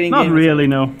a fighting game. Not really,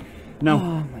 no. No.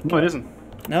 Oh my No, it isn't.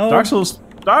 No. Dark Souls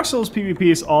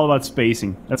PvP is all about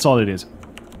spacing. That's all it is.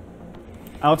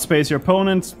 Outspace your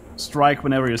opponent, strike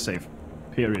whenever you're safe.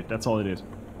 Period. That's all it is.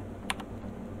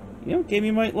 You know, game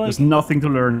you might like. There's nothing to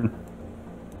learn.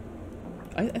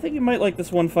 I think you might like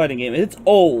this one fighting game. It's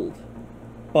old,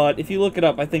 but if you look it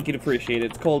up, I think you'd appreciate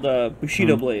it. It's called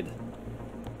Bushido Blade.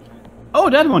 Oh,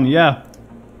 that one, yeah.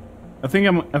 I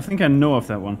think I know of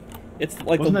that one. It's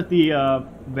like Wasn't that the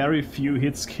very few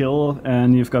hits kill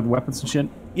and you've got weapons and shit?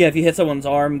 yeah, if you hit someone's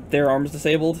arm, their arm's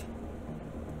disabled.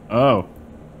 Oh.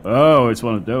 Oh, it's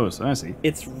one of those. I see.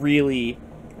 It's really,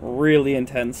 really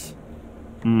intense.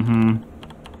 Mm-hmm.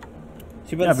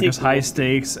 Too bad Yeah, the because sequel- high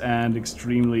stakes and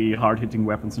extremely hard-hitting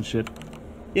weapons and shit.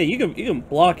 Yeah, you can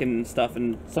block and stuff,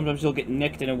 and sometimes you'll get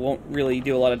nicked and it won't really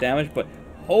do a lot of damage, but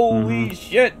holy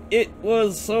shit, it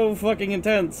was so fucking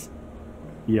intense.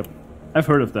 Yep. I've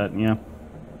heard of that, yeah.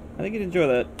 I think you'd enjoy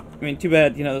that. I mean, too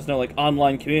bad, you know, there's no, like,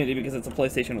 online community because it's a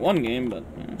PlayStation 1 game, but,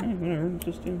 hey, whatever,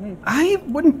 just, hey. I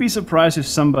wouldn't be surprised if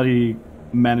somebody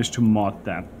managed to mod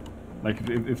that. Like,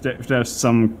 if there's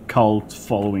some cult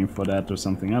following for that or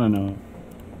something. I don't know.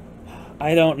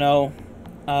 I don't know.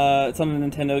 It's on a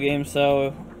Nintendo game,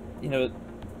 so, you know,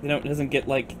 it doesn't get,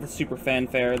 like, the super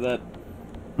fanfare that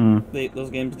those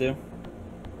games do.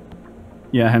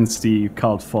 Yeah, hence the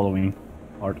cult following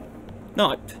part.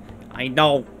 No, I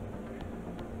know.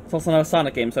 It's also not a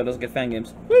Sonic game, so it doesn't get fan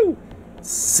games. Woo!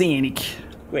 Sonic.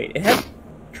 Wait, it had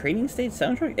Training Stage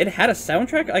soundtrack? It had a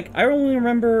soundtrack? Like, I only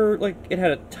remember, like, it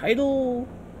had a title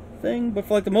thing, but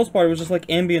for, like, the most part, it was just, like,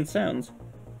 ambient sounds.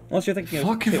 Unless you're thinking of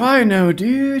Fuck two. if I know,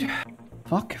 dude.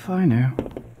 Fuck if I know.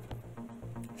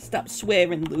 Stop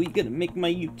swearing, Lou. You're gonna make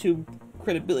my YouTube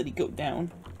credibility go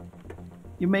down.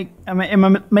 Am I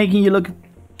making you look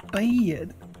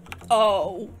bad?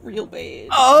 Oh, real bad.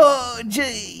 Oh,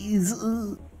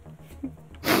 jeez.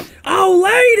 Oh,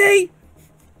 lady!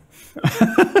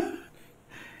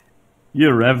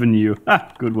 Your revenue.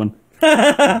 Ah, good one. On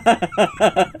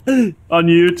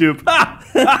YouTube.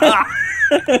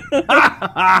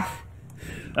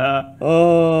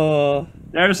 Oh.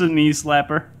 There's a knee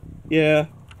slapper. Yeah.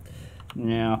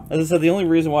 Yeah. As I said, the only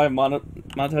reason why I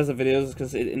monetize the videos is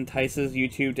because it entices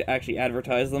YouTube to actually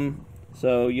advertise them.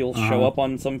 So you'll show up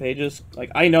on some pages.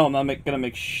 Like, I know I'm not gonna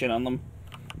make shit on them.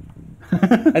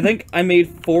 I think I made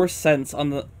 4 cents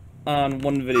on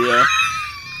one video.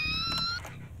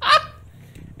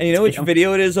 And you know which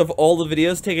video it is of all the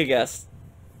videos? Take a guess.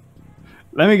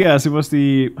 Let me guess. It was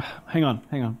the. Hang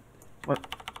on. What?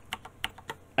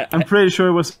 I'm pretty sure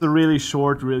it was the really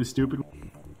short, really stupid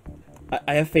one.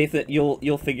 I have faith that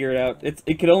you'll figure it out.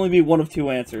 It could only be one of 2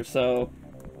 answers, so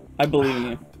I believe in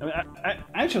you. I mean,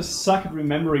 I just suck at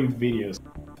remembering videos.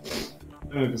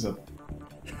 Let me look this up.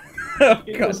 Oh,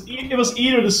 It God. was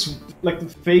either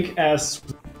the fake ass.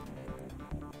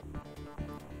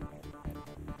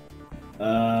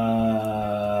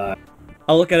 I'll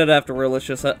look at it afterward. Let's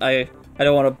just I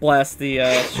don't want to blast the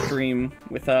stream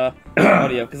with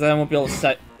audio because I won't be able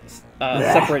to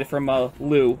separate it from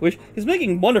Lou, which is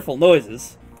making wonderful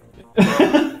noises.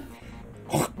 I'm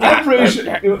pretty sure.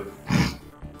 God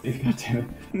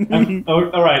damn it.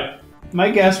 All right.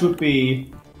 My guess would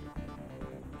be.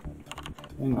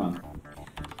 Hang on.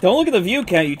 Don't look at the view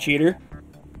count, you cheater.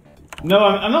 No,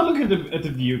 I'm not looking at the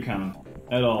view count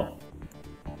at all.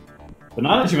 But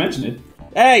now that you mention it.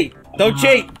 Hey, don't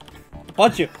cheat. I'll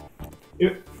punch you.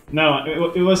 It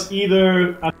was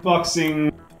either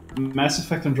unboxing Mass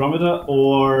Effect Andromeda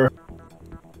or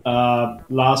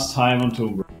Last Time on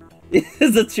Tomb Raider.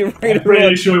 Is the Tomb Raider I'm pretty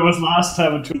one? sure it was Last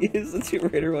Time on Tomb Raider. Is the Tomb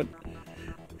Raider one?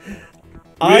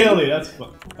 Really? That's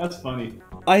funny.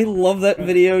 I love that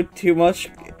video too much,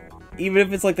 even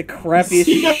if it's like the crappiest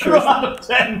 0 shit. out of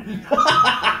 10.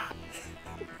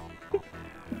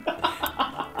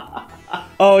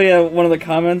 Oh yeah, one of the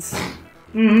comments.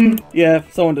 Yeah,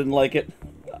 someone didn't like it.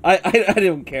 I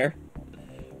didn't care.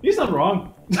 He's not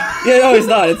wrong. Yeah, no, he's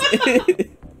not. It's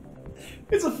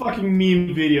It's a fucking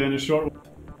meme video in a short one.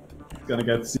 It's gonna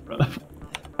get zero.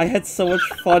 I had so much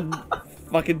fun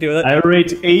fucking doing that. I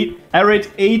rate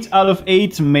 8 out of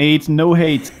 8, mate. No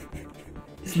hate.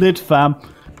 It's lit, fam.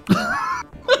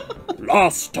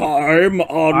 Last time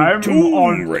on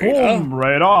Tomb Raider. Tomb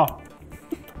Raider.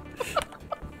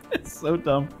 It's so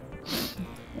dumb.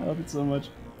 I love it so much.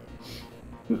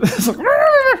 It's like,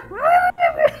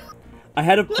 I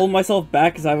had to pull myself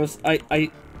back because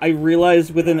I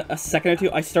realized within a second or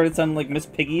two I started sounding like Miss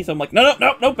Piggy, so I'm like,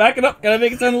 no, back it up. Gotta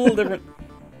make it sound a little different.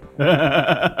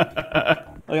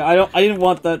 Like I didn't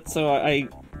want that, so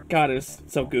God, it was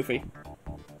so goofy.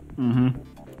 Mm-hmm.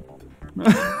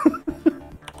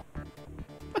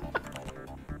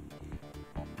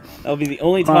 That'll be the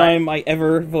only time I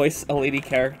ever voice a lady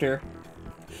character.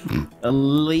 A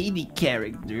lady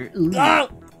character. Oh!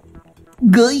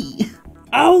 Guy.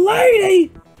 Oh,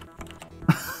 lady!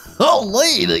 Oh,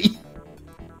 lady.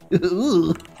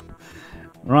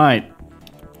 Right.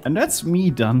 And that's me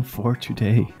done for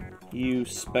today. You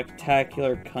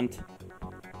spectacular cunt.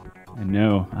 I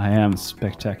know, I am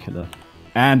spectacular.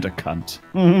 And a cunt.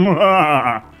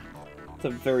 That's a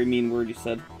very mean word you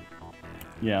said.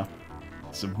 Yeah.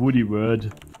 It's a woody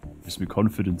word. Gives me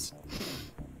confidence.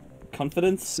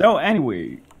 Confidence? So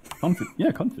anyway,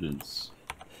 confidence.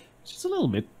 Just a little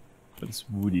bit, but it's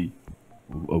woody.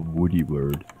 A woody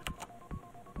word.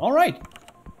 All right.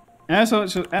 As I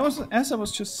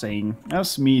was just saying,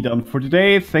 that's me done for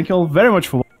today. Thank you all very much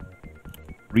for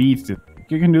read.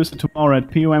 You can do so tomorrow at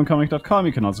pomcomic.com.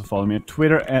 You can also follow me on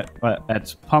Twitter at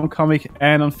pomcomic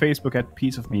and on Facebook at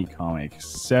Piece of Me Comic.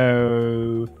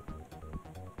 So,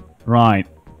 right.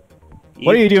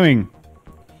 What are you doing?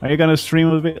 Are you gonna stream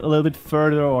a little bit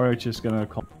further, or are you just gonna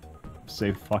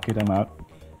say fuck it, I'm out?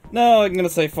 No, I'm gonna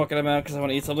say fuck it, I'm out because I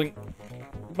want to eat something.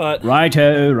 But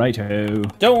righto.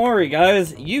 Don't worry,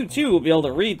 guys. You too will be able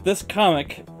to read this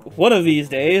comic one of these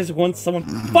days once someone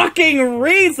fucking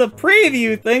reads the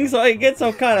preview thing, so I get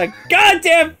some kind of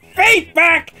goddamn faith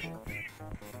back.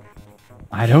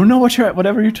 I don't know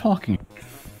whatever you're talking.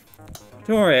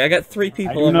 Don't worry, I got 3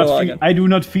 people on the login. I do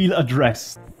not feel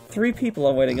addressed. 3 people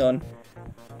I'm waiting on.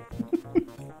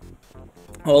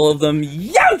 All of them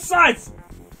outsides.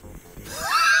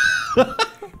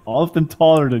 All of them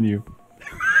taller than you.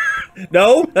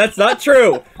 No, that's not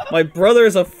true. My brother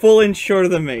is a full inch shorter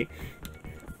than me.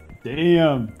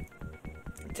 Damn.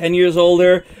 10 years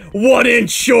older, 1 inch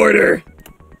shorter.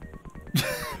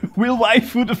 We'll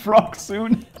waifu the frog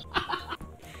soon.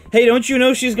 Hey, don't you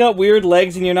know she's got weird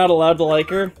legs and you're not allowed to like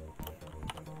her?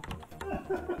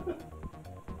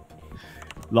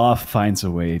 Love finds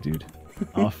a way, dude.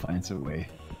 Love finds a way.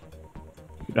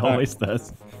 It always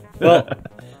does. Well,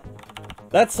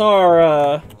 that's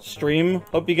our stream.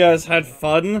 Hope you guys had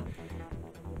fun.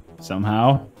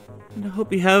 Somehow. And I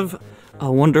hope you have a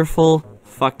wonderful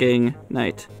fucking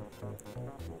night.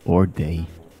 Or day.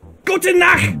 Gute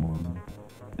Nacht!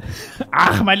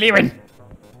 Ach, mein Leben!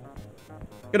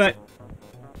 Good night.